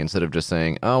raining instead of just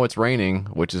saying, "Oh, it's raining,"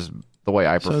 which is the way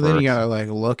I prefer. So then you gotta like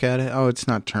look at it. Oh, it's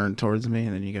not turned towards me,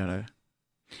 and then you gotta.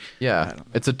 Yeah,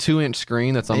 it's a 2-inch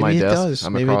screen that's on Maybe my it desk. does.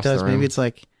 I'm Maybe across it does. the room. Maybe it's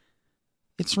like,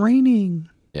 it's raining.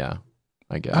 Yeah,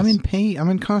 I guess. I'm in pain. I'm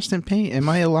in constant pain. Am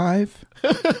I alive?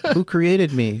 Who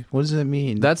created me? What does it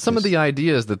mean? That's some of the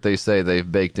ideas that they say they've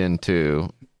baked into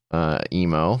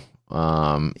emo.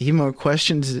 Emo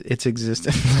questions its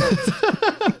existence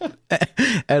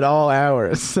at all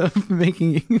hours,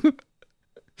 making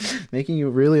you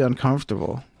really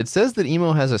uncomfortable. It says that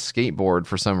emo has a skateboard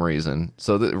for some reason,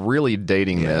 so that really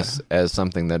dating this as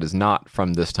something that is not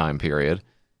from this time period.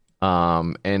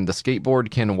 And the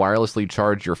skateboard can wirelessly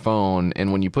charge your phone,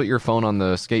 and when you put your phone on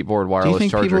the skateboard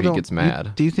wireless charger, he gets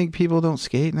mad. Do you think people don't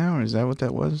skate now, or is that what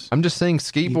that was? I'm just saying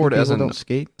skateboard as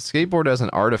an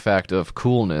artifact of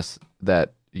coolness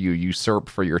that you usurp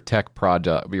for your tech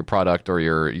product or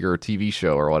your TV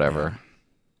show or whatever.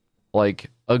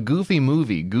 Like a Goofy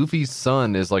movie, Goofy's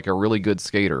son is like a really good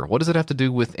skater. What does it have to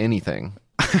do with anything?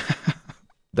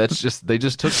 That's just they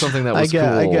just took something that was cool.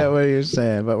 I get what you're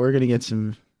saying, but we're gonna get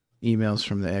some emails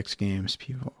from the X Games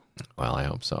people. Well, I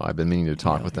hope so. I've been meaning to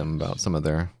talk with them about some of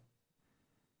their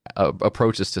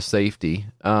approaches to safety.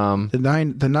 The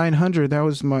 900. That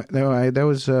was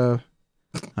I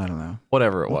don't know.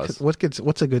 Whatever it was.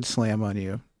 What's a good slam on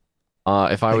you?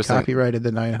 If I was copyrighted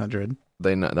the 900.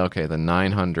 The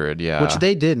 900. Yeah, which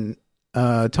they didn't.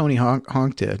 Tony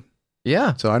Honk did.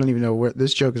 Yeah. So I don't even know where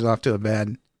this joke is off to a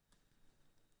bad.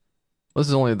 This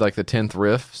is only like the 10th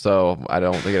riff, so I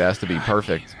don't think it has to be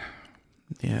perfect.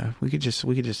 Yeah, we could just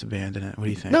abandon it. What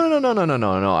do you think? No.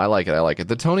 I like it.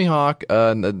 The Tony Hawk,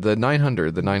 the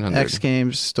 900, the 900. X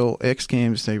Games. They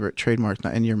trademarked,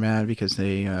 and you're mad because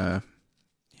they,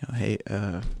 hey,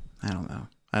 I don't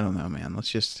know, man. Let's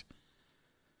just.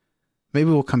 Maybe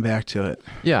we'll come back to it.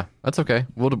 Yeah, that's okay.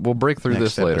 We'll break through next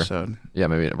this later. Episode. Yeah,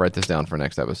 maybe write this down for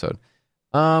next episode.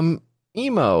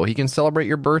 Emo, he can celebrate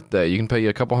your birthday. You can pay you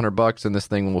a couple $100 and this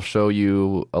thing will show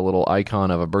you a little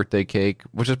icon of a birthday cake,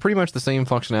 which is pretty much the same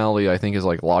functionality I think is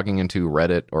like logging into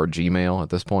Reddit or Gmail at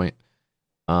this point.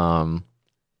 And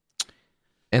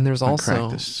there's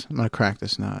also I'm gonna crack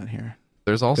this nut here.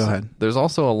 There's also Go ahead. There's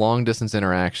also a long distance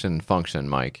interaction function,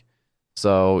 Mike.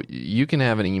 So you can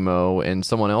have an emo and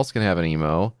someone else can have an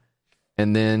emo,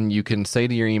 and then you can say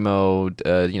to your emo,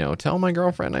 tell my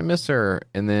girlfriend I miss her,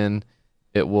 and then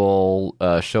it will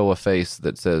show a face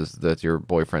that says that your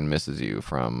boyfriend misses you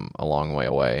from a long way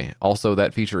away. Also,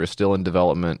 that feature is still in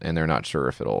development, and they're not sure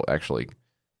if it'll actually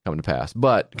come to pass.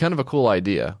 But kind of a cool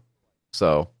idea.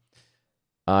 So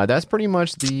that's pretty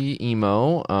much the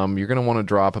emo. You're going to want to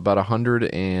drop about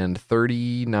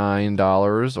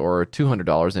 $139 or $200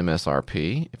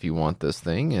 MSRP if you want this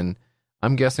thing. And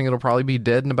I'm guessing it'll probably be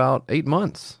dead in about 8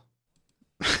 months.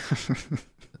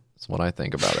 That's what I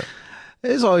think about it.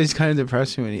 It's always kind of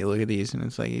depressing when you look at these and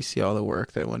it's like you see all the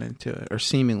work that went into it, or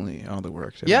seemingly all the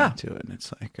work that went into it, and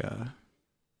it's like,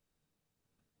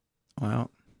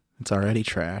 well, it's already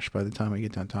trash by the time we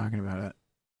get done talking about it.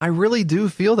 I really do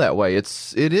feel that way.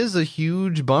 It is a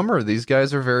huge bummer. These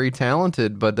guys are very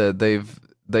talented, but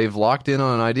they've locked in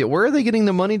on an idea. Where are they getting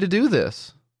the money to do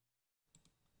this?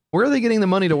 Where are they getting the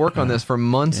money to work on this for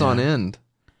months on end?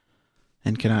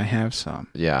 And can I have some?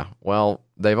 Yeah. Well,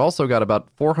 they've also got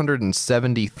about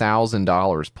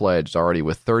 $470,000 pledged already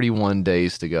with 31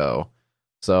 days to go.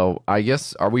 So I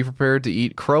guess, are we prepared to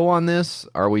eat crow on this?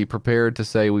 Are we prepared to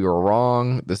say we were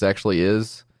wrong? This actually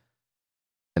is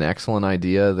an excellent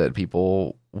idea that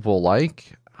people will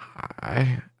like.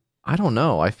 I don't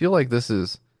know. I feel like this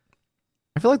is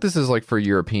like for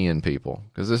European people,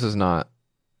 because this is not.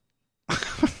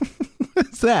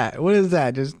 What's that? What is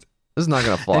that? Just this is not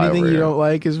going to fly. Anything over you here. don't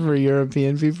like is for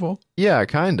European people. Yeah,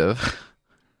 kind of.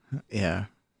 Yeah.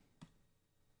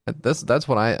 That's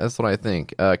what I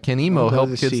think. Can emo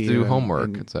help kids do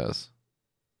homework? It says.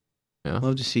 Yeah.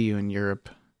 Love to see you in Europe.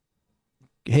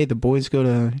 Hey, the boys go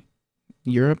to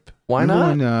Europe. Why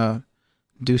Remember not? When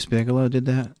Deuce Bigelow did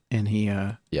that, and he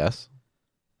yes,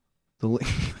 the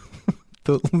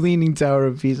Leaning Tower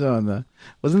of Pisa on the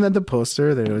wasn't that the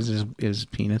poster that it was his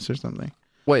penis or something?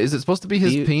 Wait, is it supposed to be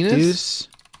his penis? Deuce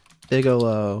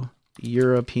Bigelow,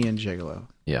 European gigolo.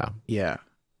 Yeah. Yeah.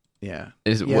 Yeah.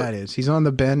 Is it, yeah, what? It is. He's on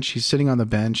the bench. He's sitting on the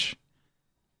bench.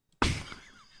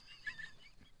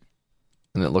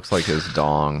 And it looks like his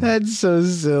dong. That's so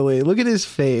silly. Look at his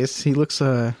face. He looks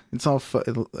it's all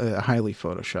highly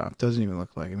photoshopped. Doesn't even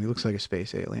look like him. He looks like a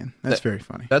space alien. That's very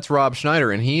funny. That's Rob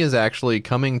Schneider, and he is actually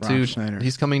coming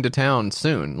he's coming to town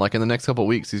soon. Like in the next couple of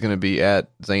weeks, he's going to be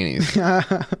at Zany's.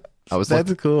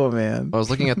 That's cool, man. I was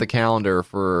looking at the calendar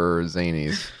for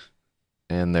Zany's,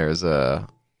 and there's a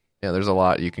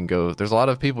lot you can go. There's a lot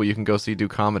of people you can go see do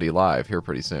comedy live here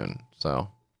pretty soon. So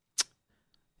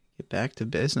get back to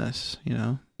business, you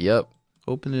know. Yep.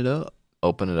 Open it up.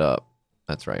 Open it up.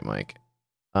 That's right, Mike.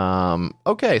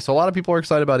 Okay, so a lot of people are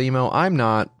excited about emo. I'm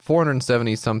not.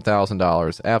 $470-some thousand,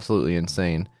 absolutely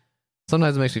insane.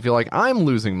 Sometimes it makes me feel like I'm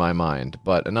losing my mind,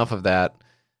 but enough of that.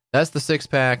 That's the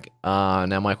 6-pack.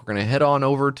 Now, Mike, we're going to head on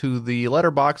over to the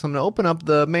letterbox. I'm going to open up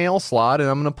the mail slot, and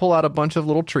I'm going to pull out a bunch of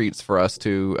little treats for us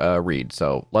to read.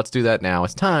 So let's do that now.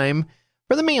 It's time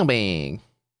for the mailbag.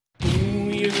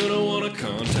 You're gonna wanna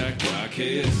contact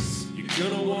YKS. You're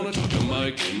gonna wanna talk to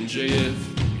Mike and JF.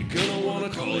 You're gonna wanna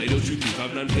call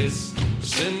 802-359-PISS.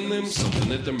 Send them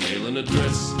something at their mailing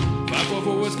address.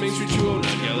 544 West Main Street,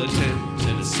 209 Gallatin,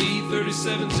 Tennessee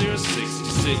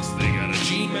 37066. They got a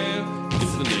Gmail,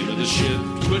 it's the name of the ship.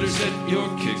 Twitter's at your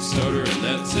Kickstarter, and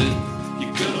that's it.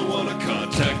 You're gonna wanna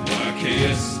contact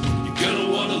YKS. You're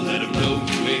gonna wanna let them know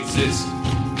you exist.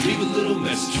 Leave a little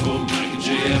message for Mike and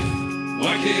JF.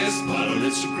 YKS Pod on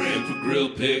Instagram for grill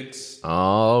pics.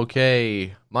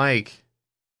 Okay, Mike.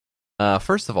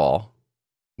 First of all,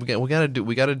 we gotta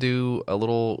do a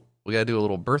little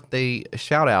birthday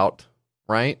shout out,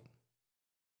 right?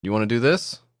 You want to do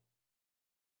this?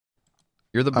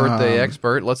 You're the birthday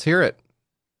expert. Let's hear it.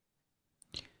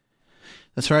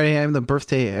 That's right. I'm the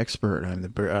birthday expert. I'm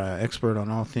the expert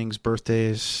on all things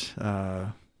birthdays.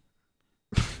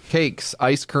 Cakes,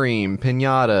 ice cream,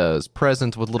 piñatas,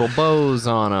 presents with little bows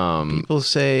on them. People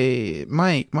say,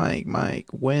 Mike,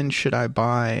 when should I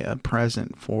buy a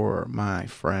present for my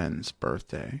friend's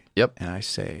birthday? Yep. And I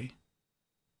say,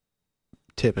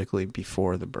 typically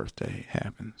before the birthday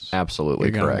happens.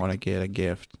 Absolutely correct. You're going to want to get a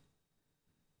gift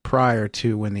prior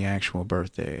to when the actual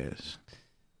birthday is.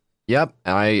 Yep,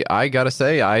 I gotta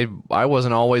say, I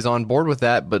wasn't always on board with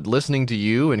that, but listening to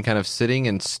you and kind of sitting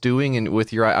and stewing and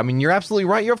with your, I mean, you're absolutely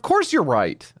right. Of course you're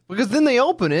right, because then they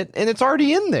open it and it's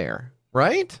already in there,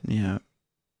 right? Yeah,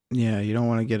 you don't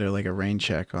want to get a rain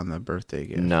check on the birthday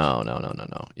gift. No.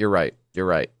 You're right.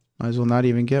 Might as well not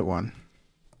even get one.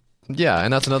 Yeah,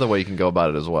 and that's another way you can go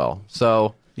about it as well.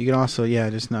 So you can also,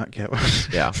 just not get one.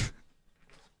 Yeah.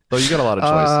 So you got a lot of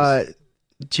choices.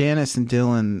 Janice and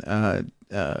Dylan.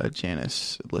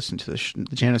 Janice listened to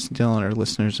Janice and Dylan are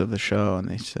listeners of the show, and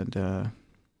they said, I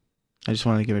just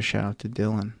wanted to give a shout out to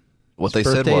Dylan. What His they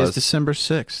said birthday was is December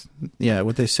 6th. Yeah,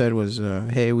 what they said was,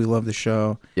 hey, we love the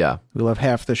show. Yeah. We love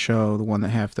half the show, the one that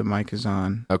half the mic is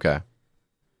on. Okay.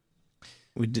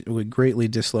 We greatly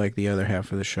dislike the other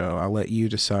half of the show. I'll let you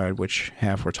decide which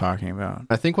half we're talking about.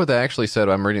 I think what they actually said,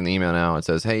 I'm reading the email now, it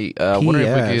says, hey, wondering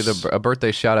if we could get a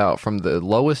birthday shout out from the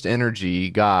lowest energy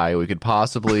guy we could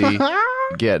possibly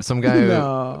get. Some guy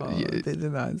No, they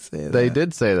did not say that. They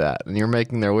did say that, and you're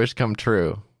making their wish come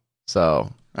true. So.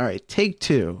 All right, take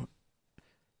two.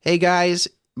 Hey, guys,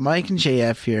 Mike and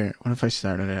JF here. What if I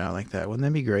started it out like that? Wouldn't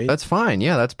that be great? That's fine.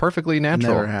 Yeah, that's perfectly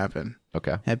natural. Never happen.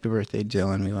 Okay. Happy birthday,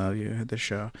 Dylan. We love you at the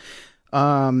show.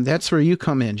 That's where you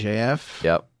come in, JF.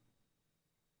 Yep.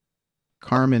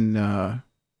 Carmen,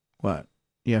 what?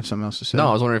 You have something else to say? No,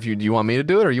 I was wondering if do you want me to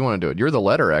do it or you want to do it? You're the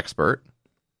letter expert.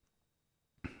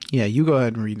 Yeah, you go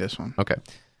ahead and read this one. Okay.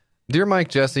 Dear Mike,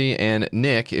 Jesse, and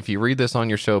Nick, if you read this on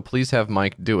your show, please have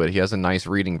Mike do it. He has a nice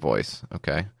reading voice.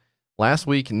 Okay. Last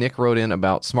week, Nick wrote in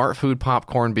about smart food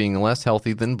popcorn being less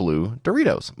healthy than blue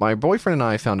Doritos. My boyfriend and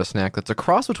I found a snack that's a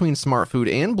cross between smart food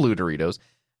and blue Doritos.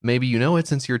 Maybe you know it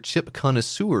since you're chip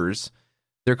connoisseurs.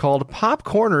 They're called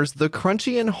Popcorners, the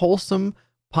crunchy and wholesome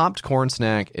popped corn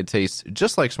snack. It tastes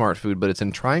just like smart food, but it's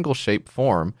in triangle-shaped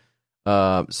form.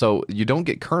 So you don't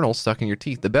get kernels stuck in your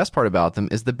teeth. The best part about them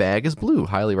is the bag is blue.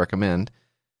 Highly recommend.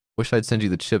 Wish I'd send you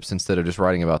the chips instead of just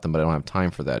writing about them, but I don't have time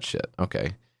for that shit.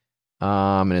 Okay.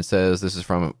 And it says, this is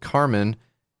from Carmen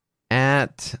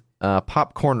at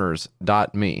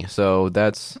popcorners.me. So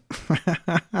that's,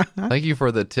 thank you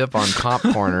for the tip on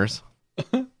Popcorners.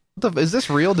 Is this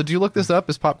real? Did you look this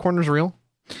up? Is Popcorners real?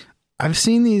 I've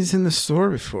seen these in the store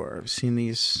before. I've seen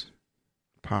these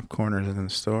Popcorners in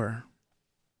the store.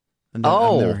 I've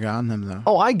never gotten them, though.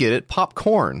 Oh, I get it.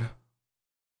 Popcorn.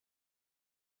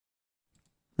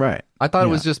 Right. I thought it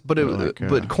was just,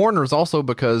 but corners also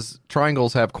because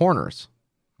triangles have corners.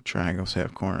 Triangles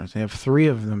have corners. They have 3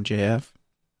 of them, JF.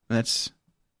 That's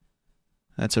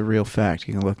a real fact.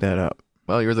 You can look that up.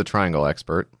 Well, you're the triangle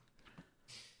expert.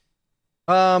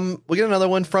 We get another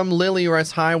one from Lily who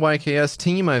writes, "Hi, YKS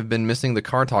team. I've been missing the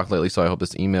car talk lately, so I hope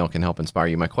this email can help inspire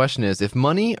you. My question is, if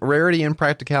money, rarity, and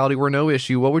practicality were no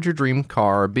issue, what would your dream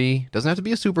car be? Doesn't have to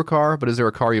be a supercar, but is there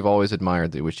a car you've always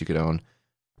admired that you wish you could own?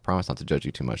 I promise not to judge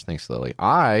you too much. Thanks, Lily."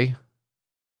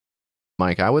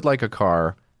 Mike, I would like a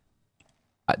car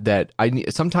that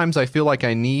sometimes I feel like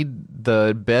I need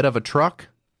the bed of a truck,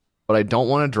 but I don't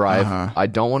want to drive. I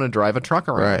don't want to drive a truck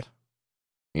around. Right.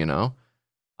 You know?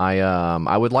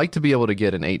 I would like to be able to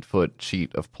get an 8-foot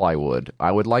sheet of plywood.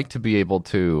 I would like to be able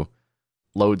to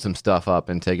load some stuff up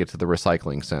and take it to the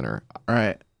recycling center.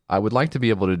 Right. I would like to be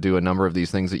able to do a number of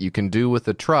these things that you can do with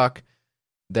a truck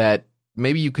that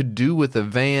maybe you could do with a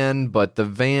van, but the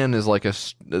van is like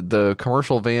the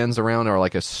commercial vans around are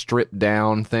like a stripped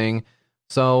down thing.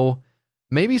 So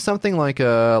maybe something like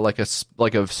a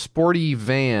sporty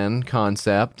van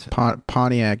concept.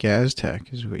 Pontiac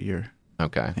Aztec is what you're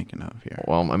thinking of here.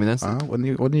 Well, I mean, that's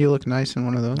wouldn't you look nice in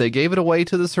one of those? They gave it away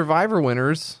to the Survivor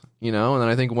winners, and then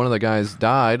I think one of the guys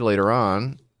died later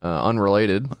on,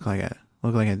 unrelated. Look like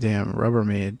a damn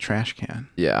Rubbermaid trash can.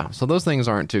 Yeah, so those things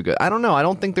aren't too good. I don't know. I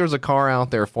don't think there's a car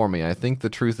out there for me. I think the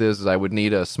truth is I would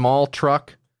need a small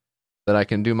truck that I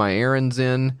can do my errands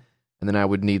in, and then I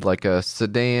would need like a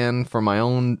sedan for my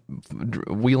own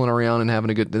wheeling around and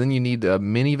having a good. Then you need a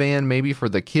minivan maybe for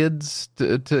the kids.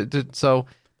 So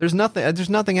there's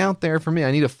nothing out there for me.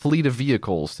 I need a fleet of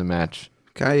vehicles to match.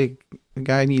 Guy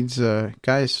needs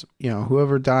guys.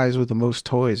 Whoever dies with the most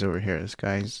toys over here. This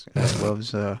guy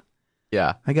loves.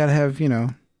 Yeah, I gotta have.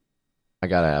 I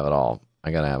gotta have it all.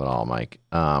 Mike.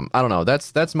 I don't know.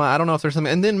 That's my. I don't know if there's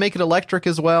something, and then make it electric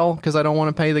as well because I don't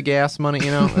want to pay the gas money,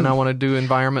 and I want to do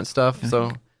environment stuff.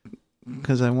 So,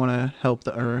 because I want to help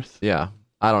the earth. Yeah,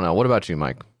 I don't know. What about you,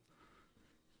 Mike?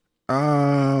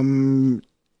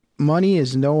 Money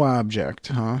is no object,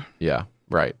 huh? Yeah,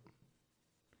 right.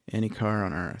 Any car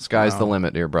on earth. Sky's the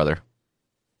limit, dear brother.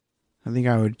 I think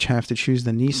I would have to choose the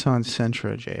Nissan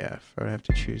Sentra, JF. I would have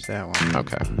to choose that one.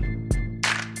 Okay.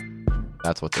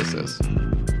 That's what this is.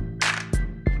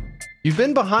 You've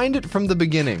been behind it from the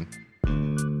beginning.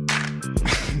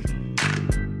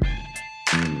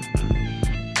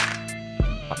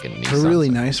 Fucking Nissan. A really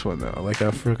nice one, though. Like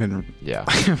a freaking... Yeah.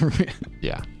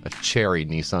 Yeah. A cherry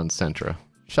Nissan Sentra.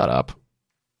 Shut up.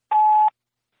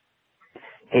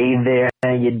 Hey there,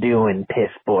 how you doing, piss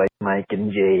boy Mike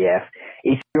and JF?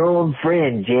 It's your old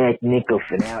friend Jack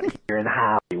Nicholson out here in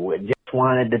Hollywood. Just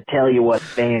wanted to tell you what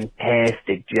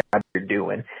fantastic job you're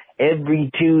doing. Every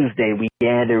Tuesday we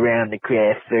gather around the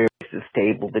craft services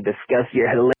table to discuss your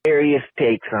hilarious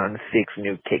takes on 6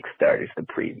 new Kickstarters the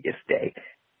previous day.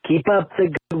 Keep up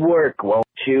the good work, won't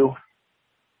you?